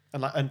 Yeah.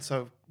 And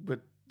so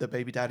would the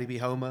baby daddy be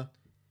Homer?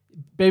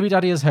 Baby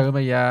daddy is Homer,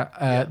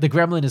 yeah. The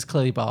gremlin is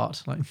clearly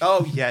Bart. Like,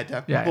 oh, yeah,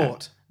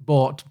 definitely.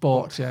 Bort.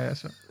 Yeah,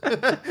 sure.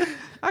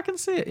 I can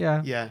see it,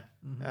 yeah. Yeah.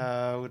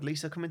 Would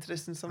Lisa come into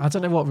this in some I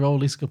don't know what role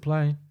Lisa could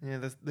play.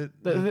 Yeah,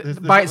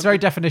 by its very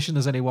definition,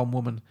 there's only one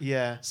woman.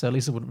 Yeah. So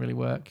Lisa wouldn't really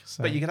work.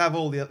 So. But you could have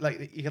all the,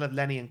 like, you could have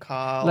Lenny and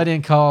Carl.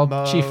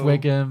 Mo, Chief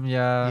Wiggum,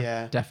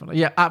 yeah. Definitely.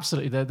 Yeah,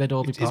 absolutely. They'd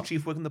all be part. Is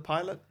Chief Wiggum the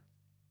pilot?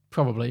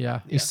 Probably, yeah.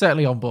 He's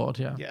certainly on board,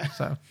 yeah.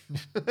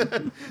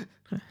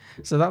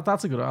 So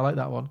that's a good one. I like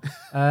that one.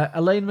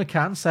 Elaine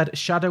McCann said,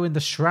 Shadow in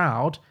the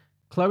Shroud.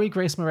 Chloe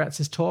Grace Moretz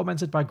is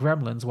tormented by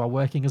gremlins while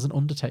working as an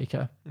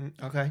undertaker.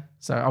 Okay.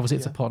 So obviously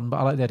it's a pun, but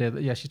I like the idea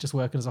that, she's just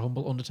working as a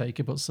humble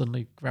undertaker, but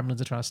suddenly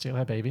gremlins are trying to steal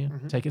her baby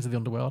and take it to the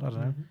underworld. I don't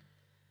know.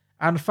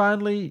 And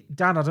finally,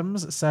 Dan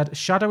Adams said,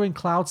 Shadow in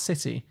Cloud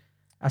City.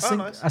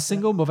 A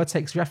single mother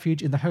takes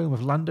refuge in the home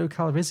of Lando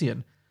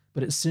Calrissian,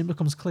 but it soon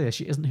becomes clear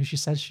she isn't who she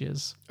says she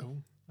is. Oh.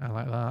 I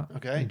like that.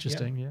 Okay.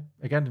 Interesting, yeah.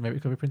 Again, maybe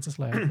it could be Princess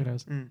Leia. Who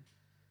knows?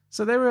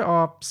 So there are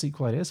our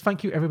sequel ideas.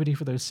 Thank you, everybody,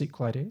 for those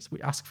sequel ideas.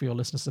 We ask for your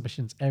listener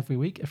submissions every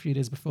week, a few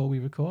days before we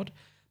record,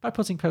 by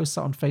putting posts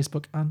out on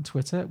Facebook and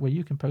Twitter where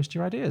you can post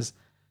your ideas.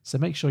 So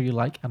make sure you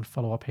like and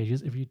follow our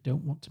pages if you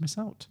don't want to miss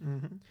out.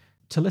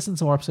 To listen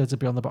to more episodes of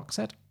Beyond the Box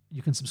Set,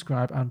 you can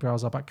subscribe and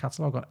browse our back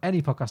catalogue on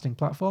any podcasting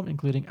platform,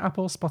 including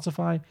Apple,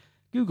 Spotify,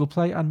 Google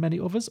Play, and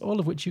many others, all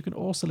of which you can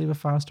also leave a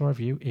 5-star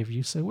review if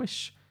you so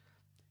wish.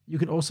 You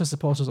can also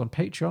support us on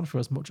Patreon for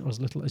as much or as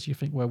little as you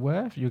think we're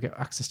worth. You'll get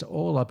access to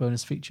all our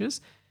bonus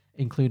features,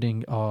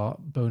 including our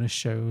bonus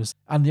shows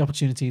and the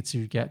opportunity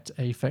to get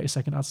a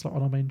 30-second ad slot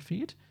on our main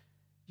feed.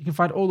 You can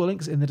find all the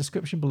links in the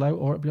description below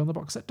or at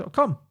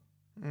beyondtheboxset.com.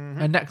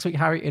 And next week,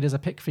 Harry, it is a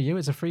pick for you.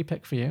 It's a free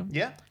pick for you.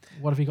 Yeah.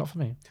 What have you got for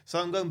me? So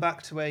I'm going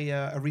back to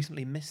a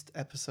recently missed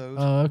episode.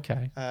 Oh,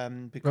 okay.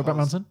 Robot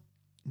Mountain?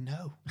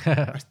 No.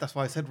 That's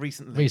why I said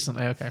recently.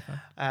 Recently, okay.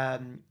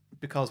 Fine.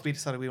 Because we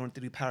decided we wanted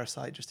to do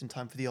Parasite just in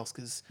time for the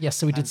Oscars. Yes,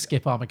 so we did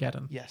skip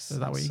Armageddon. Yes. So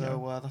that's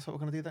what we're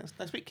going to do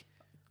next week.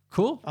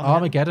 Cool.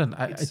 Armageddon.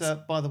 It's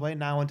by the way,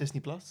 now on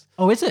Disney+.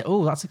 Oh, is it?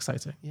 Oh, that's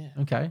exciting. Yeah.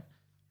 Okay.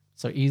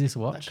 So easy to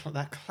watch.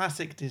 That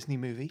classic Disney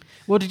movie.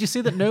 Well, did you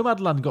see that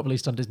Nomadland got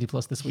released on Disney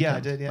Plus this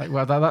weekend? Yeah, I did, yeah.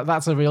 Like, well,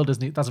 that's a real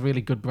Disney. That's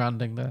really good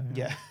branding there.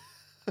 Yeah.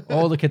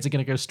 All the kids are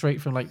going to go straight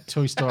from like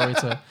Toy Story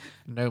to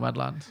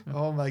Nomadland.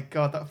 Oh my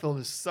God, that film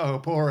is so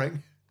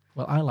boring.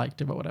 Well, I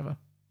liked it, but whatever.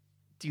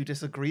 Do you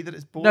disagree that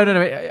it's boring?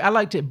 No. I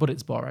liked it, but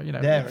it's boring. You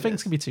know,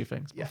 things can be two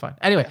things. Yeah. Fine.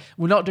 Anyway,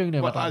 we're not doing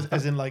Nomadland. Well,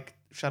 as in like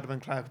Shadow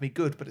and Cloud can be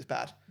good, but it's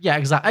bad. Yeah,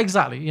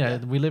 exactly. You know,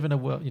 we live in a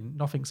world.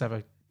 Nothing's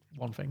ever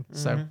one thing.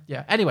 So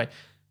yeah. Anyway,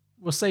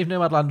 we'll save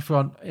Nomadland for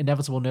an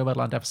inevitable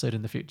Nomadland episode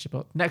in the future.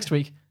 But next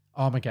week,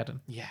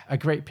 Armageddon. Yeah. A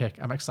great pick.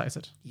 I'm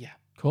excited. Yeah.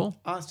 Cool.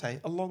 I'd say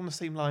along the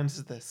same lines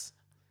as this.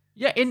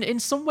 Yeah, in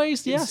some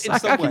ways, yes. In I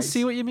some can ways.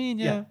 see what you mean,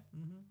 yeah.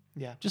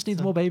 Yeah. Just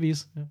needs more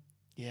babies. Yeah.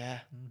 Yeah.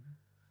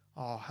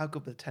 Oh, how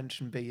good would the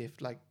tension be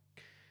if, like,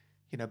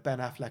 Ben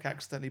Affleck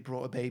accidentally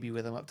brought a baby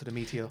with him up to the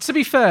meteor? To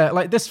be fair,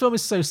 like, this film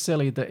is so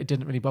silly that it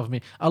didn't really bother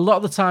me. A lot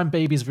of the time,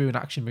 babies ruin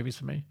action movies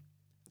for me.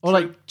 Or,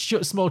 like,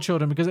 small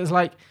children, because it's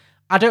like,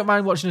 I don't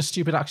mind watching a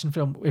stupid action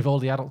film if all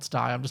the adults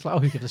die. I'm just like, oh,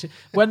 who gives a shit?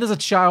 When there's a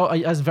child,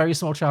 a very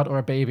small child or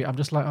a baby, I'm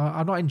just like, oh,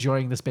 I'm not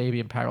enjoying this baby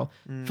in peril.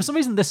 For some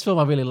reason, this film,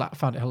 I really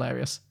found it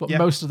hilarious. But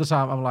most of the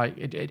time, I'm like,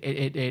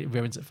 it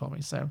ruins it for me.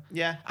 So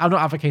yeah, I'm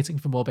not advocating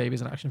for more babies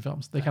in action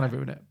films. They kind of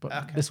ruin it.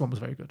 But this one was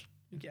very good.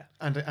 Yeah,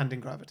 and in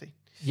Gravity.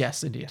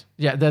 Yes, indeed.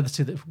 Yeah, they're the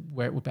two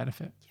where it would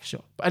benefit.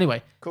 Sure. But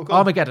anyway, cool.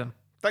 Armageddon.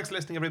 Thanks for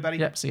listening, everybody.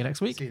 Yep, see you next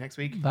week. See you next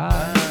week.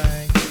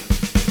 Bye.